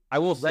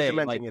will say,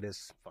 like, it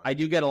is fun. I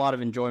do get a lot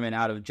of enjoyment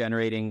out of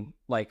generating,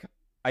 like,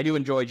 I do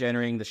enjoy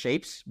generating the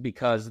shapes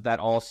because that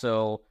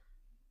also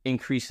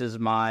increases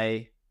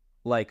my,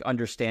 like,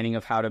 understanding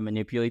of how to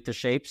manipulate the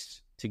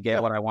shapes to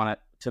get what I want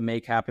to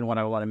make happen, what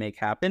I want to make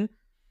happen.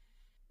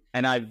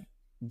 And I've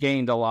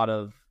gained a lot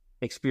of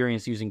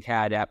experience using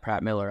CAD at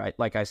Pratt Miller.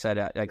 Like I said,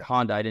 at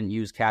Honda, I didn't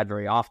use CAD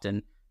very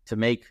often to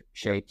make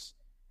shapes.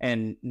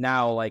 And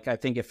now, like, I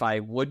think if I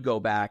would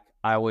go back,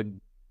 I would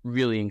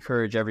really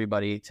encourage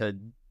everybody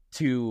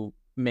to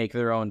make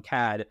their own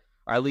CAD,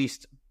 or at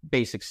least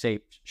basic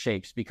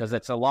shapes, because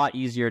it's a lot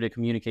easier to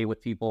communicate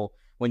with people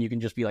when you can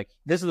just be like,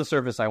 this is the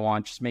surface I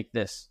want, just make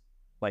this.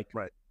 Like,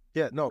 right.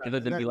 Yeah, no. Rather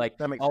than be like,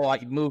 sense. I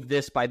moved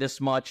this by this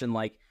much, and,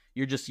 like,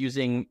 you're just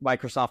using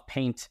Microsoft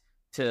Paint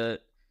to,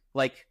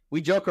 like,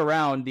 we joke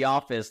around the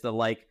office that,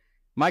 like,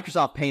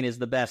 Microsoft Paint is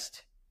the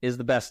best,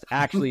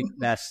 actually the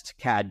best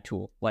CAD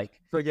tool. Like,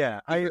 so yeah,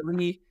 I'm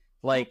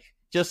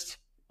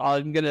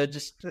gonna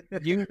just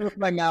use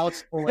my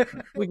mouse or, like,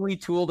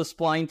 squiggly tool, the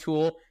spline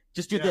tool.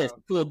 Just do this.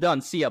 Tool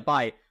done. See ya.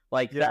 Bye.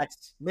 Like,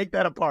 that's make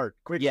that apart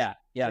quick. Yeah.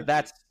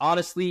 That's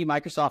honestly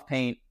Microsoft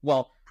Paint.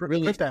 Well,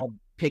 really, it's called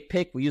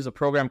PicPic. We use a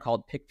program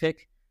called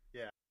PicPic.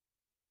 Yeah.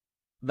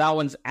 That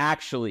one's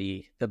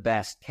actually the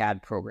best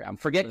CAD program.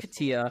 Forget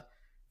CATIA.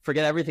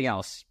 Forget everything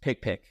else.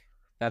 PicPic.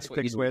 That's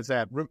what where it's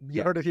at.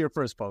 You heard it here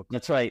first, folks.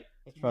 That's right.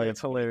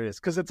 It's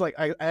hilarious because it's like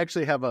I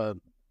actually have I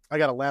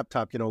got a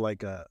laptop, you know,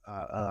 like a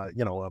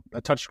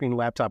touchscreen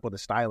laptop with a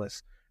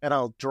stylus, and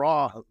I'll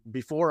draw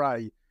before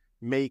I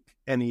make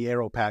any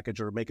Aero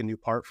package or make a new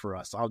part for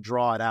us. I'll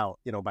draw it out,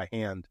 you know, by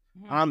hand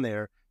on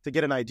there to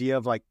get an idea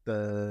of, like,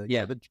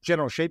 the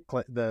general shape,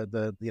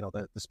 the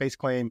space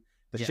claim,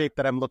 the shape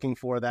that I'm looking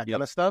for, that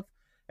kind of stuff.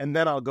 And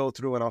then I'll go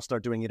through and I'll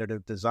start doing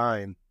iterative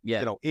design,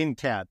 you know, in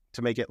CAD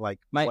to make it like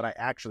what I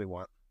actually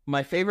want.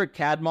 My favorite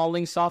CAD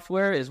modeling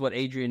software is what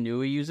Adrian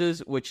Newey uses,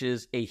 which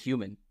is a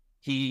human.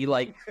 He,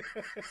 like,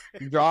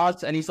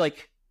 draws and he's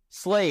like,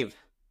 slave,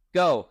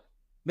 go,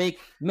 make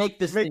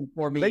this thing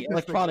for me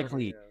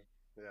electronically.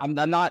 I'm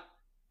not.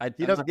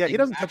 He doesn't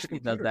touch the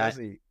computer, that.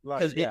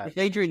 Because if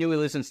Adrian Newey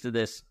listens to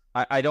this,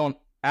 I'm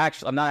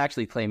not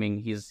actually claiming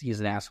he's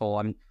an asshole.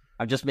 I'm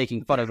just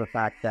making fun of the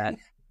fact that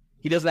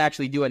he doesn't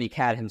actually do any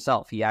CAD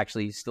himself. He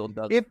actually still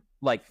does.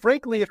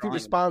 Frankly, if he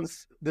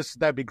responds,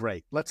 that'd be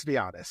great. Let's be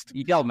honest.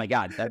 Oh my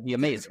God, that'd be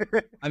amazing.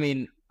 I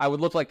mean, I would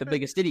look like the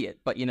biggest idiot,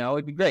 but, you know,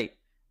 it'd be great.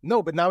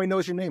 No, but now he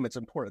knows your name. It's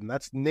important.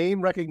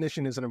 Name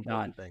recognition is an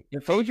important thing.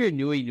 If Adrian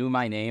Newey knew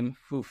my name,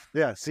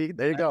 yeah, see,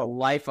 there you go.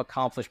 Life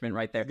accomplishment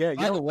right there. Yeah,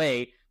 By the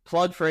way,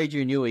 plug for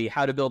Adrian Newey,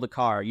 How to Build a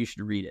Car. You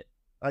should read it.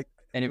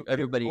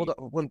 Everybody. Hold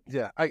on.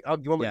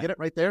 You want me to get it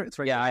right there? It's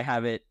right there. Yeah, I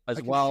have it as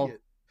well.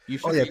 You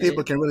should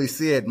people can really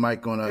see it,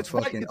 Mike, on a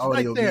fucking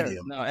audio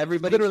medium. No,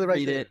 everybody should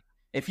read it.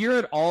 If you're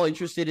at all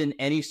interested in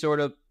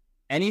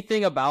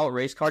anything about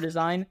race car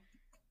design,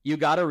 you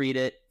got to read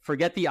it.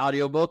 Forget the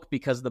audiobook,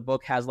 because the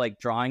book has, like,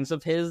 drawings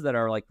of his that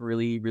are, like,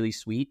 really, really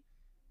sweet.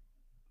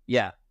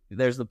 Yeah,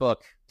 there's the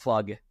book.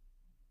 Plug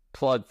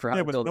for How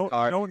to Build a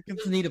Car. No one can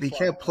you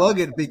can't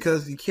plug it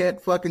because you can't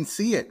fucking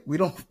see it. We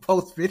don't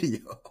post video.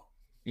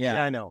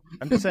 Yeah, I know.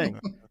 I'm just saying.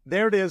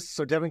 There it is,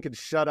 so Devin can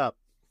shut up.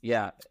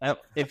 Yeah.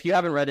 If you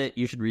haven't read it,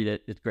 you should read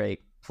it. It's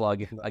great.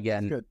 Plug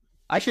again. Good.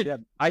 I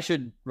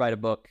should write a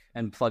book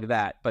and plug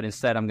that, but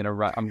instead I'm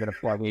gonna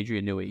plug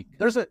Adrian Newey.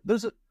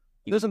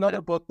 There's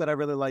another book that I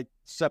really like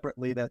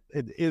separately that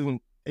it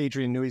isn't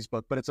Adrian Newey's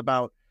book, but it's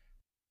about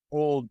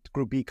old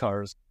Group B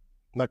cars,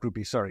 not Group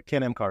B, sorry,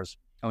 Can-Am cars.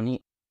 Oh,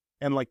 neat.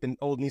 And like the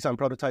old Nissan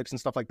prototypes and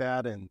stuff like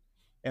that, and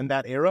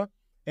that era.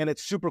 And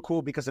it's super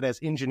cool because it has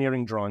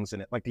engineering drawings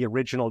in it, like the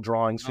original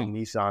drawings from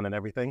Nissan and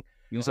everything.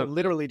 So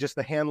literally just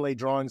the hand-laid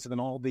drawings, and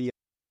then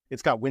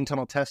it's got wind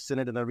tunnel tests in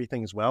it and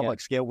everything as well, like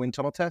scale wind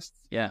tunnel tests.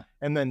 Yeah.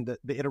 And then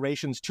the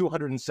iterations,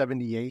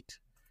 278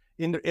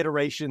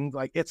 iterations.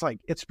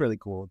 It's really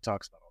cool. It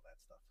talks about all that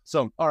stuff.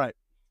 So, all right.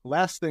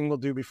 Last thing we'll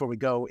do before we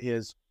go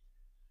is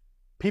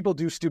people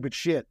do stupid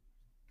shit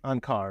on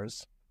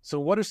cars. So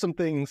what are some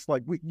things,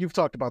 like you've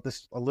talked about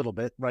this a little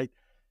bit, right?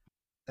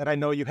 And I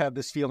know you have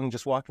this feeling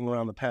just walking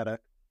around the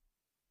paddock.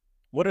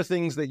 What are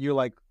things that you're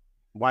like,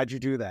 why'd you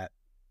do that?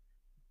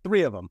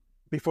 3 of them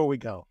before we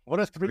go. What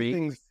are 3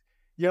 things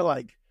you're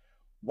like,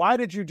 why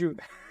did you do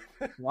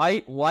that?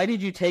 Why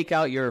did you take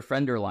out your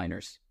fender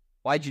liners?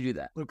 Why'd you do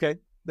that? Okay,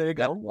 there you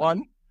go.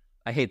 One.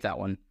 I hate that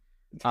one.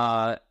 It's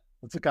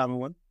a common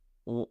one.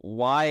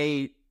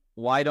 Why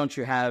don't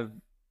you have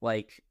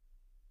like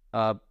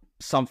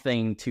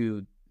something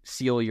to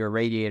seal your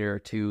radiator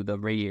to the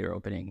radiator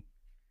opening?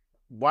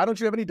 Why don't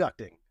you have any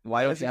ducting?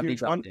 Why don't you have any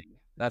ducting?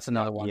 That's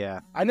another one.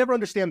 Yeah. I never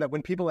understand that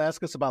when people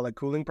ask us about like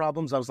cooling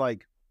problems. I was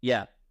like,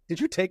 yeah. Did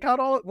you take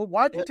out all? Well,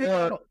 why did you take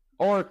out all?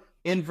 Or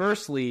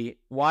inversely,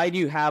 why do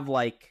you have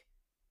like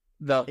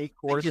the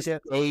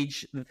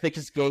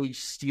thickest gauge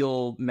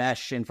steel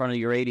mesh in front of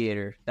your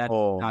radiator? That's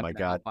my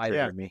God.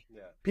 Yeah.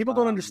 People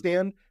don't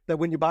understand that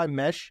when you buy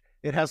mesh,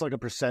 it has like a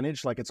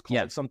percentage, like it's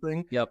called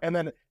something. Yep. And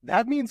then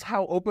that means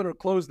how open or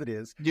closed it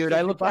is. Dude,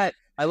 I looked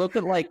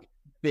at like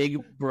big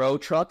bro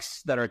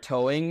trucks that are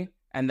towing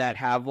and that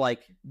have like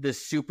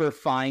this super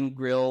fine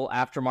grill,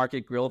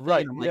 aftermarket grill thing.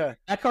 Right. Like,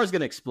 that car's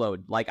gonna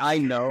explode. Like I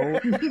know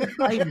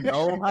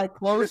how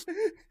close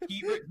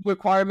heat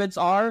requirements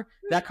are.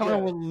 That car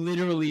will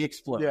literally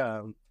explode.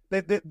 Yeah.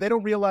 They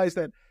don't realize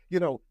that,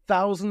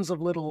 thousands of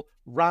little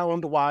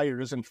round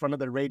wires in front of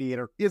the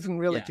radiator isn't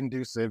really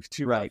conducive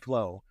to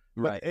flow.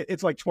 But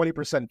it's like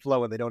 20%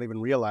 flow and they don't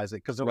even realize it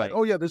because they're like,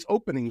 oh yeah, there's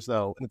openings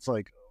though. And it's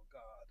like, oh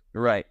God.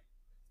 Right.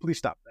 Please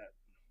stop that.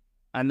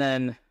 And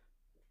then,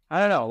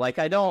 I don't know, like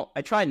I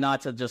try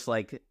not to just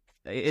like,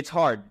 it's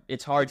hard.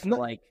 It's hard to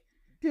like.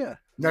 Yeah.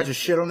 Not just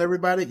shit on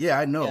everybody. Yeah,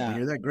 I know.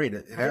 You're that great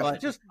at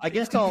it. I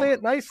guess I'll say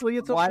it nicely.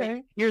 It's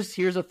okay.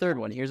 Here's a third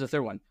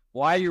one.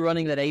 Why are you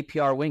running that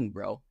APR wing,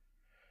 bro?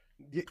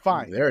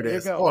 Fine. There it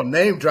is. Oh,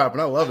 name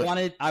dropping. I love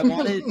it. I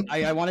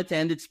wanted to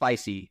end it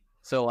spicy.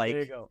 So like,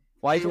 there you go.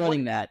 Why are you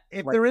running that?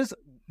 If there is,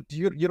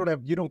 you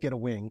don't get a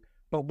wing.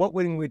 But what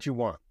wing would you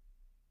want?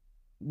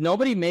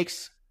 Nobody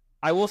makes.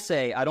 I will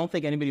say, I don't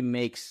think anybody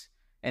makes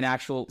an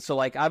actual. So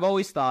like, I've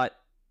always thought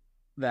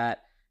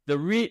that the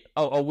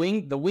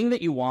wing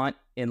that you want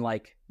in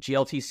like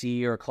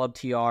GLTC or Club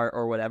TR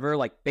or whatever,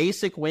 like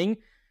basic wing,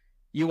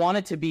 you want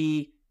it to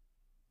be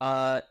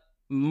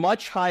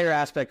much higher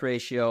aspect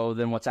ratio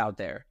than what's out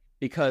there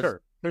because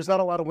there's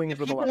not a lot of wings.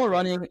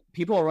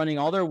 People are running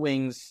all their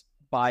wings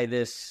by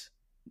this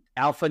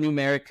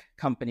alphanumeric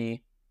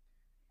company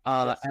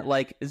at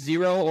like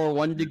 0 or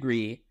 1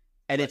 degree,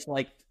 and it's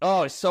like,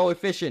 oh, it's so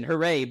efficient,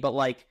 hooray! But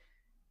like,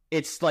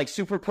 it's like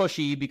super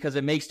pushy because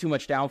it makes too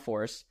much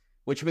downforce,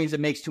 which means it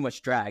makes too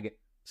much drag.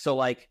 So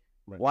like,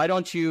 why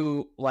don't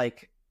you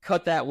like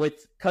cut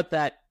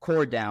that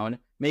core down,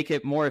 make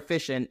it more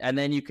efficient, and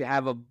then you can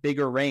have a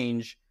bigger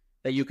range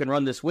that you can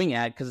run this wing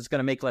at because it's going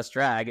to make less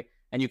drag,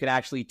 and you can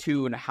actually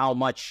tune how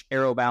much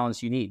aero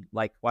balance you need.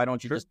 Like, why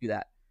don't you just do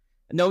that?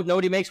 No,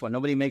 nobody makes one.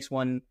 Nobody makes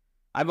one.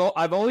 I've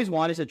always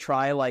wanted to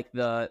try like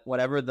the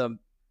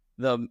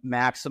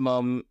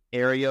maximum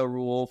area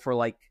rule for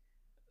like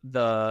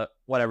the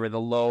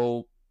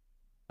low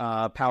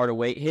power to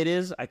weight hit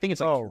is. I think it's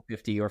like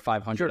 250 or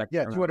 500. Sure.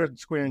 Yeah, 200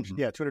 square inch.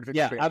 Yeah, 250.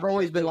 Yeah, I've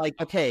always been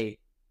like, okay,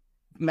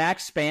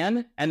 max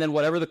span, and then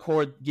whatever the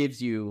core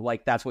gives you,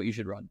 like that's what you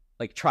should run.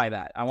 Like try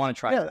that. I want to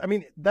try. Yeah, I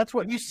mean that's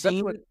what you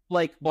seen.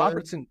 Like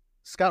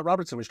Scott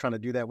Robertson was trying to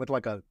do that with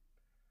like a.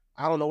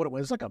 I don't know what it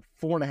was, like a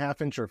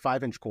 4.5 inch or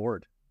 5 inch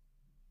cord.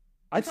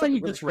 I thought he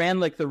just ran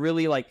like the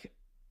really like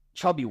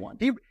chubby one.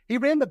 He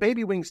ran the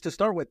baby wings to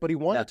start with, but he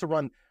wanted to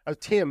run a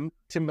Tim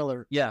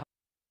Miller. Yeah,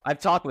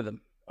 I've talked with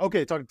him.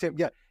 Okay, talking to Tim.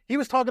 Yeah, he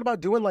was talking about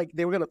doing like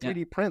they were going to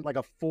 3D print like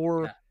a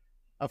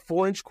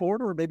 4-inch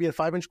cord or maybe a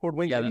 5-inch cord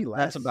wing. Yeah,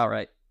 that's about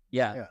right.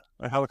 Yeah,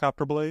 a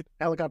helicopter blade.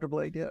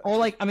 Yeah. Or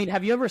like, I mean,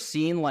 have you ever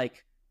seen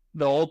like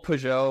the old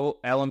Peugeot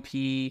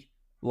LMP?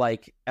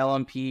 Like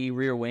LMP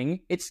rear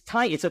wing, it's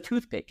tiny. It's a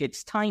toothpick.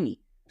 It's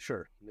tiny.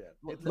 Sure. Yeah.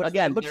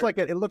 It looks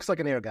like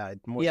an air guide.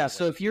 Yeah.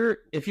 So if you're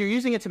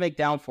using it to make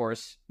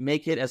downforce,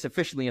 make it as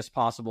efficiently as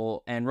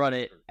possible and run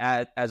it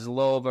at as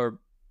low of a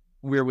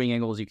rear wing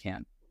angle as you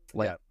can.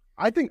 Like, yeah.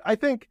 I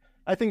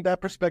think that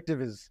perspective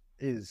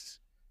is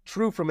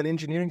true from an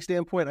engineering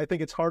standpoint. I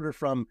think it's harder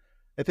from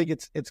I think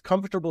it's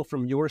comfortable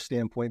from your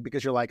standpoint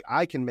because you're like,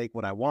 I can make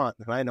what I want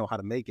and I know how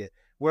to make it.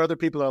 Where other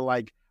people are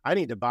like, I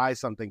need to buy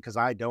something because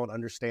I don't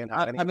understand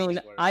how. I mean,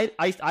 I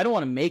don't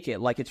want to make it.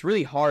 Like, it's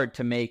really hard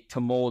to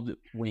mold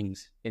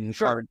wings in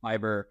carbon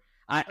fiber.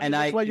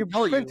 That's why you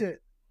print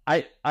it.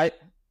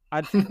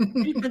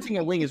 Printing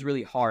a wing is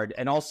really hard,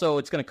 and also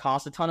it's going to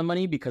cost a ton of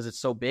money because it's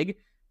so big.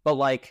 But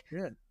like,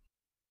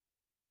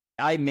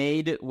 I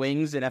made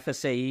wings in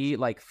FSAE,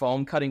 like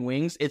foam cutting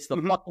wings. It's the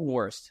fucking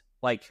worst.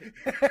 Like,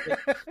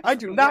 I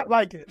do not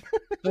like it.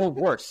 The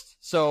worst.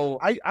 So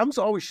I'm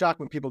always shocked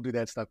when people do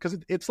that stuff because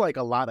it's like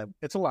a lot of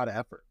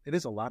effort. It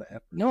is a lot of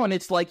effort. No, and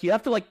it's like you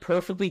have to like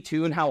perfectly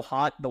tune how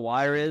hot the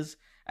wire is,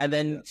 and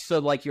then so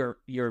like your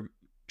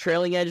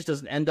trailing edge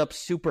doesn't end up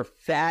super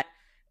fat,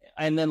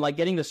 and then like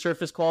getting the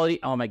surface quality.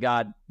 Oh my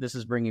god, this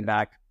is bringing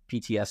back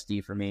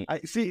PTSD for me.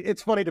 I see.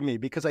 It's funny to me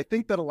because I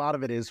think that a lot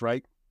of it is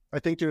right. I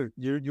think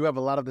you have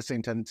a lot of the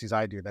same tendencies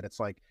I do. That it's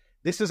like,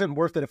 this isn't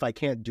worth it if I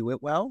can't do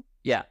it well.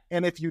 Yeah.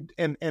 And if you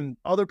and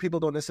other people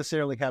don't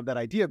necessarily have that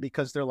idea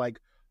because they're like,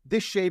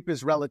 this shape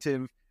is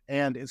relative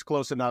and it's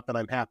close enough and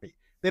I'm happy.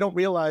 They don't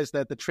realize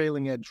that the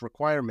trailing edge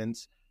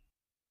requirements,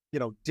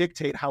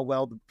 dictate how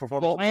well the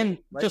performance. Well, and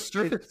right? Just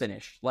surface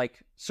finish, like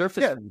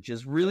surface finish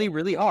is really,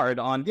 really hard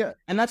on. Yeah.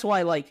 And that's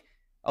why like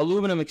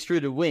aluminum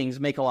extruded wings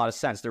make a lot of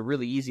sense. They're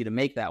really easy to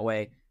make that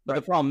way. But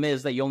the problem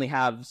is that you only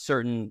have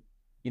certain,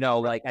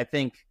 like I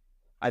think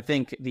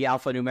the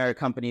Alphanumeric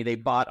company, they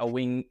bought a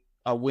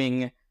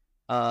wing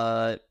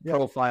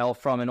profile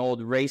from an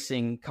old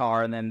racing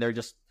car, and then they're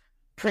just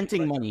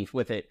printing money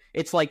with it.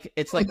 It's like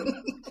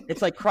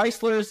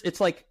Chrysler's,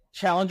 it's like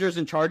Challengers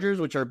and Chargers,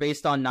 which are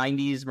based on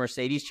 90s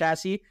Mercedes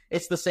chassis.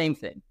 It's the same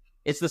thing.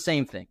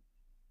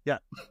 Yeah,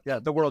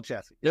 the world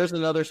chassis. There's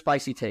another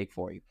spicy take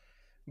for you.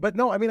 But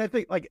no, I mean, I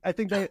think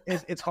that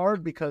it's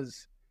hard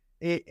because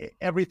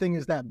everything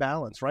is that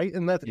balance, right?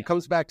 And that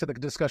comes back to the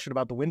discussion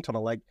about the wind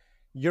tunnel. Like,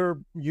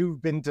 you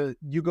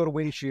go to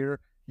wind shear,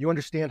 you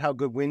understand how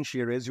good wind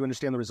shear is, you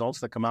understand the results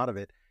that come out of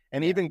it,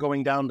 and even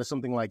going down to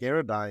something like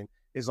Aerodyne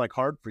is like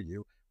hard for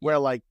you, where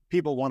like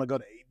people want to go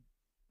to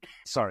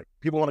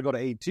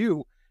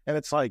A2, and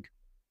it's like,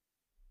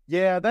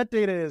 yeah, that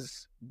data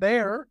is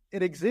there,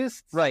 it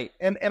exists, right?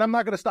 And I'm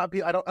not going to stop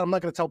people. I'm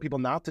not going to tell people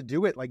not to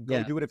do it. Like,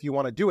 go do it if you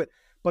want to do it,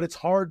 but it's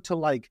hard to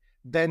like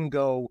then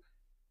go,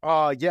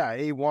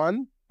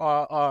 A1,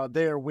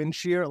 their wind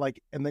shear,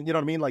 like, and then you know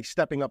what I mean, like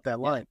stepping up that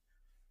line.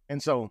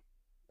 And so,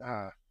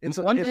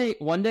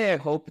 one day, I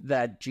hope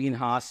that Gene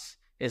Haas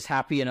is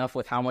happy enough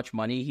with how much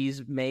money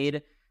he's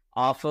made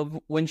off of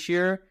wind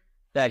shear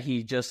that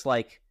he just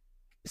like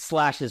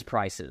slashes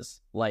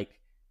prices. Like,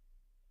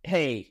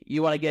 hey,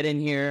 you want to get in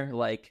here?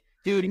 Like,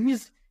 dude,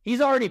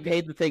 he's already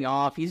paid the thing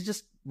off. He's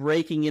just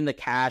raking in the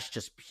cash,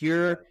 just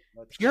pure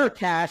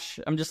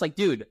cash. I'm just like,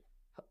 dude,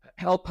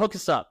 hook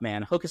us up,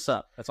 man. Hook us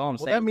up. That's all I'm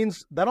saying. That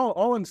means that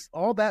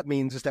all that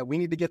means is that we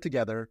need to get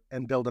together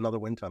and build another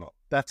wind tunnel.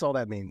 That's all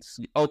that means.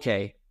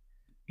 Okay.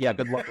 Yeah,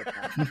 good luck with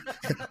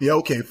that. Yeah,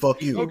 okay,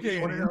 fuck you.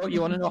 Okay.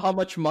 You want to know how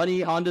much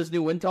money Honda's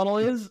new wind tunnel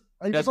is?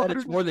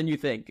 It's more than you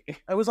think.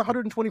 It was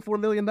 $124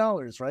 million,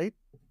 right?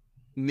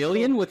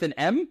 Million with an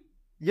M?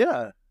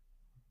 Yeah.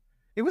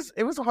 It was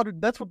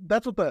 100. That's what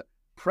the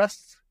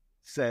press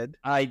said.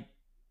 I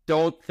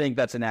don't think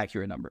that's an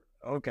accurate number.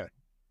 Okay.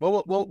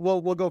 Well,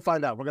 we'll go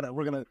find out.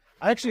 We're gonna.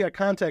 I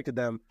contacted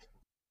them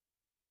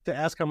to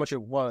ask how much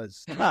it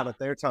was at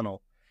their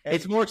tunnel. And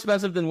it's more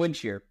expensive than wind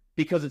shear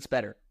because it's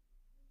better.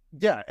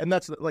 Yeah, and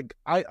that's like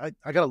I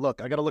gotta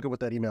look. I gotta look at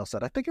what that email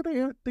said. I think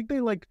they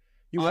like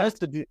you have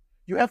to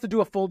do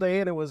a full day,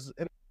 and it was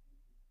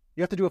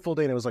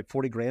like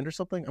 40 grand or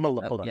something. I'm gonna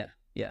look. Hold on.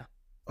 Yeah.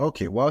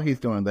 Okay, while he's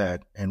doing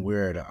that, and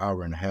we're at an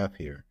hour and a half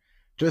here,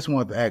 just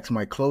wanted to ask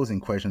my closing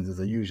questions as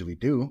I usually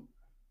do.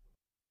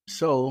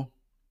 So,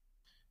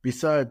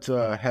 besides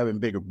having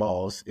bigger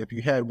balls, if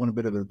you had one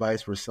bit of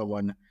advice for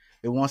someone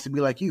that wants to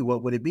be like you,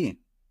 what would it be?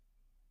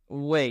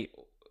 Wait,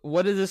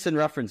 what is this in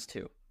reference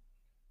to?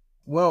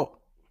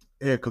 Well,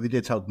 yeah, because you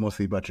did talk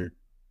mostly about your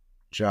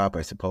job,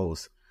 I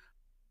suppose.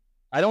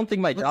 I don't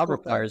think my job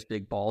requires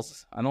big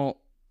balls.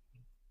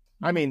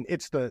 I mean,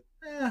 it's the...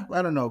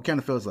 I don't know. Kind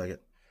of feels like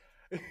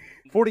it.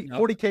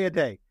 40K a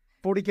day.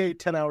 40K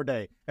 10-hour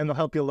day. And they'll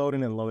help you load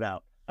in and load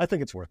out. I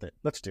think it's worth it.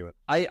 Let's do it.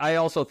 I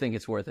also think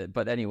it's worth it.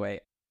 But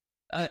anyway...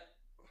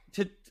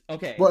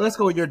 okay. Well, let's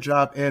go with your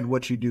job and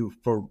what you do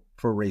for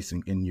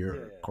racing in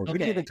your course. We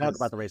didn't even talk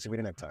about the racing. We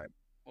didn't have time.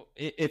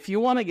 If you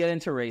want to get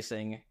into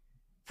racing,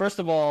 first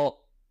of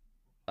all,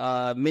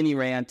 mini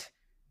rant,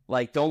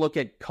 like, don't look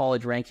at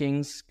college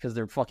rankings because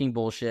they're fucking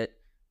bullshit.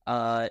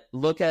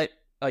 Look at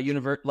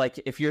a like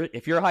if you're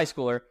a high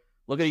schooler,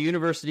 look at a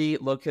university.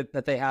 Look at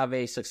that they have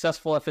a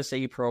successful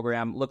FSAE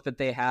program. Look that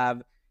they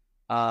have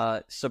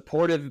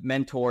supportive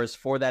mentors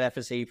for that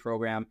FSAE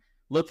program.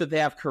 Look that they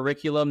have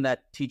curriculum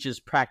that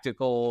teaches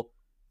practical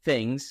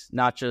things,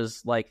 not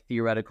just like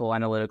theoretical,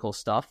 analytical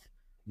stuff.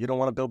 You don't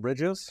want to build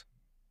bridges?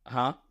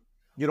 Huh?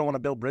 You don't want to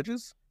build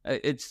bridges?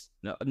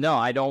 No,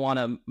 I don't want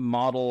to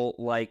model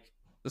like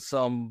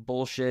some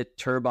bullshit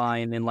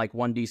turbine in like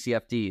 1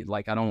 DCFD.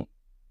 Like, I don't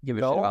give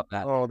a shit about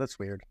that. Oh, that's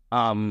weird.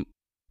 That's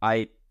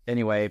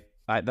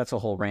a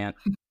whole rant.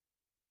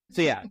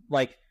 So yeah,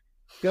 like,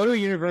 go to a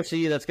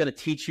university that's going to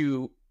teach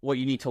you what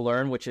you need to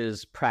learn, which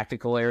is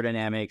practical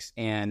aerodynamics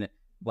and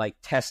like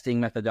testing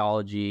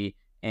methodology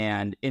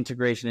and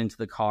integration into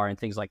the car and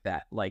things like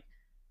that. Like,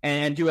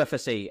 and do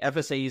FSAE.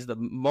 FSAE is the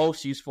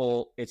most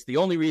useful. It's the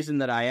only reason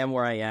that I am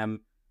where I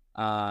am.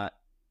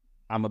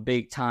 I'm a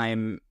big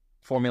time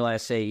Formula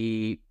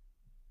SAE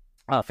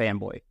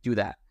fanboy. Do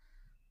that.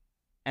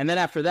 And then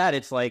after that,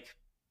 it's like,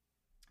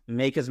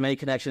 make as many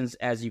connections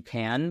as you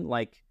can,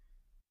 like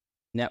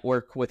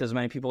network with as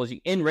many people as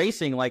you in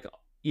racing. Like,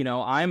 you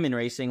know, I'm in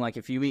racing. Like,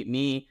 if you meet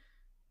me,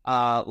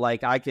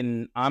 like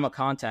I'm a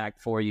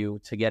contact for you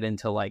to get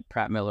into like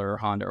Pratt Miller or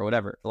Honda or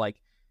whatever. Like,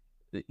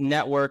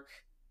 network,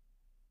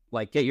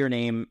 like, get your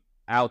name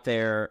out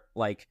there.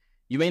 Like,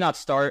 you may not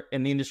start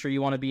in the industry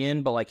you want to be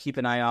in, but like, keep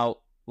an eye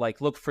out, like,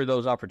 look for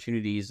those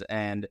opportunities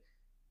and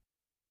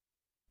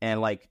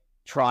like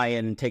try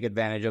and take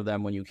advantage of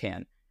them when you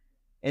can.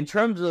 In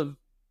terms of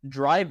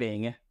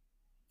driving,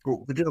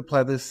 would you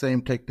apply this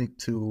same technique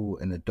to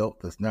an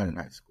adult that's not in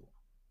high school?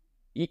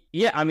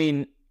 Yeah, I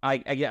mean,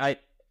 I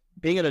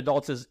being an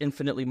adult is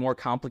infinitely more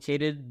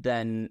complicated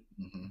than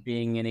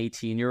being an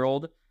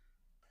 18-year-old.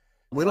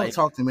 We don't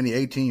talk to many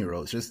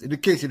 18-year-olds. Just in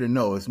case you didn't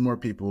know, it's more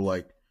people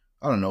like,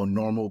 I don't know,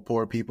 normal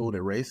poor people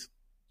that race.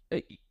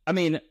 I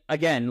mean,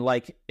 again,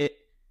 like,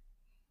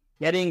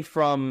 getting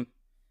from,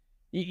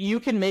 you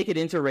can make it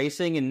into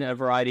racing in a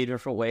variety of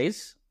different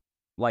ways.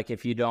 Like,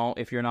 if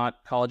you're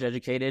not college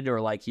educated, or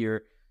like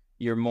you're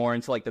more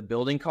into like the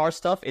building car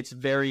stuff, it's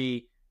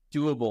very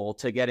doable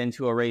to get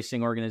into a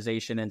racing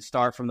organization and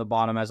start from the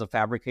bottom as a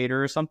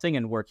fabricator or something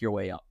and work your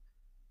way up.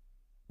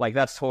 Like,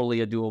 that's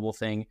totally a doable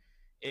thing.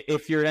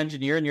 If you're an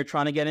engineer and you're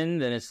trying to get in,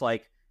 then it's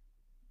like,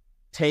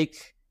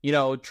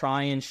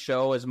 try and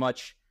show as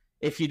much.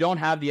 If you don't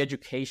have the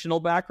educational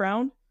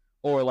background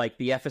or like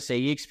the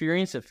FSAE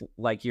experience, if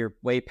like you're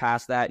way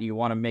past that and you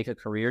want to make a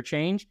career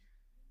change,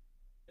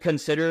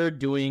 consider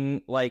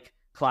doing like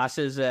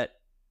classes at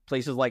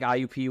places like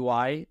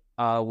IUPUI,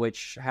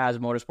 which has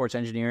motorsports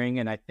engineering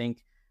and I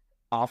think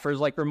offers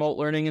like remote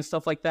learning and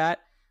stuff like that.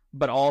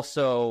 But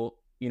also,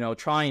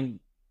 try and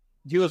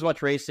do as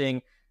much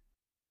racing,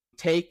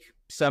 take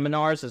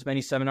seminars, as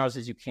many seminars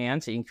as you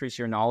can to increase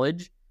your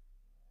knowledge.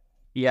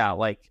 Yeah,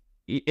 like,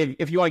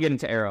 if you want to get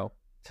into Aero,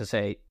 to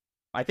say,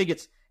 I think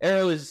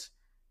Aero is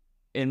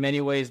in many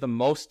ways the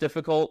most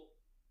difficult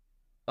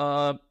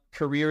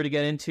career to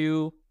get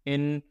into.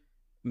 In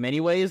many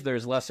ways,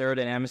 there's less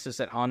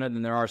aerodynamicists at Honda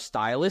than there are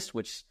stylists,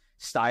 which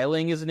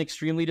styling is an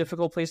extremely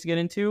difficult place to get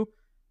into.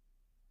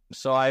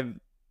 So I've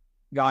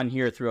gotten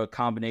here through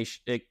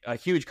a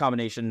huge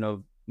combination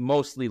of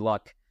mostly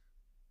luck,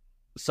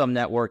 some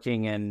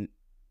networking, and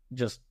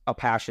just a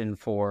passion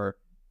for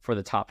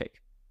the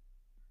topic.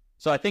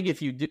 So I think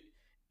if you do,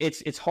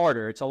 it's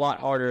harder. It's a lot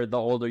harder the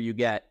older you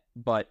get,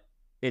 but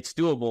it's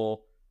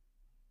doable.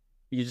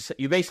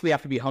 You basically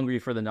have to be hungry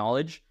for the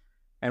knowledge,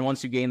 and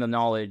once you gain the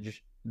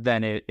knowledge,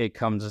 then it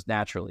comes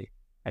naturally.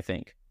 I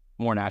think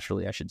more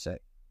naturally, I should say.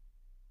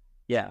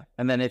 Yeah,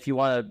 and then if you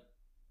want to,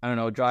 I don't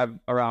know, drive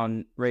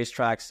around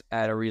racetracks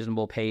at a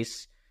reasonable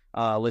pace,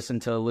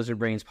 listen to Lizard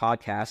Brain's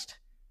podcast.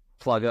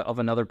 Plug of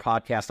another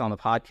podcast on the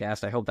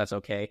podcast. I hope that's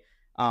okay.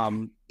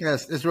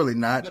 Yes, it's really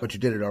not, but you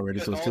did it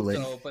already, so it's too late.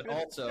 But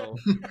also,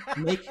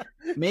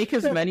 make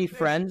as many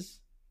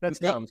friends. That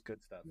sounds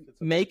good stuff.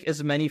 Make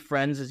as many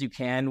friends as you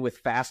can with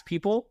fast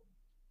people.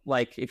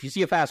 Like, if you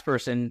see a fast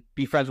person,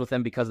 be friends with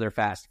them because they're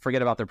fast.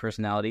 Forget about their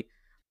personality.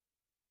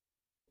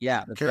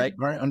 Yeah, that's right.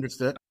 All right,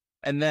 understood.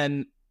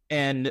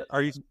 And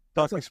are you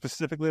talking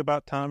specifically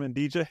about Tom and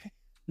DJ?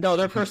 No,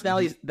 their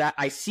personalities. That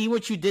I see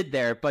what you did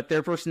there, but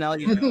their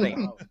personalities are great.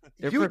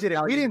 You did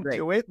it. We didn't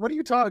do it. What are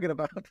you talking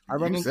about? I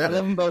love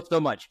them both so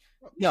much.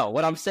 No,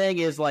 what I'm saying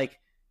is, like,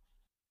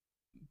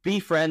 be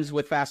friends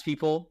with fast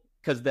people,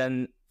 because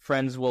then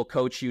friends will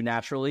coach you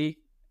naturally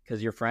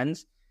because you're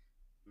friends,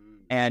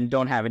 and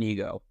don't have an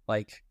ego.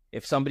 Like,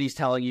 if somebody's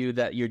telling you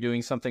that you're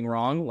doing something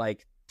wrong,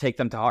 like, take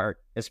them to heart,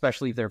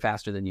 especially if they're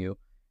faster than you,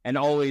 and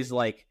always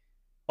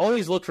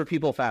look for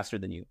people faster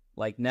than you.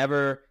 Like,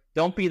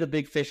 don't be the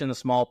big fish in the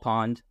small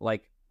pond.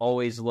 Like,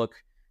 always look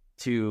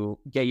to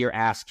get your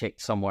ass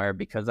kicked somewhere,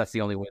 because that's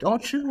the only way.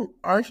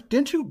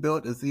 Didn't you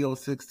build a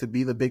Z06 to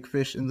be the big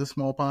fish in the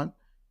small pond?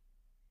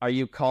 Are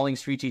you calling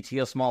Street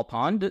GT a small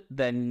pond?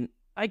 Then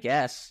I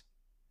guess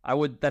I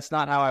would. That's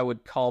not how I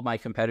would call my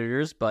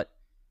competitors, but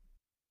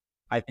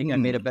I think I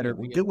made a better.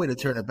 Good way to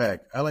turn it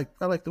back. I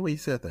like the way you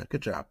said that.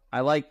 Good job.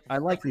 I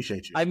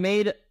appreciate you. I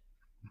made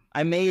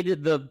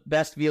the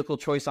best vehicle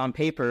choice on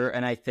paper,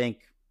 and I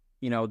think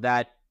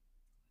that.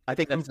 I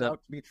think that's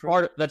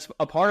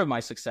a part of my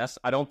success.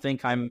 I don't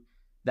think I'm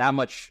that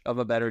much of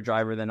a better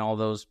driver than all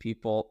those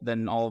people,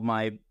 than all of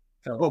my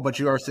fellow. Well, but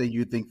you are saying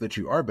you think that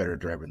you are a better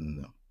driver than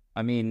them.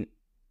 I mean,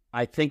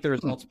 I think the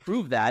results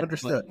prove that.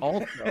 Understood. But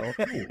also,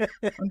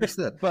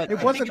 Understood. but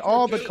It wasn't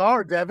all the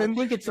car, I Devin.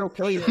 think it's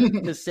okay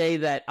to say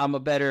that I'm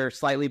a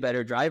slightly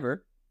better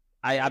driver.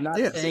 I'm not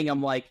Yes. saying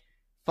I'm like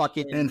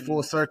fucking In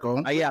full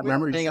circle. yeah,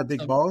 Remember you saying said I'm big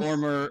some balls?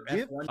 former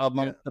Yeah. F1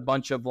 amongst a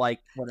bunch of like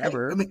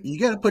whatever. I mean, you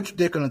got to put your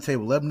dick on the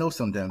table. Let them know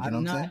sometimes. You know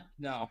I'm what I'm not. saying?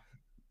 No,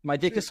 my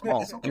dick is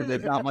small. It's okay.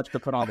 There's not much to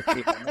put on the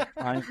table.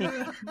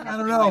 I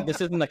don't know. This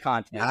isn't the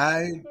content.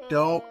 I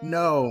don't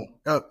know.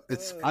 Oh,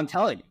 it's I'm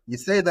telling you. you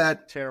say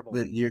that, Terrible.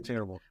 but you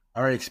Terrible.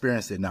 already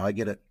experienced it. Now I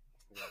get it.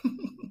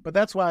 But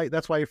that's why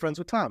you're friends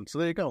with Tom. So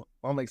there you go.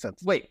 All makes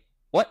sense. Wait,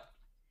 what?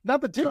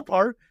 Not the dick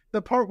part.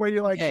 The part where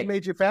you're like, Hey, she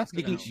made you fast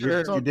Making enough.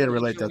 sure You did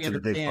relate sure that we to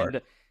the dick part.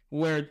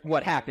 understand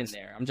what happened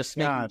there. I'm just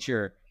making God.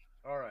 sure.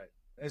 All right.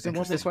 Is there one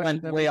more This question?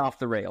 went way off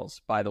the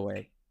rails, by the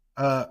way.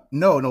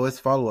 No. His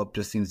follow up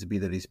just seems to be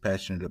that he's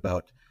passionate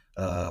about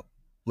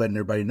letting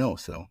everybody know.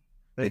 So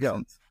There you makes go.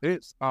 sense.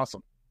 It's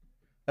awesome.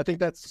 I think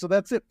that's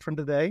it from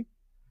today.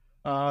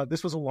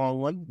 This was a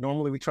long one.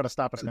 Normally we try to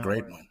stop at It's an a hour,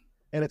 great one.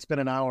 and it's been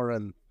an hour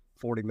and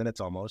 40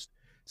 minutes almost.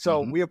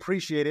 So Mhm. we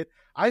appreciate it.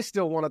 I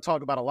still want to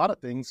talk about a lot of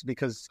things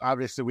because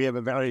obviously we have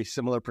a very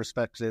similar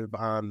perspective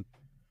on,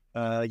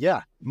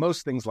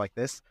 most things like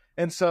this.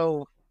 And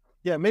so,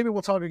 yeah, maybe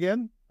we'll talk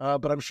again.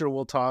 But I'm sure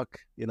we'll talk,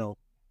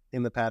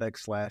 in the paddock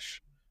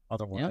 /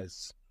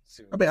 otherwise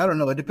soon. I mean, I don't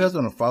know. It depends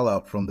on the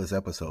fallout from this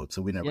episode,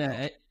 so we never know.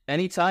 Yeah,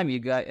 anytime you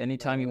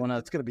want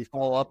It's to gonna be fun.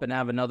 follow up and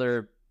have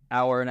another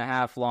hour and a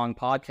half long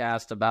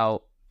podcast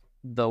about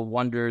the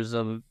wonders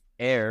of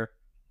air,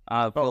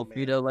 feel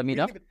free to let me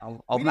know.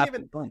 I'll we have didn't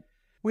even- fun.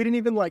 We didn't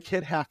even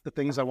hit half the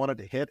things I wanted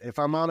to hit, if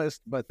I'm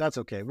honest, but that's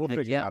okay. We'll Heck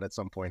figure it yeah. out at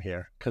some point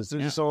here because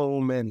there's Yeah. so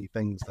many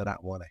things that I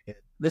want to hit.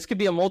 This could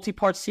be a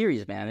multi-part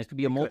series, man. It could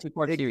be a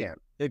multi-part It series.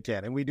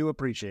 can, and we do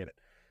appreciate it.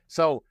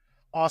 So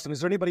awesome. Is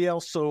there anybody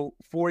else? So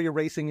for your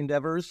racing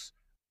endeavors,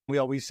 we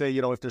always say,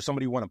 if there's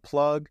somebody you want to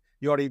plug,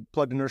 you already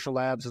plugged Inertial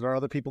Labs. Is there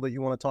other people that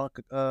you want to talk,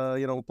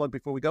 plug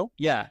before we go?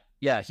 Yeah.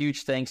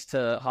 Huge thanks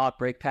to Hawk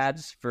Brake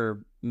Pads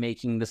for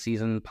making the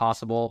season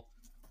possible.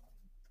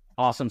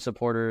 Awesome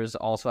supporters.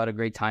 Also had a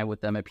great time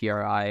with them at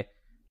PRI.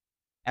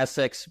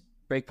 SX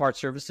Brake Part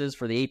Services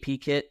for the AP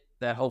kit.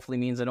 That hopefully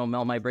means I don't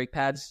melt my brake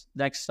pads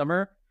next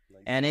summer.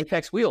 And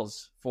Apex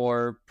Wheels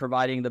for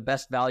providing the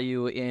best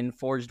value in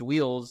forged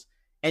wheels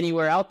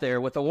anywhere out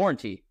there with a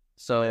warranty.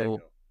 There you So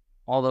go.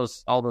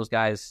 all those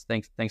guys,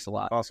 thanks a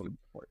lot. Awesome.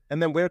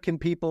 And then where can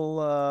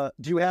people,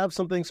 do you have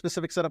something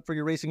specific set up for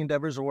your racing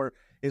endeavors, or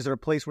is there a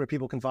place where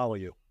people can follow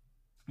you?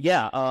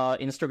 Yeah,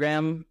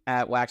 Instagram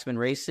at Waksman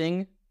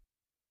Racing,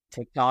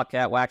 TikTok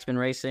at Waksman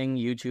Racing,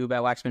 YouTube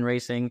at Waksman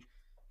Racing.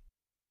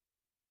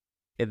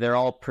 They're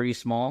all pretty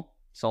small,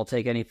 so I'll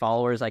take any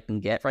followers I can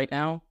get right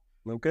now.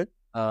 Okay.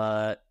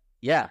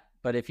 Yeah,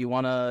 but if you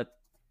want to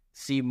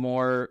see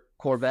more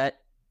Corvette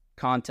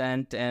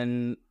content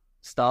and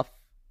stuff,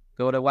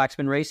 go to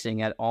Waksman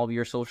Racing at all of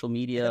your social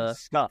media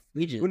Stuff.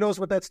 pages. Who knows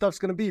what that stuff's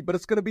going to be, but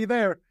it's going to be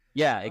there.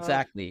 Yeah,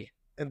 exactly.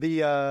 And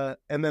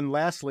then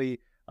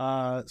lastly,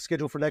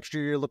 schedule for next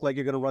year. You look like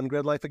you're going to run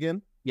Grid Life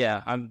again.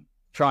 Yeah, I'm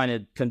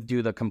trying to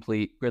do the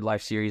complete Grid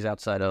Life series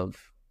outside of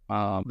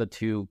the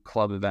two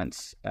club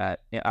events out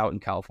in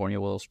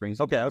California, Willow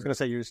Springs. Okay, I was going to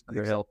say you're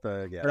Under Hill.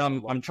 yeah. But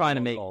I'm trying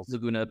to make Falls.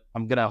 Laguna.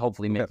 I'm gonna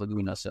hopefully make Okay.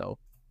 Laguna. So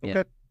yeah.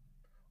 Okay.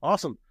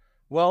 Awesome.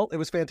 Well, it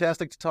was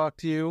fantastic to talk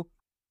to you.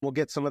 We'll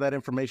get some of that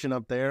information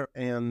up there,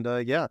 and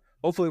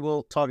hopefully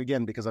we'll talk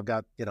again because I've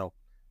got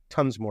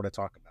tons more to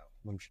talk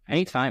about.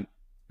 Anytime.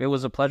 It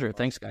was a pleasure.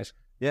 Thanks, guys.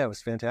 Yeah, it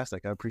was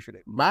fantastic. I appreciate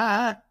it.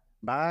 Bye.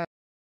 Bye.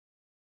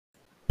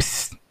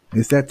 Psst.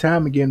 It's that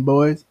time again,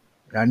 boys.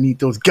 I need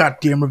those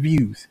goddamn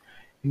reviews.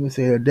 You can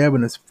say that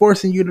Devin is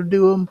forcing you to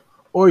do them,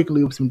 or you can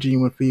leave some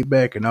genuine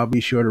feedback, and I'll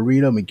be sure to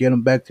read them and get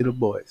them back to the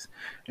boys.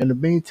 In the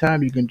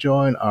meantime, you can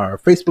join our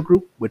Facebook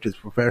group, which is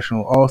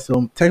Professional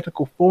Awesome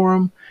Technical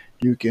Forum.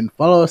 You can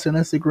follow us on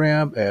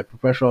Instagram at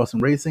Professional Awesome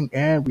Racing,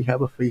 and we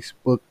have a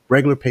Facebook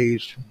regular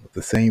page with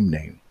the same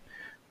name.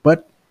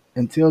 But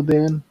until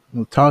then,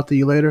 we'll talk to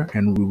you later,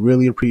 and we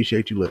really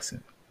appreciate you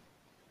listening.